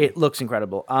amazing. It looks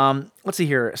incredible. Let's see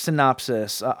here.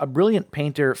 Synopsis. A brilliant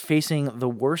painter facing the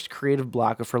worst creative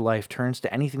block of her life turns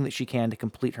to anything that she can to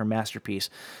complete her masterpiece,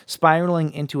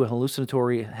 spiraling into a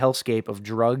hallucinatory hellscape of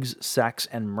drugs, sex,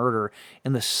 and murder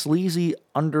in the sleazy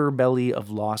underbelly of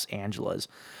Los Angeles.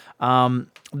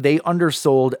 They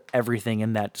undersold everything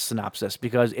in that synopsis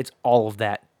because it's all of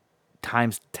that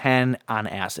times 10 on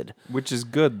acid. Which is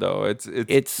good though.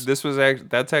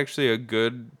 That's actually a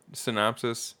good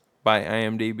synopsis by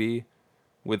IMDb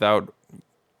without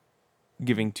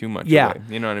giving too much away.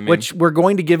 You know what I mean? Which we're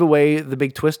going to give away the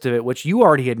big twist of it, which you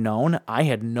already had known. I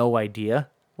had no idea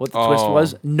what the twist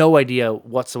was. No idea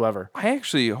whatsoever. I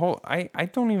actually I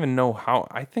don't even know how.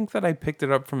 I think that I picked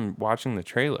it up from watching the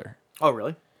trailer. Oh,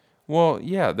 really? Well,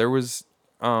 yeah, there was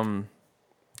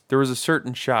a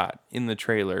certain shot in the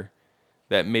trailer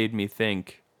that made me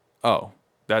think, oh,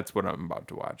 that's what I'm about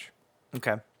to watch.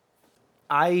 Okay.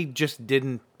 I just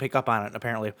didn't pick up on it,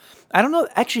 apparently. I don't know.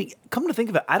 Actually, come to think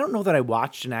of it, I don't know that I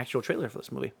watched an actual trailer for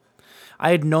this movie.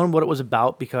 I had known what it was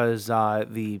about because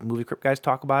the Movie Crypt guys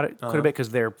talk about it. Could have been because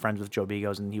they're friends with Joe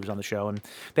Bagos and he was on the show. And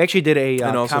they actually did a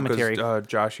and also commentary.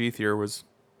 Josh Ethier was...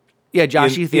 Yeah,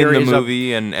 Josh Ethier in is the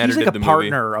movie and edited he's like a the movie.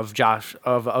 partner of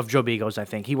Joe Bagos, I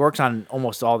think. He works on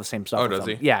almost all the same stuff. Oh, with does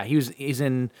him. he? Yeah, he's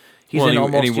in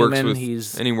Almost Human.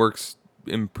 He works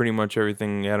in pretty much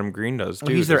everything Adam Green does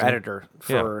too. He's their editor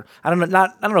for I don't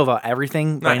know about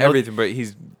everything. But Not I know everything, but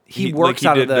he works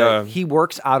out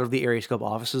of the Arioscope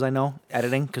offices. I know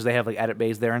editing because they have like edit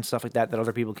bays there and stuff like that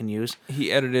other people can use. He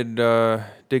edited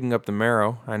Digging Up the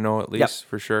Marrow. I know at least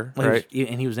for sure. Well, right,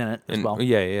 and he was in it as well.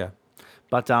 Yeah.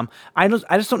 But I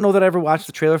just don't know that I ever watched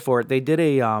the trailer for it. They did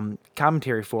a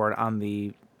commentary for it on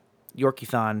the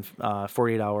Yorkie-thon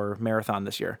 48-hour marathon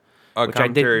this year. A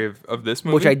commentary of this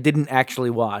movie? Which I didn't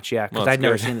actually watch, yeah, because I'd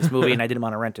never good. seen this movie and I didn't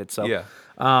want to rent it. So, yeah.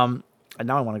 And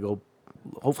now I want to go.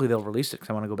 Hopefully they'll release it because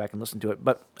I want to go back and listen to it.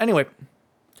 But anyway,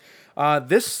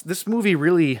 this movie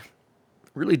really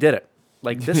did it.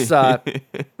 Like this, I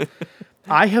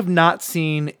have not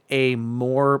seen a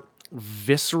more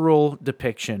visceral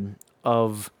depiction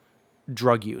of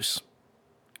drug use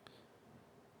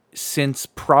since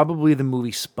probably the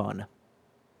movie Spun,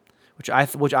 which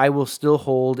I will still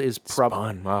hold is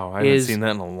probably Wow, I haven't seen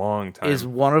that in a long time. Is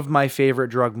one of my favorite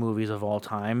drug movies of all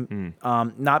time.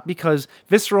 Not because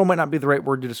visceral might not be the right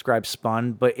word to describe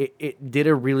Spun, but it did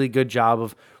a really good job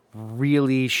of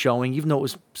really showing, even though it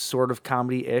was sort of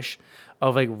comedy-ish,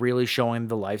 of like really showing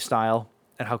the lifestyle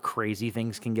and how crazy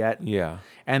things can get. Yeah.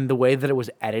 And the way that it was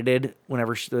edited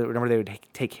whenever they would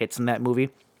take hits in that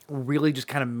movie really just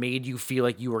kind of made you feel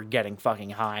like you were getting fucking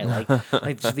high.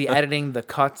 Like just the editing, the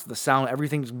cuts, the sound,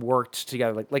 everything's worked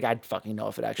together. Like I'd fucking know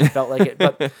if it actually felt like it.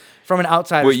 But from an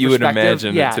outsider's what you would perspective,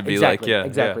 imagine it to be exactly, like,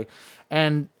 exactly.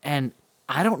 And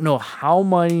I don't know how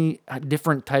many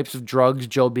different types of drugs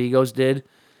Joe Bagos did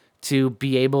to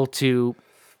be able to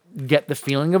get the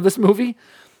feeling of this movie,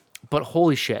 but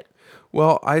holy shit.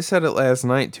 Well, I said it last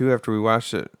night too after we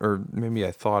watched it, or maybe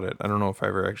I thought it. I don't know if I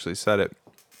ever actually said it.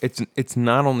 It's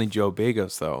not only Joe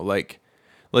Bagos though. Like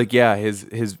Like, yeah,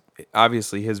 his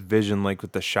obviously his vision, like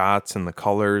with the shots and the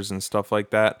colors and stuff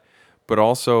like that, but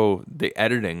also the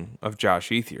editing of Josh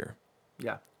Ethier.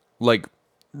 Yeah. Like,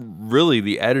 really,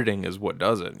 the editing is what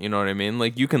does it. You know what I mean?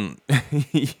 Like, you can, I'm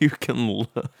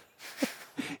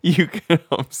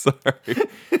sorry.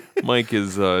 Mike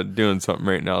is doing something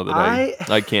right now that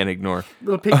I can't ignore.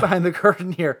 Little peek behind the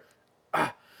curtain here.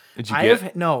 Did you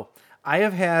I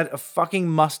have had a fucking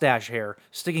mustache hair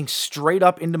sticking straight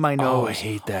up into my nose. Oh, I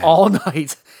hate that. All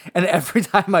night, and every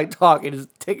time I talk, it is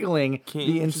tickling Can't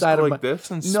the you just inside go of like my. this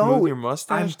and smooth your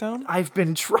mustache down? I've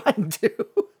been trying to.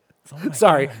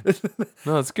 Sorry.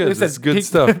 No, it's good. Like I said, It's good peek,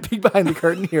 stuff. Peek behind the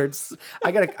curtain here.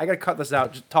 I gotta cut this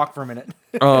out. Just talk for a minute.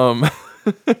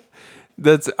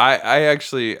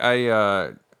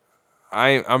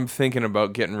 I'm thinking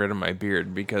about getting rid of my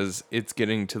beard because it's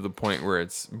getting to the point where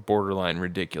it's borderline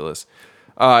ridiculous.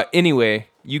 Anyway,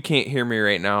 you can't hear me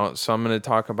right now, so I'm going to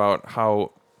talk about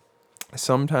how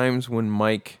sometimes when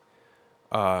Mike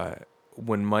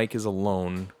is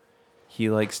alone, he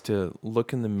likes to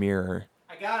look in the mirror.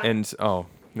 I got it. And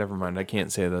never mind, I can't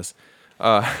say this.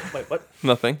 Wait, what?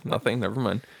 Nothing, never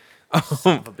mind.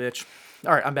 Son of a bitch.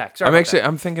 All right, I'm back. Sorry.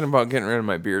 I'm thinking about getting rid of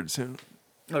my beard soon.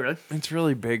 Oh, really? It's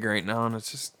really big right now, and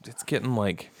it's getting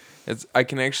like, I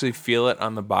can actually feel it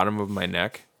on the bottom of my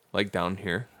neck, like down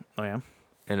here, Oh, yeah.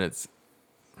 and I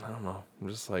don't know, I'm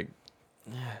just like,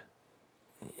 I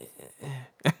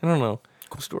don't know.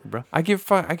 Cool story, bro. I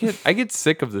get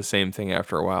sick of the same thing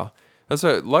after a while. That's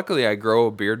why, luckily, I grow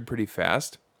a beard pretty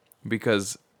fast,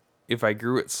 because if I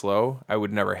grew it slow, I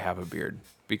would never have a beard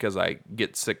because I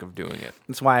get sick of doing it.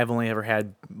 That's why I've only ever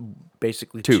had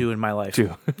basically two in my life.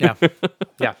 Two. Yeah.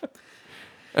 Yeah.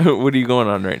 What are you going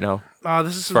on right now?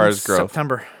 This is As far as growth.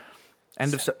 September.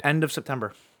 End of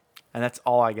September. And that's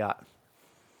all I got.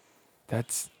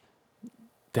 That's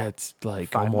like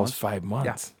 5 almost months. 5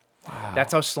 months. Wow.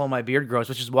 That's how slow my beard grows,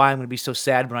 which is why I'm going to be so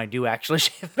sad when I do actually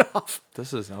shave it off.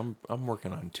 I'm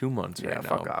working on 2 months right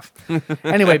now. Fuck off.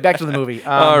 Anyway, back to the movie.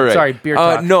 All right. Sorry, beard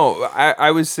talk. No, I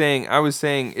was saying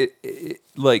it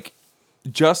like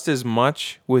just as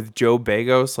much with Joe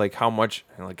Bagos, like how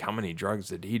many drugs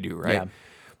did he do, right? Yeah.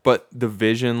 But the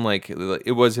vision, like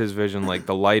it was his vision, like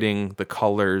the lighting, the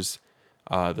colors,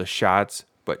 the shots.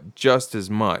 But just as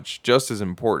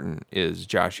important is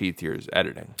Josh Ethier's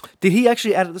editing. Did he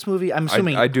actually edit this movie? I'm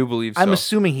assuming. I do believe so. I'm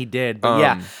assuming he did. But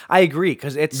yeah, I agree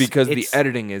because the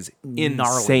editing is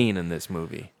gnarly. insane in this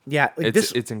movie. Yeah, like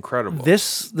it's incredible.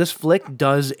 This flick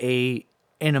does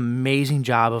an amazing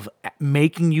job of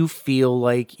making you feel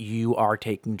like you are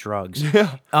taking drugs.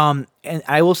 Yeah. And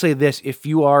I will say this: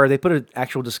 they put an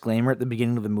actual disclaimer at the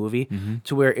beginning of the movie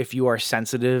to where if you are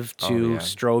sensitive to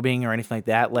strobing or anything like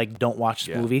that, like don't watch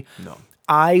this movie. No.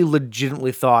 I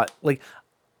legitimately thought like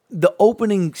the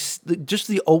opening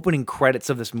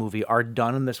credits of this movie are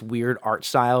done in this weird art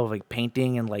style of like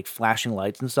painting and like flashing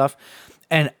lights and stuff,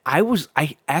 and I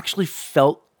actually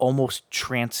felt almost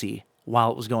trancy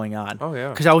while it was going on. Oh, yeah.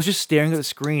 Because I was just staring at the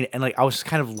screen and like I was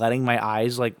kind of letting my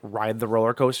eyes like ride the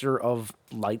roller coaster of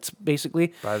lights,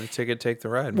 basically. Buy the ticket, take the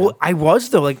ride, man. Well, I was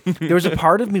though. Like there was a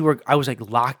part of me where I was like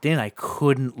locked in. I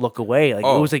couldn't look away. Like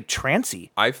it was like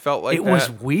trancy. I felt like it was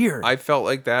weird. I felt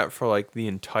like that for like the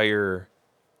entire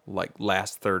like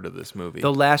last third of this movie.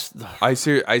 I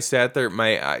sat there.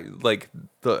 I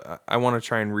want to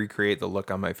try and recreate the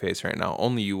look on my face right now.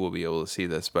 Only you will be able to see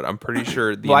this, but I'm pretty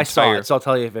sure I saw it, so I'll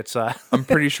tell you if it's. I'm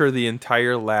pretty sure the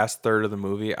entire last third of the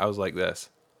movie, I was like this.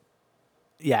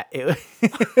 Yeah,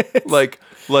 like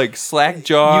slack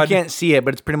jawed. You can't see it,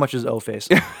 but it's pretty much his O face.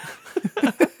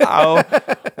 My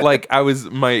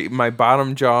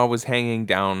bottom jaw was hanging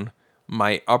down.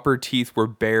 My upper teeth were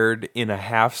bared in a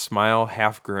half smile,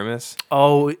 half grimace.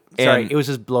 Oh, sorry, it was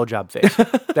his blowjob face.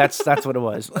 That's what it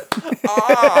was.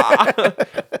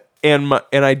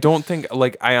 And I don't think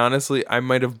I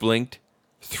might have blinked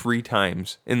 3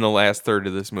 times in the last third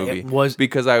of this movie. It was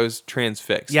because I was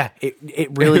transfixed. Yeah,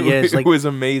 it really is. It was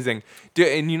amazing. Dude,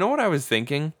 and you know what I was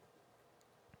thinking?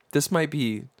 It might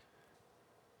be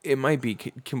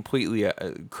completely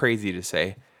crazy to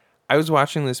say. I was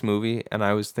watching this movie and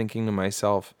I was thinking to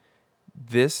myself,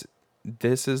 this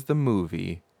is the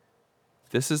movie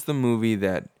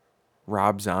that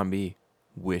Rob Zombie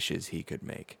wishes he could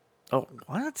make. Oh,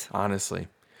 what? Honestly.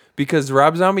 Because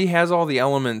Rob Zombie has all the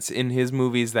elements in his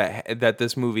movies that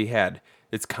this movie had.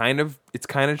 It's kind of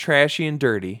trashy and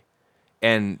dirty,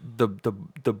 and the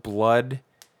blood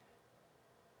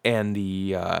and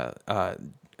the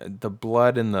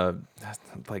blood and the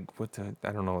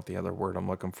I don't know what the other word I'm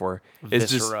looking for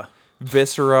is.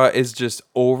 Viscera is just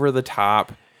over the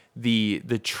top. The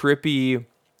trippy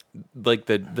the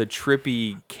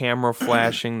trippy camera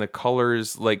flashing, the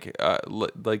colors, like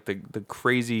the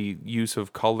crazy use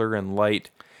of color and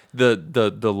light,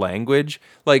 the language,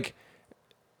 like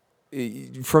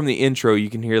from the intro you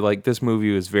can hear like this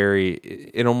movie was very.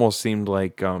 It almost seemed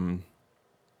like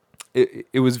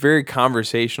it was very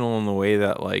conversational in the way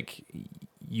that like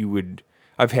you would.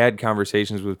 I've had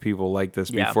conversations with people like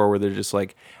this before where they're just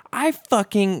like, I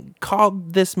fucking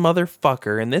called this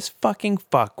motherfucker and this fucking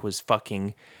fuck was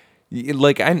fucking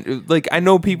like I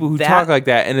know people who talk like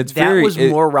that, and it's that was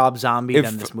more Rob Zombie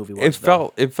than this movie was.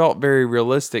 It felt very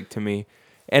realistic to me.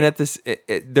 And at this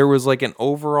there was like an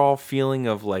overall feeling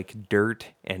of like dirt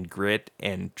and grit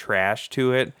and trash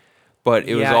to it. But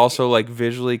it was also like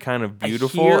visually kind of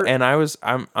beautiful, and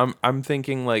I'm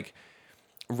thinking like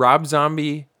Rob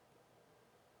Zombie,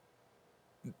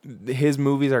 his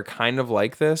movies are kind of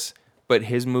like this, but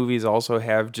his movies also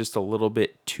have just a little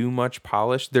bit too much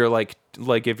polish. They're like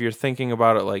if you're thinking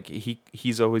about it, like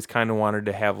he's always kind of wanted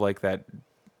to have like that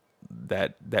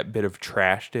bit of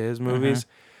trash to his movies,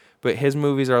 but his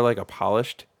movies are like a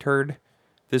polished turd.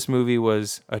 This movie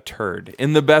was a turd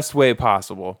in the best way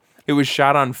possible. It was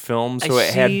shot on film, so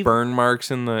it had burn marks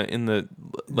in the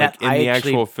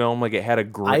actual film. Like it had a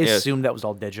grain. I assumed that was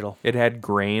all digital. It had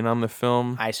grain on the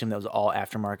film. I assumed that was all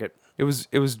aftermarket. It was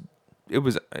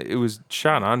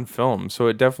shot on film, so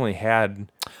it definitely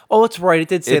had. Oh, that's right. It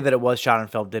did say that it was shot on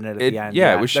film, didn't it? At the end,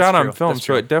 yeah, it was shot on film,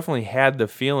 so it definitely had the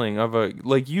feeling of a.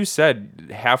 Like you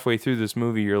said, halfway through this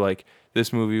movie, you're like,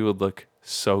 this movie would look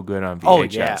so good on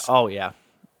VHS. Oh yeah.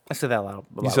 I said that loud.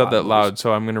 You said that loud,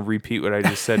 so I'm going to repeat what I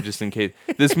just said just in case.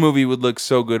 This movie would look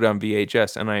so good on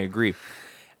VHS, and I agree.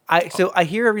 So I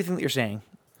hear everything that you're saying.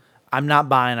 I'm not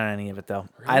buying on any of it, though.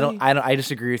 Really? I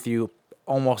disagree with you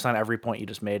almost on every point you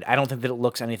just made. I don't think that it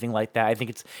looks anything like that. I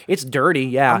think it's dirty,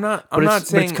 yeah.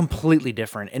 But it's completely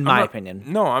different, in my opinion.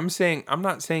 No, I'm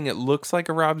not saying it looks like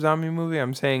a Rob Zombie movie.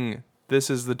 I'm saying this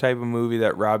is the type of movie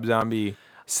that Rob Zombie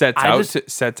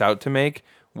sets out to make.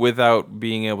 Without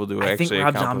being able to I think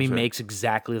Rob Zombie it. makes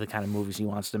exactly the kind of movies he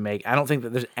wants to make. I don't think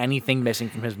that there's anything missing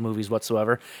from his movies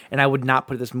whatsoever, and I would not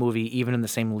put this movie even in the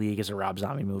same league as a Rob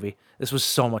Zombie movie. This was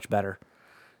so much better.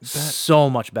 So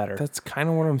much better. That's kind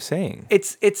of what I'm saying.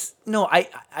 It's no, I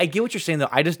get what you're saying though.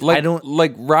 I don't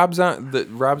like Rob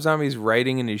Zombie's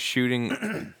writing and his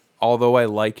shooting, although I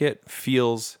like it,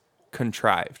 feels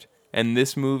contrived. And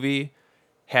this movie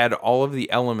had all of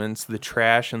the elements, the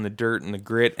trash and the dirt and the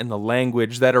grit and the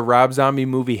language that a Rob Zombie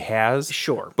movie has.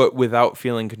 Sure. But without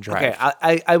feeling contrived. Okay,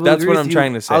 I will That's agree what with I'm you.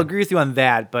 trying to say. I'll agree with you on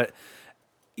that, but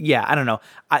yeah, I don't know.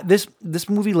 This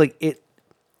movie, like it,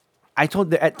 I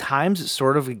told that at times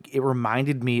it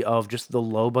reminded me of just the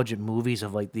low budget movies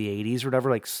of like the 80s or whatever.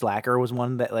 Like Slacker was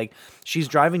one that like she's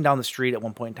driving down the street at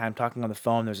one point in time talking on the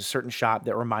phone. There's a certain shot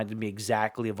that reminded me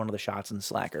exactly of one of the shots in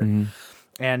Slacker. Mm-hmm.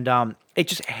 And it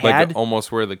just had like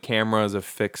almost where the camera is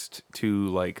affixed to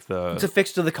like the it's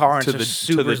affixed to the car and to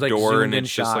the door, and it's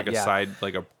just shot, like a side,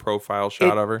 like a profile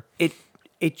shot of her. It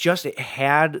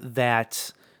had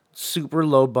that super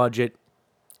low budget,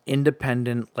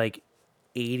 independent like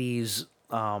 80s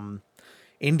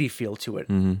indie feel to it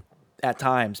at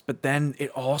times, but then it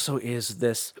also is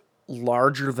this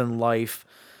larger than life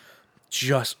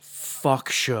just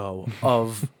fuck show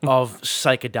of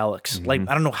psychedelics. Like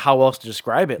I don't know how else to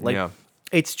describe it. Like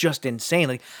it's just insane.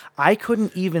 Like I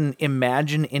couldn't even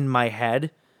imagine in my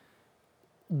head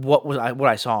what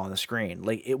I saw on the screen.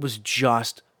 Like it was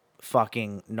just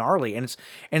fucking gnarly. And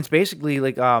it's basically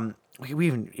like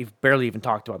we've barely even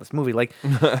talked about this movie. Like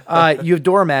you have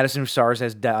Dora Madison who stars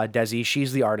as Desi.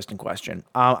 She's the artist in question.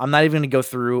 I'm not even going to go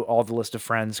through all the list of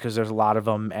friends because there's a lot of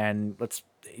them, and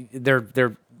they're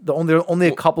only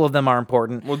a couple of them are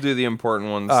important. We'll do the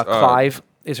important ones. Clive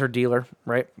is her dealer,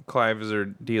 right? Clive is her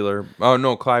dealer. Oh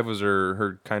no, Clive was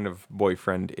her kind of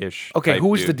boyfriend-ish. Okay, who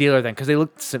was dude. the dealer then? Because they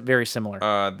looked very similar.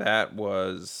 That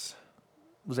was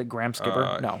it Graham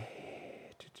Skipper? No.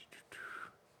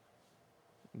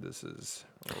 This is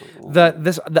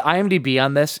the IMDb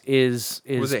on this is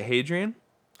was it Hadrian?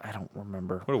 I don't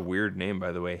remember. What a weird name,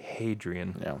 by the way,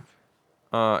 Hadrian. Yeah.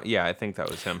 Yeah, I think that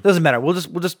was him. Doesn't matter.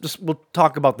 We'll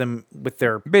talk about them with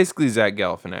their basically Zach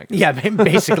Galifianakis. Yeah,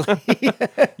 basically.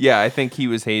 Yeah, I think he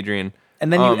was Hadrian.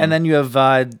 And then you have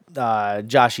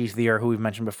Josh Ethier, who we've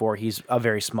mentioned before. He's a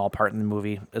very small part in the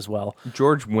movie as well.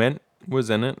 George Wendt was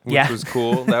in it, which was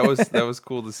cool. That was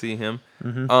cool to see him.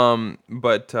 Mm-hmm.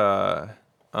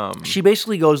 She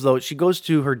basically goes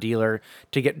to her dealer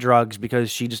to get drugs because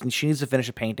she needs to finish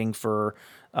a painting for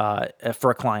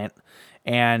a client.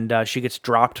 And she gets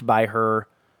dropped by her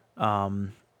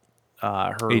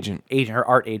her Agent. her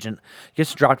art agent,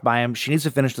 gets dropped by him. She needs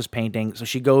to finish this painting, so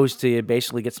she goes to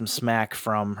basically get some smack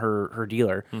from her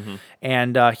dealer,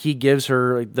 and he gives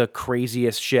her like, the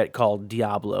craziest shit called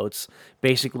Diablo. It's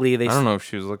basically I don't know if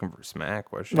she was looking for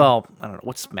smack, was she? Well, I don't know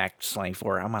what's smack slang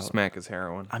for. Smack is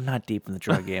heroin. I'm not deep in the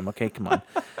drug game. Okay, come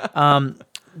on.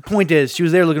 Point is, she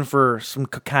was there looking for some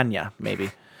cocaine,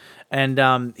 maybe.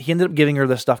 And he ended up giving her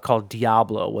this stuff called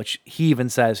Diablo, which he even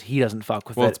says he doesn't fuck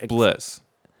with Well, it. it's bliss.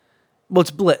 Well,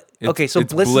 it's bliss. Okay, so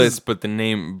it's bliss, bliss, is, but the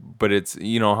name, but it's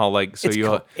how like so It's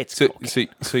you'll co- it's so, cocaine.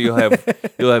 so you'll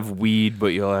have weed, but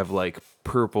you'll have like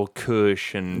purple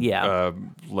Kush and Yeah.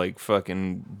 like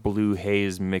fucking blue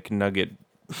haze McNugget,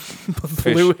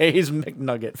 Blue Haze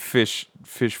McNugget. fish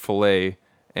fillet,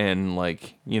 and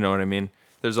like you know what I mean.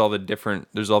 There's all the different.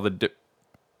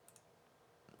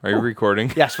 Are you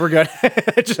recording? Yes, we're good.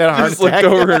 Just had a heart Just looked attack.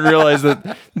 over and realized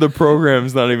that the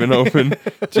program's not even open.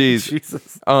 Jeez.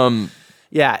 Jesus.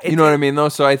 Yeah, you know what I mean though.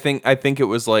 So I think it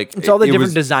was like It's all the it different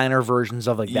was- designer versions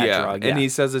of like that drug. and Yeah. he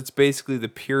says it's basically the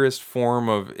purest form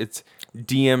of it's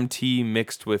DMT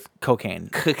mixed with cocaine.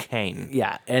 cocaine.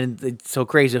 Yeah, and it's so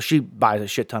crazy. She buys a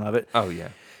shit ton of it. Oh yeah.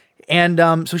 And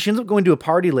so she ends up going to a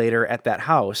party later at that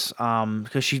house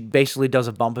because she basically does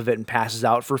a bump of it and passes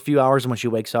out for a few hours. And when she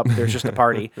wakes up, there's just a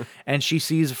party. And she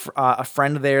sees a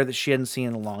friend there that she hadn't seen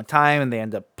in a long time, and they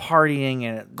end up partying.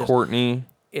 And Courtney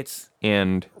it's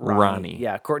and Ronnie.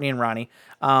 Yeah, Courtney and Ronnie.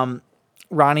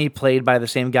 Ronnie played by the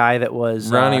same guy that was...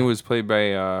 Ronnie was played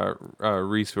by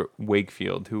Reese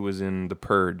Wakefield, who was in The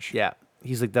Purge. Yeah,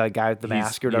 he's like the guy with the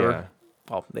mask or whatever. yeah.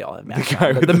 Well, they all have masks. guy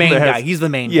on, but with the the main mask. guy. He's the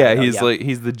main Yeah, guy. though,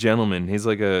 he's the gentleman. He's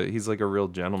like a real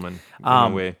gentleman in a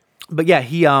way. But yeah,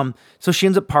 he so she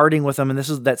ends up partying with him, and this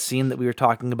is that scene that we were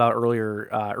talking about earlier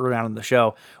on in the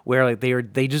show, where like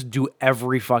they just do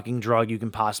every fucking drug you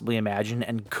can possibly imagine,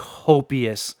 and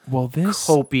copious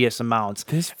amounts.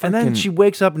 And then fucking- she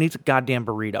wakes up and eats a goddamn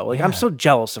burrito. Like I'm so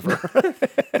jealous of her.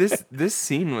 This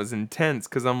scene was intense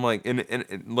because I'm like,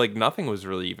 and like nothing was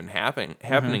really even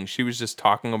happening. She was just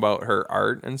talking about her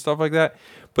art and stuff like that.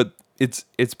 But it's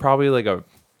probably like a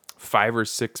 5 or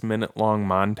 6 minute long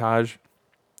montage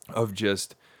of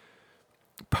just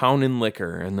pounding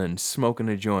liquor and then smoking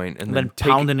a joint and then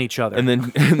pounding each other. and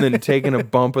then taking a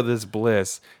bump of this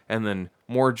bliss and then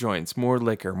more joints, more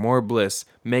liquor, more bliss,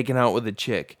 making out with a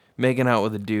chick, making out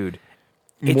with a dude.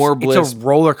 More bliss, It's a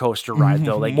roller coaster ride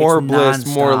though. Like more it's bliss,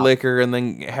 more nonstop. liquor, and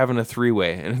then having a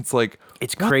 3-way, and it's like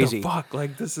It's what crazy. The fuck,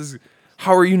 like this is.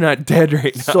 How are you not dead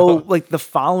right now? So like the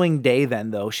following day, then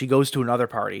though she goes to another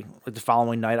party. Like the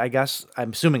following night, I guess.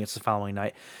 I'm assuming it's the following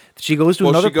night. She goes to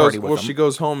another party with them. she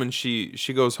goes home and she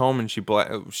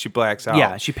blacks out.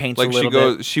 Yeah, she paints like a little she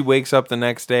goes. bit. She wakes up the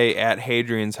next day at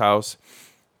Hadrian's house,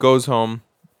 goes home.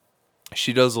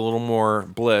 She does a little more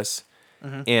bliss,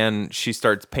 Mm-hmm. and she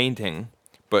starts painting.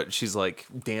 But she's like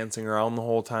dancing around the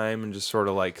whole time and just sort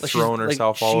of like Like, throwing she's, like,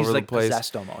 herself all she's, over like, the place.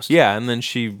 possessed almost. Yeah, and then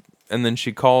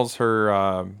she calls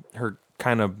her her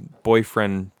kind of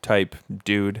boyfriend type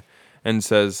dude and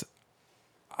says,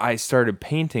 "I started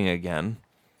painting again,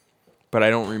 but I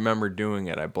don't remember doing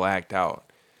it. I blacked out."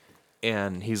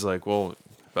 And he's like, "Well,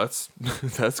 that's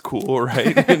cool,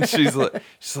 right?" And she's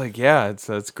like, "Yeah,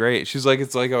 that's great." She's like,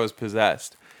 "It's like I was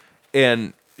possessed."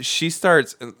 And she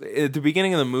starts at the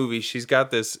beginning of the movie. She's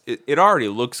got this. It already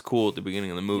looks cool at the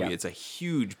beginning of the movie. Yeah. It's a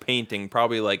huge painting,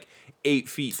 probably like 8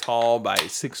 feet tall by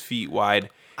 6 feet wide.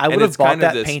 I And would have it's bought kind of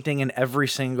that this- painting in every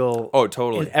single. Oh,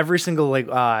 totally. In every single like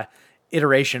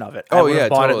iteration of it. I Oh, would have yeah,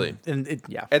 bought totally. It, and it,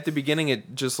 yeah. At the beginning,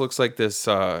 it just looks like this,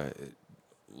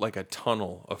 like a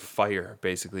tunnel of fire,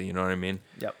 basically. You know what I mean?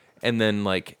 Yep. And then,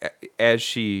 like, as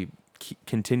she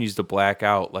continues to black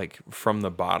out, like from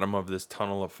the bottom of this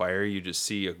tunnel of fire, you just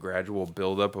see a gradual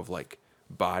buildup of like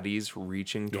bodies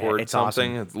reaching towards it's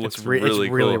something. awesome. It looks It's really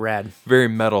really cool. rad. Very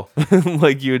metal,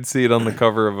 like you would see it on the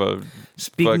cover of a.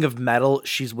 Speaking of metal,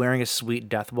 she's wearing a sweet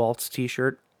Death Waltz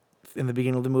T-shirt in the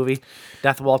beginning of the movie.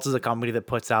 Death Waltz is a company that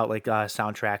puts out like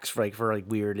soundtracks for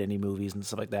weird indie movies and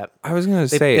stuff like that. I was gonna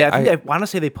They, say, I want to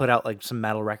say they put out like some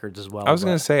metal records as well. I was but-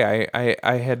 gonna say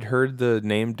I had heard the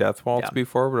name Death Waltz Yeah.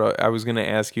 before, but I was gonna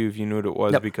ask you if you knew what it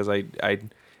was Yep. because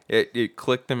it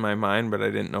clicked in my mind, but I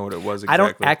didn't know what it was I exactly.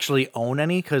 don't actually own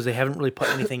any because they haven't really put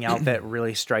anything out that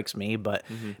really strikes me. But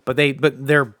Mm-hmm.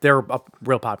 they're a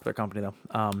real popular company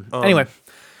though. Anyway,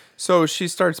 So she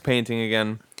starts painting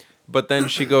again, but then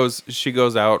she goes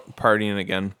out partying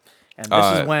again. and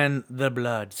this is when the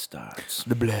blood starts.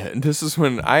 The blood. This is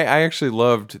when I actually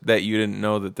loved that you didn't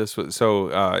know that this was. So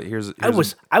here's I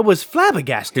was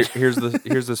flabbergasted. here's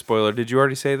the spoiler. Did you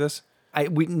already say this?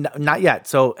 Not yet.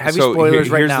 So heavy So spoilers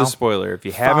right here's now. the spoiler. If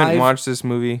you haven't 5, watched this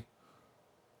movie,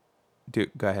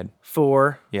 Dude, go ahead.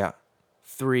 4, Yeah.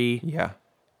 3, Yeah.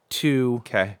 2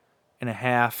 Okay. and a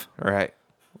half, All right.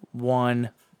 1,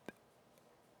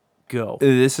 go.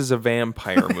 This is a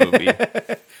vampire movie.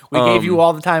 We gave you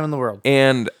all the time in the world.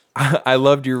 And I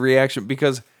loved your reaction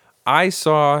because I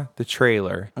saw the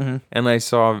trailer and I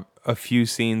saw a few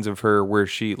scenes of her where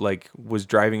she like was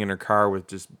driving in her car with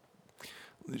just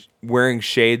wearing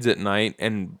shades at night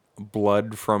and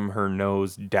blood from her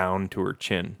nose down to her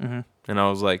chin. And I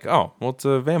was like, oh, well, it's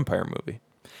a vampire movie.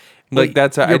 Like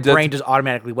that's your brain just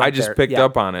automatically went I just there. picked Yeah.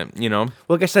 up on it, you know.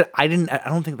 Like I said, I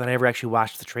don't think that I ever actually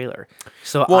watched the trailer.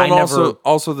 So Well, I and never.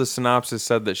 also the synopsis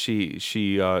said that she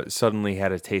suddenly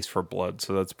had a taste for blood,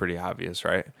 so that's pretty obvious,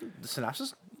 right? The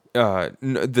synopsis?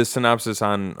 The synopsis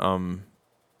on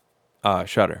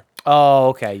Shudder. Oh,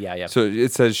 okay, yeah. So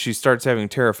it says she starts having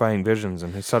terrifying visions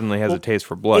and suddenly has a taste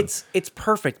for blood. It's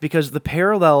perfect because the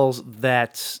parallels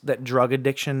that drug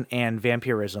addiction and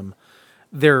vampirism,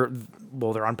 they're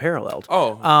unparalleled.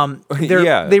 Oh,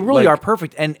 they really like- are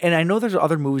perfect. And I know there's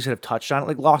other movies that have touched on it,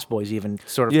 like Lost Boys even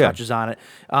sort of Yeah. touches on it.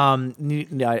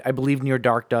 I believe Near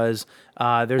Dark does.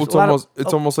 There's Well, it's a lot almost of,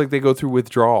 it's almost like they go through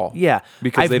withdrawal. Yeah,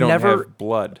 because they don't have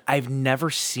blood. I've never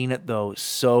seen it though.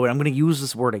 So, and I'm going to use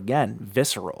this word again,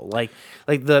 visceral. Like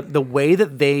the way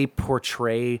that they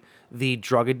portray the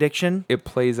drug addiction It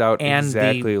plays out and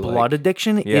exactly the like blood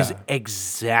addiction is Yeah.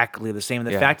 exactly the same.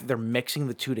 The Yeah. fact that they're mixing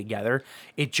the two together,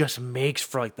 it just makes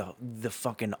for like the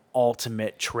fucking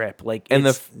ultimate trip. Like and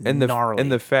it's the gnarly.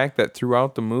 and the fact that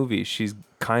throughout the movie she's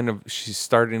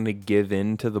starting to give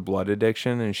in to the blood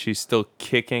addiction and she's still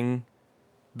kicking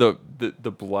the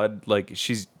blood, like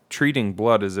she's treating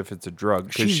blood as if it's a drug.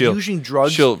 'Cause She's using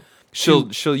drugs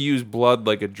She'll use blood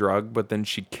like a drug, but then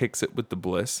she kicks it with the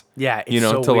bliss. Yeah, you it's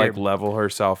know, so to weird. like level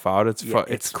herself out. It's Yeah,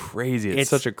 it's crazy. it's- It's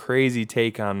such a crazy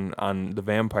take on the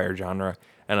vampire genre,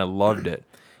 and I loved it.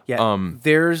 Yeah,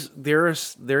 there's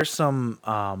some.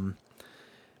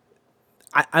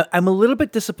 I'm a little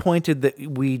bit disappointed that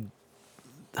we.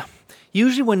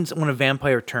 Usually, when a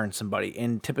vampire turns somebody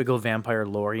in typical vampire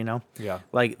lore, you know, Yeah.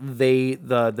 like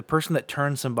the person that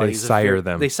turns somebody, They is a sire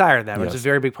them. They sire them. It's a Yes.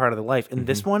 very big part of their life. In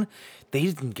this one, they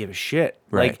didn't give a shit,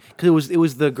 Right. like because it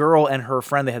was the girl and her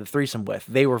friend they had the threesome with.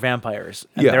 They were vampires,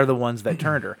 and Yeah. they're the ones that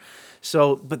turned her.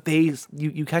 So, but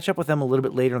you catch up with them a little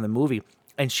bit later in the movie.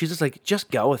 And she's just like, just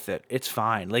go with it. It's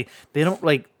fine. Like they don't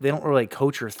really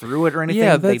coach her through it or anything.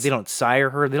 Yeah, they don't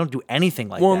sire her. They don't do anything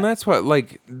like Well, that. and that's what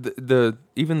like the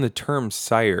even the term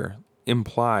sire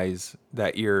implies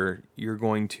that you're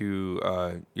going to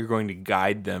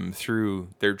guide them through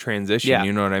their transition. Yeah.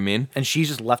 You know what I mean? And she's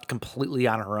just left completely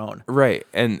on her own. Right.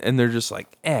 And they're just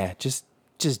like, just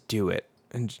do it.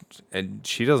 And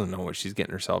she doesn't know what she's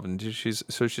getting herself into. She's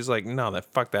like, no,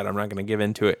 fuck that. I'm not going to give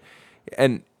into it.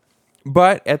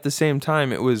 But at the same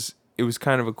time, it was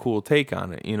kind of a cool take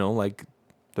on it, you know, like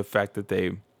the fact that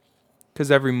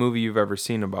because every movie you've ever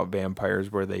seen about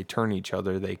vampires where they turn each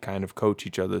other, they kind of coach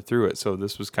each other through it. So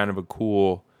this was kind of a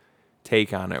cool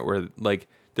take on it where like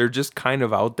they're just kind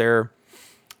of out there.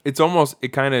 It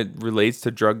kind of relates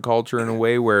to drug culture in a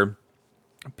way where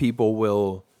people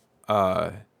will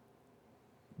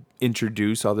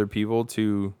introduce other people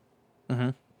to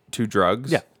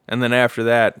drugs. Yeah. And then after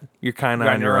that, you're kind of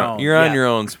on your own. You're Yeah. on your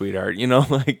own, sweetheart. You know,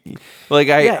 like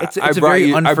It's a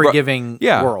very unforgiving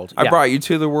world. I Yeah. brought you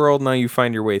to the world. Now you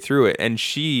find your way through it. And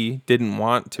she didn't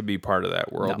want to be part of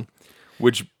that world, No.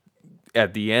 which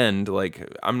at the end, like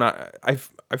I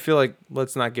feel like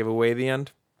let's not give away the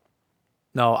end.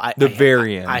 No,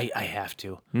 very end. I have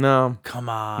to. No, Come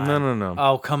on. No.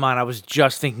 Oh, come on. I was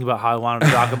just thinking about how I wanted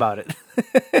to talk about it.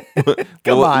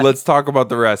 well, on. let's talk about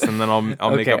the rest, and then I'll make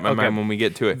Okay, up my okay. mind when we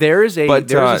get to it. There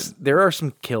are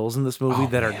some kills in this movie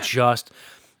that are just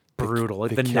brutal.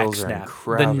 Like the neck kills are snap. The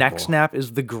incredible. neck snap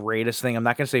is the greatest thing. I'm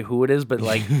not gonna say who it is, but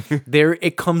like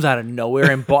it comes out of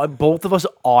nowhere, and both of us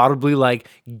audibly like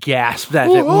gasped at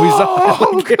it when we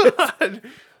saw it.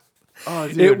 Oh,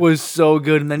 dude. It was so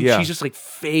good, and then Yeah. she's just like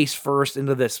face first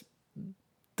into the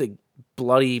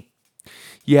bloody.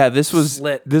 Yeah, this was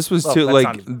Slit. too that like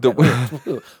sounded-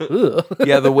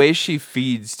 the way she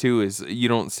feeds too is you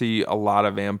don't see a lot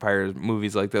of vampire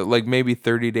movies like that. Like maybe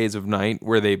 30 Days of Night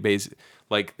where they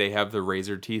they have the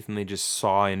razor teeth and they just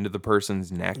saw into the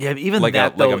person's neck. Yeah, even like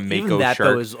that a though. Mako Even that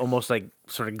shark. though is almost like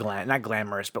sort of not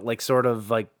glamorous, but like sort of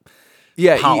like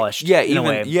yeah, polished. Yeah, in a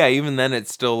way. even then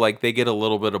it's still like they get a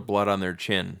little bit of blood on their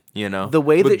chin. You know, The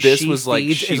way But that this she was like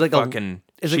feeds she is like fucking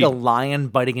like a lion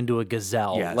biting into a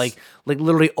gazelle. Yes. Like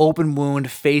literally open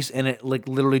wound, face in it, like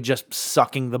literally just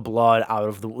sucking the blood out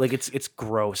of the like it's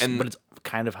gross, And- but it's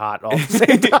kind of hot all at the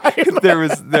same time.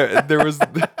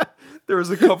 there There was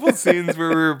a couple scenes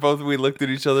where we looked at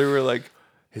each other. We were like,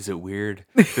 "Is it weird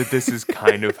that this is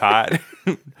kind of hot?"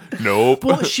 Nope.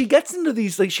 Well, she gets into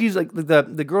these like she's like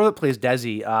the girl that plays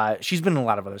Desi. She's been in a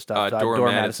lot of other stuff. Dora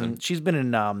Madison. She's been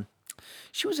in.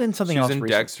 She was in something She was else in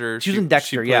recently. Dexter. She was in Dexter.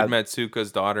 She played Yeah.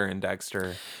 Matsuka's daughter in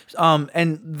Dexter.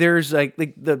 And there's like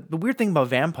the weird thing about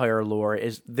vampire lore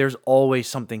is there's always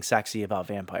something sexy about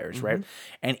vampires, right?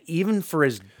 And even for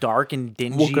as dark and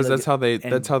dingy, Well, because like,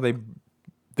 that's how they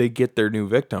get their new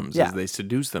victims. Yeah. Is they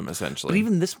seduce them essentially. But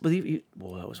even this,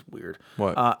 well, that was weird.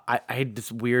 What? I had this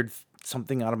weird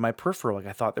something out of my peripheral. Like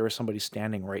I thought there was somebody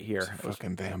standing right here. It was,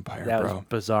 fucking vampire, that bro. was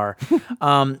bizarre.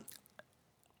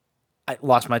 I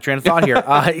lost my train of thought here.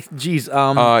 Geez.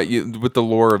 With the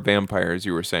lore of vampires,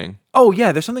 you were saying. Oh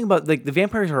yeah, there's something about like the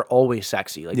vampires are always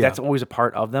sexy. Like Yeah. that's always a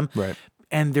part of them. Right.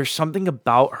 And there's something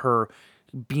about her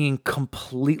being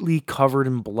completely covered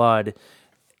in blood,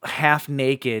 half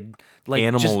naked, like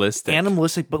just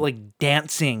Animalistic. but like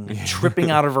dancing,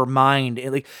 tripping out of her mind.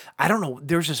 And like I don't know,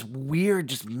 there's this weird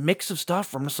just mix of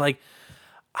stuff where I'm just like,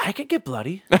 I could get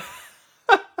bloody.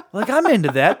 Like I'm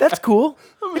into that. That's cool.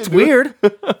 It's weird.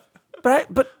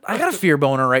 But I got a fear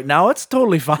boner right now. It's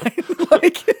totally fine.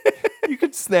 Like You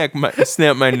could snap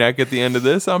my neck at the end of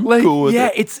this. I'm like, cool with yeah,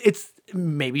 it. it's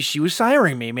maybe she was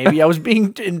siring me. Maybe I was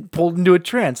being pulled into a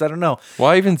trance. I don't know. Well,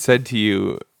 I even said to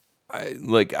you,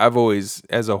 I've always,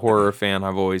 as a horror fan,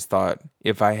 I've always thought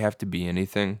if I have to be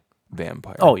anything,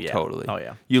 vampire. Oh, yeah. Totally. Oh,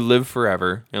 yeah. You live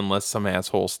forever unless some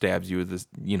asshole stabs you with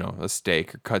a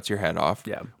stake or cuts your head off.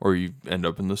 Yeah. Or you end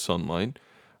up in the sunlight.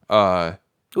 It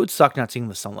would suck not seeing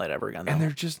the sunlight ever again. Though. And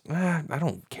they're just, I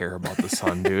don't care about the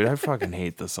sun, dude. I fucking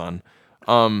hate the sun.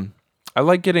 I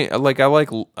like getting, I like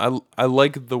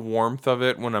the warmth of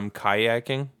it when I'm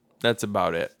kayaking. That's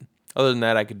about it. Other than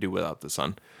that, I could do without the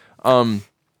sun.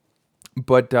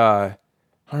 But I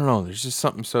don't know. There's just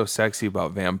something so sexy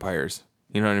about vampires.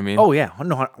 You know what I mean? Oh yeah,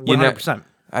 no, 100%.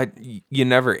 You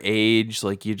never age.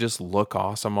 Like you just look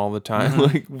awesome all the time.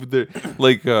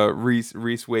 Like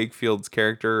Reese Wakefield's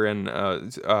character and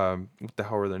what the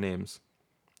hell were their names?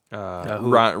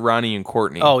 Ronnie and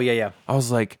Courtney. Oh yeah. I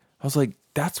was like,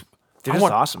 that's They're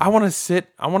just awesome. I want to sit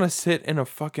in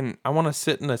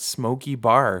a smoky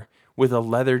bar with a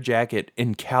leather jacket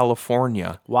in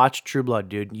California Watch True Blood,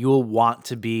 dude. You will want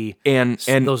to be and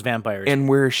those vampires. and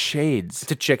wear shades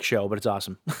It's a chick show, but it's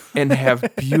awesome. and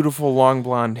have beautiful long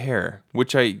blonde hair,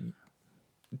 which I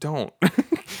don't.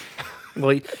 Well,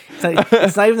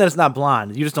 it's not even that it's not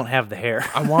blonde. You just don't have the hair.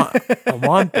 I want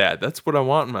that. That's what I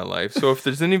want in my life. So if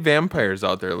there's any vampires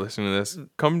out there listening to this,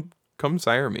 come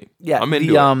sire me. Yeah, I'm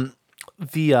into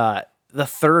it. The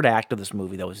third act of this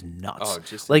movie though is nuts. Oh,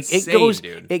 just like insane,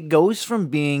 dude. It goes from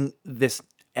being this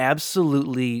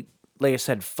absolutely, like I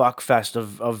said, fuck fest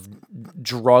of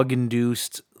drug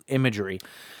induced imagery,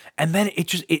 and then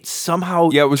it somehow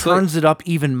turns it up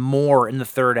even more in the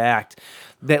third act.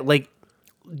 That like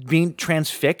being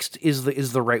transfixed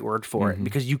is the right word for it,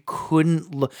 because you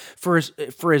couldn't look for as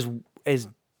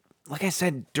like I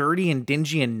said, dirty and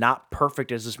dingy and not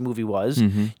perfect as this movie was,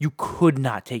 you could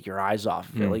not take your eyes off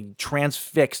of it. Like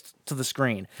transfixed to the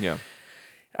screen. Yeah.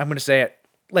 I'm gonna say it.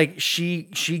 Like she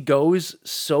goes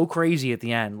so crazy at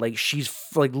the end. Like she's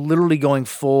like literally going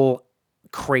full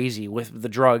crazy with the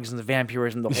drugs and the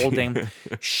vampirism, the whole thing.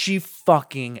 She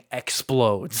fucking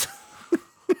explodes.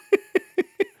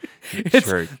 It's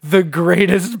the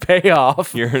greatest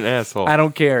payoff. You're an asshole. I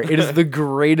don't care. It is the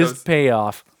greatest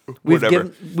payoff.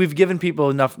 Whatever. We've given people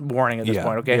enough warning at this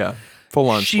point, okay? Yeah. Full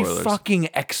on She spoilers. fucking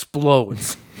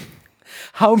explodes.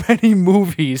 How many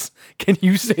movies can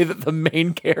you say that the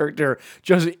main character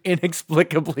just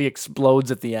inexplicably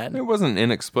explodes at the end? It wasn't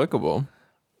inexplicable.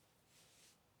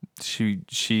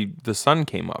 The sun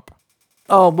came up.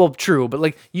 Oh, well, true,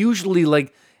 but usually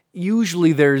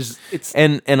there's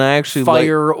And I actually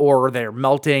fire or they're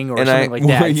melting or something like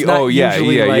that. It's not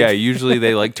usually Usually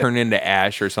they like turn into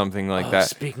ash or something like that.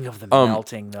 Speaking of the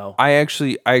melting, though, I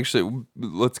actually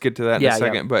let's get to that in a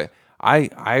second. Yeah. But I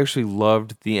actually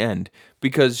loved the end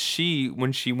because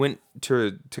when she went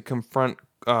to confront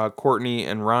Courtney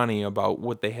and Ronnie about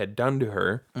what they had done to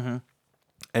her,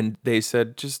 and they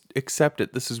said, "Just accept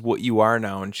it. This is what you are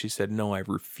now." And she said, "No, I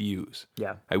refuse.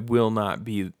 Yeah. I will not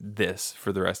be this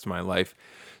for the rest of my life."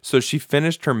 So she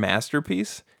finished her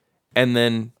masterpiece, and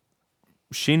then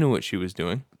she knew what she was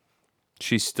doing.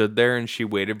 She stood there and she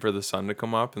waited for the sun to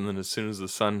come up, and then as soon as the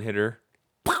sun hit her,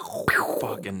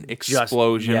 fucking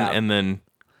explosion, yeah. and then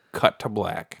cut to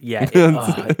black. Yeah,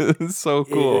 it's so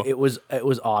cool. It was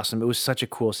awesome. It was such a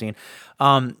cool scene.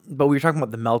 But we were talking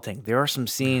about the melting. There are some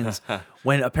scenes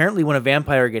when a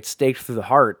vampire gets staked through the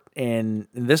heart in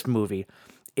this movie,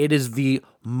 It is the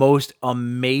most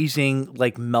amazing,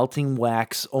 like melting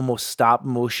wax, almost stop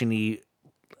motiony,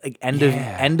 like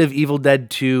end of Evil Dead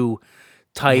 2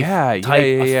 type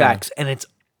effects, and it's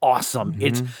awesome.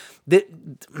 It's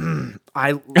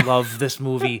I love this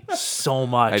movie so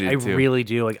much. I really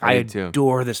do. Like I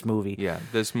adore this movie. Yeah,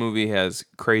 this movie has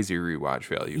crazy rewatch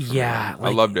value. For me. Like,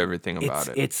 I loved everything about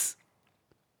it.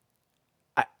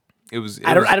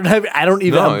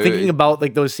 I'm thinking about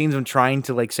like those scenes. I'm trying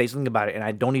to like say something about it, and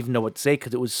I don't even know what to say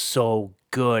because it was so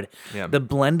good. Yeah. The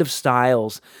blend of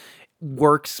styles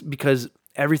works because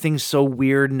everything's so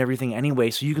weird and everything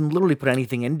anyway. So you can literally put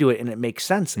anything into it, and it makes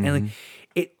sense. And like,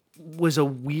 it was a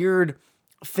weird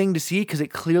thing to see because it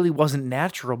clearly wasn't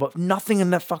natural, but nothing in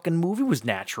that fucking movie was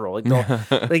natural.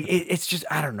 Like, it's just,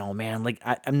 I don't know, man. Like,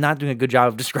 I'm not doing a good job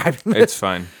of describing this. It's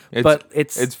fine.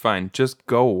 It's fine. Just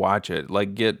go watch it.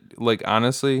 Like,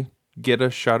 honestly, get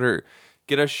a Shudder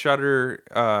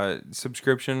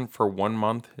subscription for 1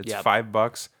 month. It's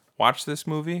 $5. Watch this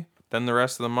movie. Then the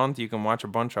rest of the month, you can watch a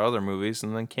bunch of other movies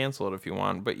and then cancel it if you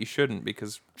want. But you shouldn't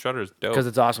because Shudder's dope. Because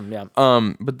it's awesome, yeah.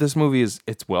 But this movie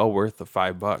it's well worth the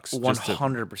 $5.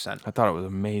 100%. I thought it was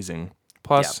amazing.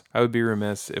 Plus, I would be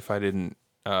remiss if I didn't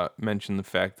mention the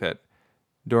fact that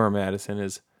Dora Madison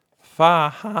is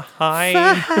fine.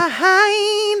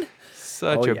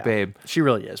 Such a babe. She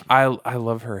really is. I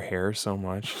love her hair so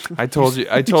much. I told you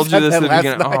this at the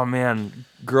beginning. night. Oh man,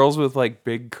 girls with like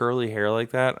big curly hair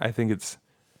like that. I think it's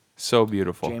so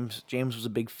beautiful. James was a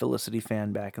big Felicity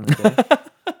fan back in the day.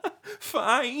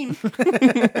 Fine.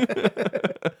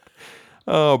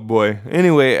 Oh boy.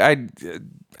 Anyway,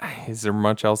 is there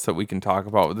much else that we can talk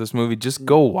about with this movie? Just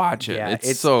go watch it. Yeah,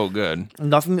 it's so good.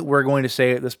 Nothing that we're going to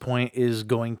say at this point is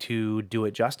going to do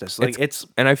it justice. Like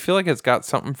and I feel like it's got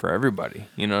something for everybody.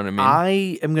 You know what I mean?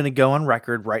 I am going to go on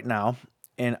record right now,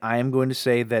 and I am going to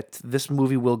say that this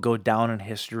movie will go down in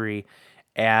history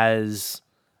as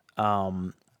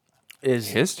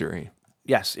history.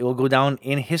 Yes, it will go down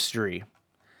in history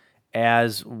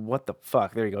as what the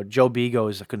fuck? There you go. Joe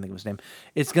Begos. I couldn't think of his name.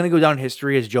 It's gonna go down in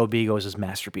history as Joe Begos'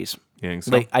 masterpiece. You think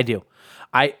so? Like I do.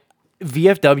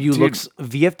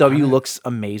 VFW looks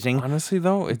amazing. Honestly,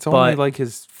 though, it's only like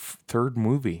his third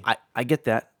movie. I get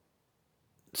that.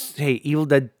 Hey, Evil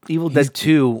Dead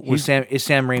 2 is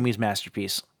Sam Raimi's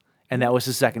masterpiece. And that was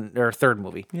his second or third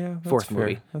movie. Yeah, that's fourth fair.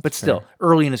 movie. That's but still, fair.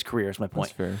 early in his career is my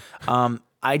point. That's fair.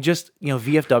 I just,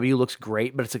 VFW looks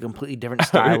great, but it's a completely different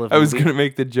style of I was movie. gonna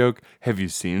make the joke. Have you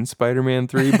seen Spider-Man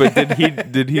 3? But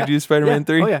did he do Spider-Man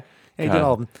 3? Oh yeah, he did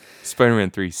all of them.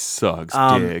 Spider-Man 3 sucks,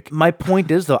 dick. My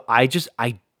point is though, I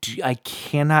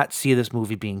cannot see this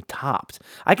movie being topped.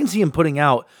 I can see him putting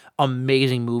out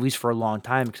amazing movies for a long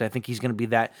time because I think he's gonna be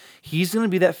that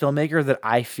filmmaker that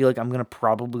I feel like I'm gonna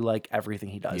probably like everything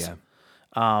he does. Yeah.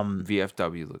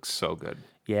 VFW looks so good.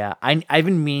 Yeah, I've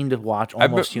been meaning to watch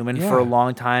Almost Human for a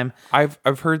long time.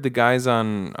 I've heard the guys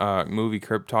on Movie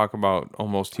Crypt talk about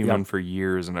Almost Human for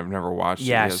years, and I've never watched it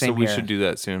yet. Same so we here. should do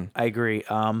that soon. I agree.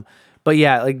 But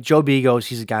yeah, like Joe Begos,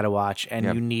 he's a guy to watch, and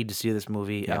you need to see this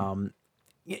movie. Yep. And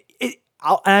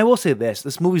I will say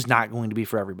this movie's not going to be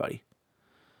for everybody.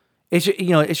 It's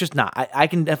just not. I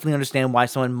can definitely understand why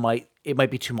someone it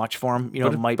might be too much for him.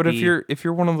 But if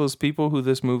you're one of those people who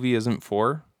this movie isn't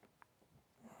for,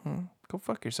 go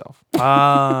fuck yourself.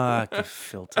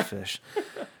 Filter fish.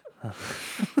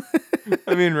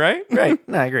 I mean, right? Right.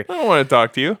 No, I agree. I don't want to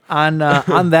talk to you. On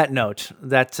that note,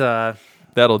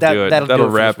 that'll do it. That'll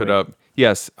wrap it up.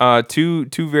 Yes. Two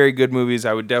very good movies.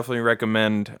 I would definitely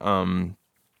recommend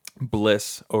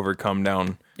Bliss over Come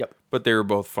Down. Yep. But they were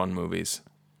both fun movies.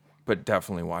 But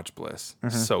definitely watch Bliss.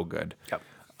 So good. Yep.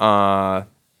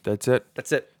 That's it.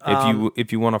 That's it.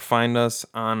 If you want to find us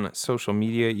on social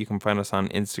media, you can find us on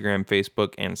Instagram,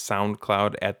 Facebook, and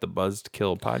SoundCloud at the Buzzed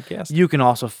Kill Podcast. You can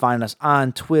also find us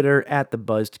on Twitter at the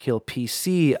Buzzed Kill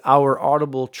PC. Our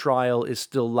Audible trial is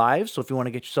still live, so if you want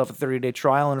to get yourself a 30-day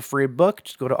trial and a free book,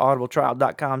 just go to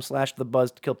audibletrial.com/the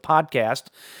Buzzed Kill Podcast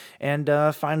and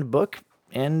find a book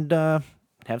and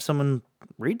have someone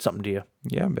read something to you.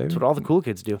 Yeah, baby. That's what all the cool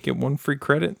kids do. Get 1 free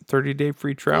credit, 30-day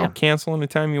free trial. Yeah. Cancel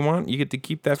anytime you want. You get to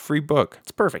keep that free book.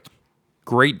 It's perfect.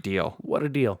 Great deal. What a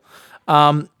deal.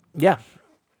 Yeah.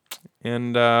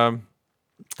 And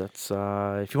That's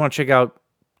if you want to check out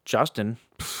Justin,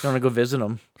 if you want to go visit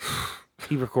him.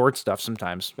 He records stuff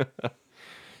sometimes.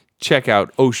 check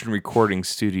out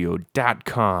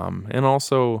oceanrecordingstudio.com and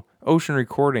also Ocean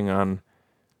Recording on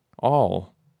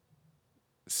all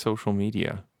social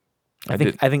media. I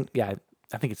think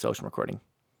it's Ocean Recording.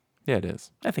 Yeah, it is.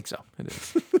 I think so. It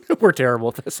is. We're terrible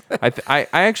at this. I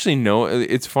actually know.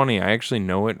 It's funny. I actually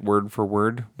know it word for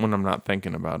word when I'm not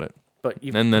thinking about it. But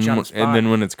you And then put you on the and spot. then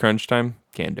when it's crunch time,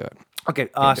 can't do it. Okay,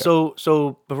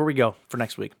 so before we go for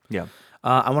next week, Yeah.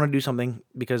 I want to do something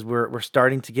because we're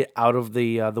starting to get out of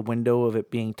the window of it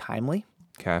being timely.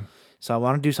 Okay. So I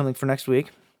want to do something for next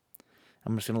week.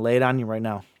 I'm just gonna lay it on you right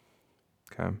now.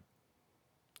 Okay.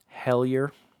 Hellier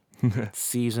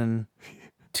season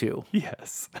 2.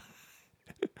 Yes.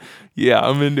 Yeah,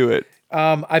 I'm into it.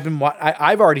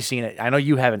 I've already seen it. I know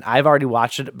you haven't. I've already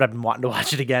watched it, but I've been wanting to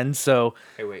watch it again. So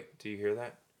Hey, wait. Do you hear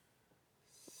that?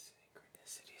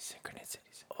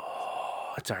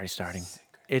 oh, it's already starting.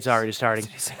 It's already starting.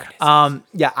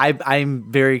 Yeah,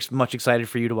 I'm very much excited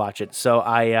for you to watch it. So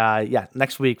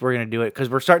next week we're gonna do it because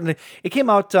we're starting to. It came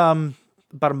out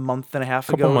about a month and a half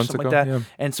ago or months something ago, like that, yeah.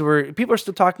 and so people are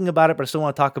still talking about it, but I still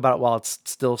want to talk about it while it's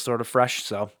still sort of fresh.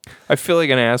 So I feel like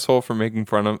an asshole for making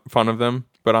fun of them,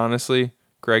 but honestly,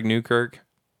 Greg Newkirk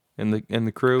and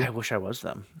the crew. I wish I was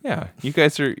them. Yeah, you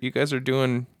guys are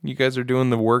doing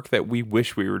the work that we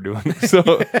wish we were doing.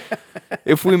 So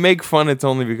if we make fun, it's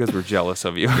only because we're jealous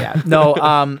of you. Yeah. No.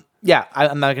 I'm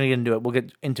not gonna get into it. We'll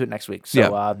get into it next week. So Yeah.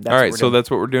 that's all what right. we're So doing.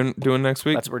 that's what we're doing next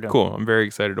week. That's what we're doing. Cool. I'm very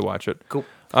excited to watch it. Cool.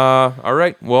 All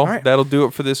right. Well, right. that'll do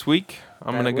it for this week.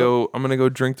 I'm That gonna go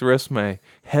drink the rest of my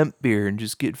hemp beer and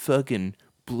just get fucking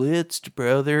blitzed,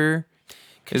 brother.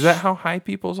 Is that how high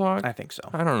people talk? I think so.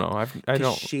 I don't know. I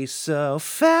don't. She's so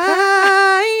fine,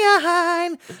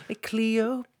 like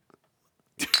Cleo.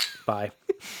 Bye.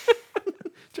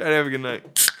 Try to have a good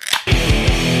night.